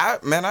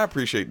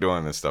appreciate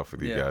doing this stuff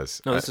with you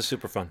guys. No, this is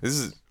super fun.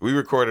 We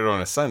recorded on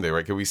a Sunday,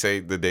 right? Can we say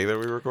the day that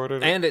we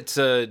recorded it? And it's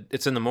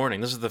in the morning.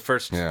 This is the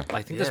first. Yeah.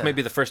 I think this may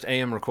be the first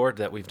AM record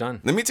that we've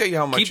done. Let me tell you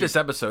how much. Keep this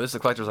episode. This is a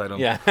collector's item.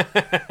 Yeah.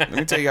 Let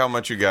me tell you how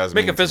much you guys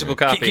make a physical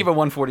copy. Keep a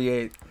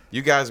 148.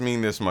 You guys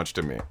mean this much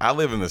to me. I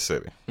live in the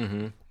city.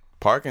 Mm-hmm.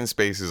 Parking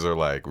spaces are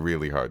like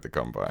really hard to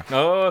come by.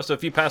 Oh, so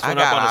if you pass one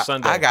up on a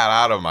Sunday. I got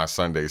out of my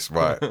Sunday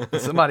spot.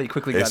 Somebody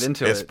quickly got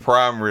into it. It's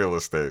prime real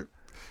estate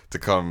to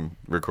come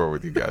record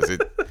with you guys.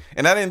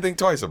 And I didn't think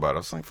twice about it. I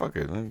was like, fuck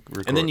it. And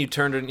then you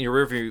turned in your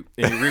rearview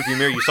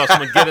mirror. You saw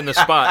someone get in the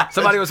spot.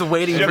 Somebody was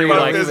waiting for you.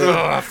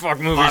 Like, fuck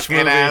movie.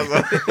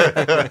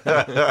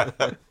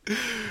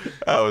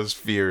 I was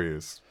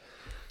furious.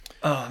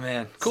 Oh,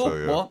 man. Cool.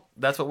 So, Well,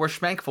 that's what we're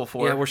schmankful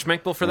for. Yeah, we're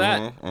schmankful for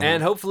that. Mm-hmm.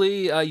 And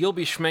hopefully you'll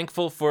be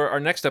schmankful for our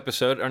next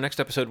episode. Our next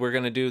episode, we're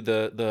going to do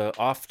the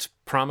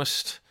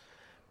oft-promised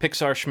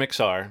Pixar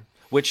Schmixar,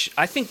 which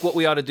I think what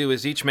we ought to do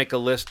is each make a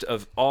list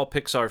of all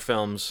Pixar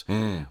films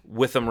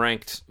with them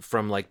ranked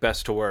from like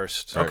best to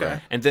worst. Okay.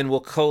 And then we'll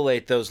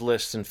collate those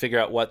lists and figure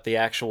out what the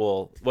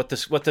actual what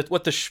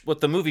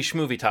the movie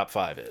schmovie top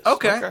 5 is.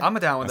 Okay. I'm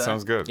down with that.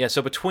 Sounds good. Yeah,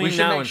 so between we should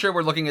now make sure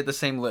we're looking at the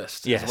same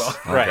list as well.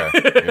 Right.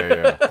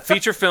 Yeah.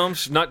 Feature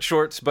films, not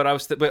shorts, but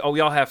we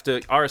all have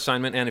to, our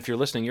assignment, and if you're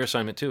listening, your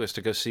assignment too, is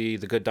to go see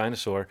The Good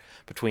Dinosaur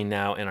between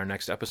now and our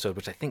next episode,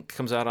 which I think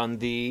comes out on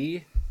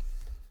the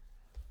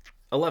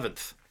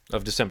 11th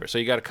of December. So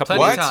you got a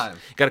couple of time.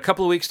 Got a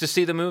couple of weeks to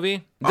see the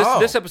movie.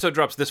 This episode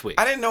drops this week.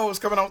 I didn't know it was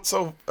coming out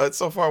so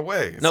far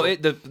away. No,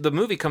 the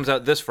movie comes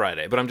out this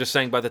Friday, but I'm just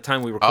saying by the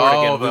time we record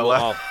again,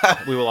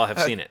 we will all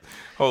have seen it.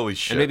 Holy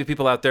shit. And maybe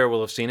people out there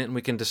will have seen it, and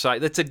we can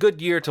decide. It's a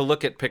good year to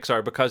look at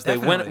Pixar because they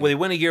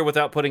win a year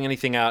without putting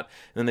anything out,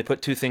 and then they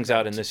put 2 things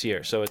out in this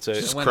year. So it's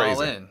just crazy.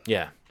 All in.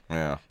 Yeah.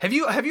 Have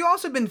you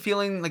also been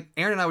feeling like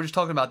Aaron and I were just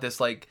talking about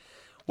this, like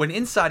when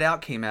Inside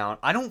Out came out,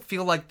 I don't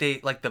feel like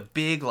they like the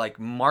big like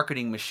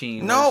marketing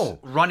machine was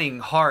running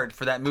hard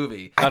for that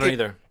movie. I don't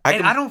either.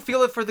 I don't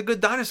feel it for The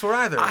Good Dinosaur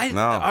either.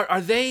 Are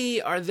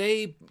they?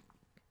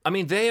 I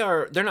mean,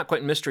 they're not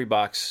quite mystery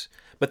box,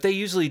 but they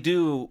usually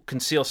do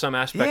conceal some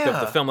aspect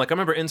of the film. Like I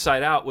remember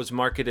Inside Out was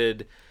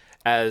marketed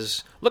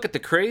as look at the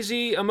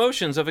crazy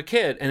emotions of a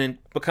kid, and then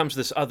becomes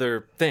this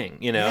other thing,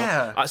 you know?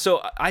 Yeah.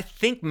 So I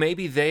think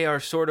maybe they are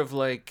sort of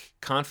like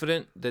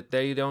confident that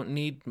they don't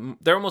need.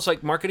 They're almost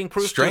like marketing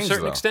proof to a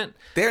certain extent.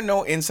 There are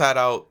no Inside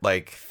Out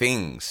like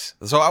things.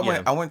 So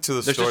I went to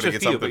the store to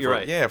get something. But you're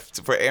right. Yeah,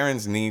 for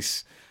Aaron's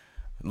niece,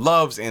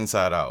 loves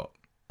Inside Out.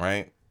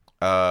 Right?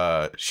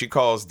 She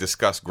calls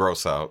disgust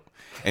gross out.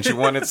 And she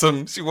wanted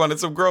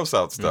some gross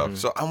out stuff. Mm-hmm.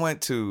 So I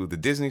went to the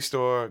Disney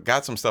store,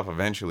 got some stuff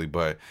eventually,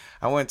 but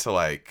I went to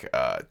like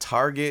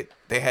Target.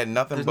 They had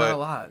nothing. There's but not a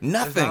lot.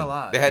 Nothing. There's not a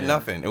lot. They had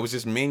nothing. It was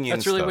just Minions.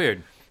 That's really stuff.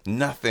 Weird.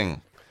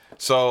 Nothing.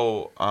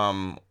 So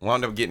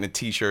wound up getting a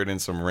T-shirt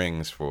and some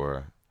rings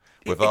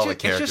with all the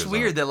characters. It's just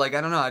weird that like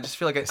I don't know. I just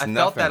feel like I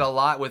felt that a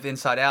lot with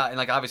Inside Out, and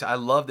like obviously I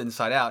loved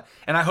Inside Out,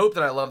 and I hope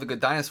that I love The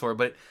Good Dinosaur,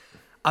 but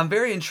I'm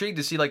very intrigued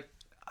to see like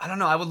I don't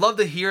know. I would love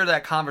to hear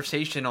that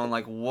conversation on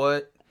like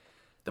what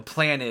the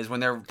plan is when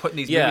they're putting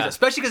these movies,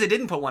 especially because they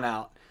didn't put one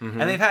out, and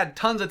they've had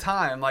tons of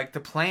time like to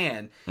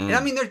plan. And I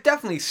mean, there's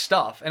definitely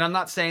stuff, and I'm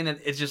not saying that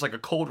it's just like a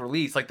cold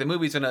release. Like the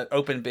movie's gonna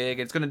open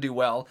big, it's gonna do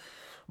well,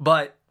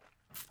 but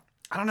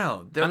I don't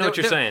know. I know what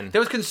you're saying.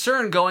 There was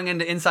concern going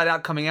into Inside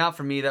Out coming out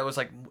for me that was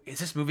like, is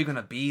this movie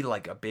gonna be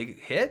like a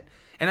big hit?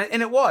 And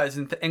it was,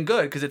 and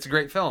good because it's a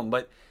great film,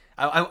 but.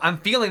 I'm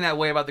feeling that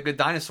way about The Good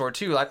Dinosaur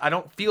too. I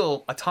don't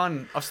feel a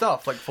ton of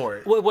stuff like for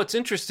it. Well, what's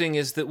interesting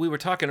is that we were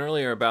talking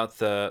earlier about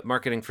the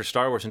marketing for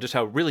Star Wars and just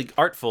how really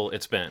artful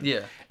it's been.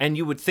 Yeah. And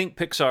you would think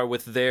Pixar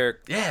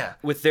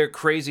with their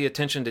crazy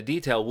attention to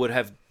detail would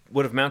have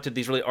mounted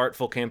these really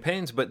artful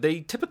campaigns, but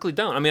they typically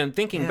don't. I mean,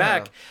 thinking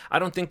back, I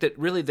don't think that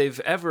really they've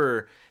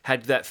ever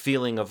had that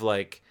feeling of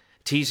like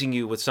teasing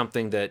you with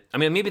something that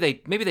maybe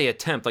they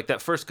attempt like that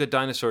first Good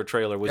Dinosaur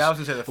trailer was. Yeah, I was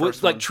gonna say the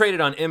first like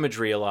traded on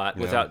imagery a lot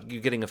without you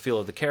getting a feel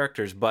of the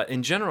characters. But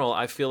in general,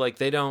 I feel like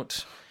they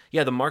don't.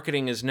 Yeah, the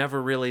marketing is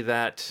never really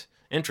that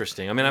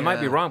interesting. I mean, I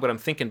might be wrong, but I'm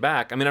thinking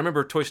back. I mean, I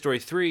remember Toy Story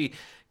 3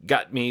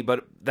 got me,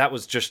 but that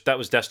was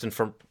destined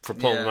for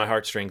pulling my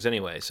heartstrings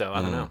anyway. So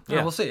I don't know.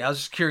 Yeah, we'll see. I was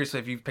just curious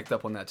if you picked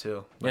up on that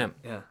too. But,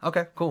 yeah.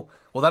 Okay, cool.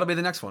 Well, that'll be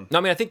the next one. No,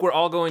 I mean, I think we're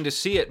all going to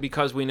see it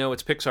because we know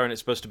it's Pixar and it's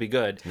supposed to be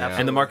good. Yeah.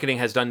 And the marketing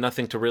has done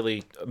nothing to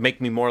really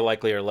make me more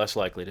likely or less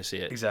likely to see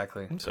it.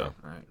 Exactly. So,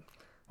 all right.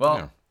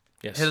 Well,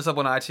 hit us up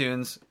on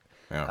iTunes.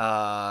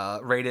 Yeah.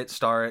 Rate it,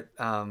 star it,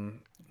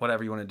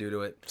 whatever you want to do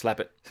to it.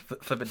 Slap it.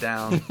 Flip it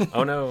down.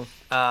 Oh, no.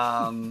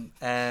 And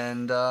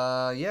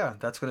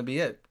that's going to be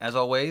it. As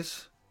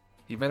always,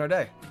 you've made our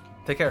day.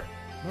 Take care.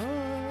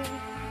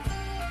 Bye.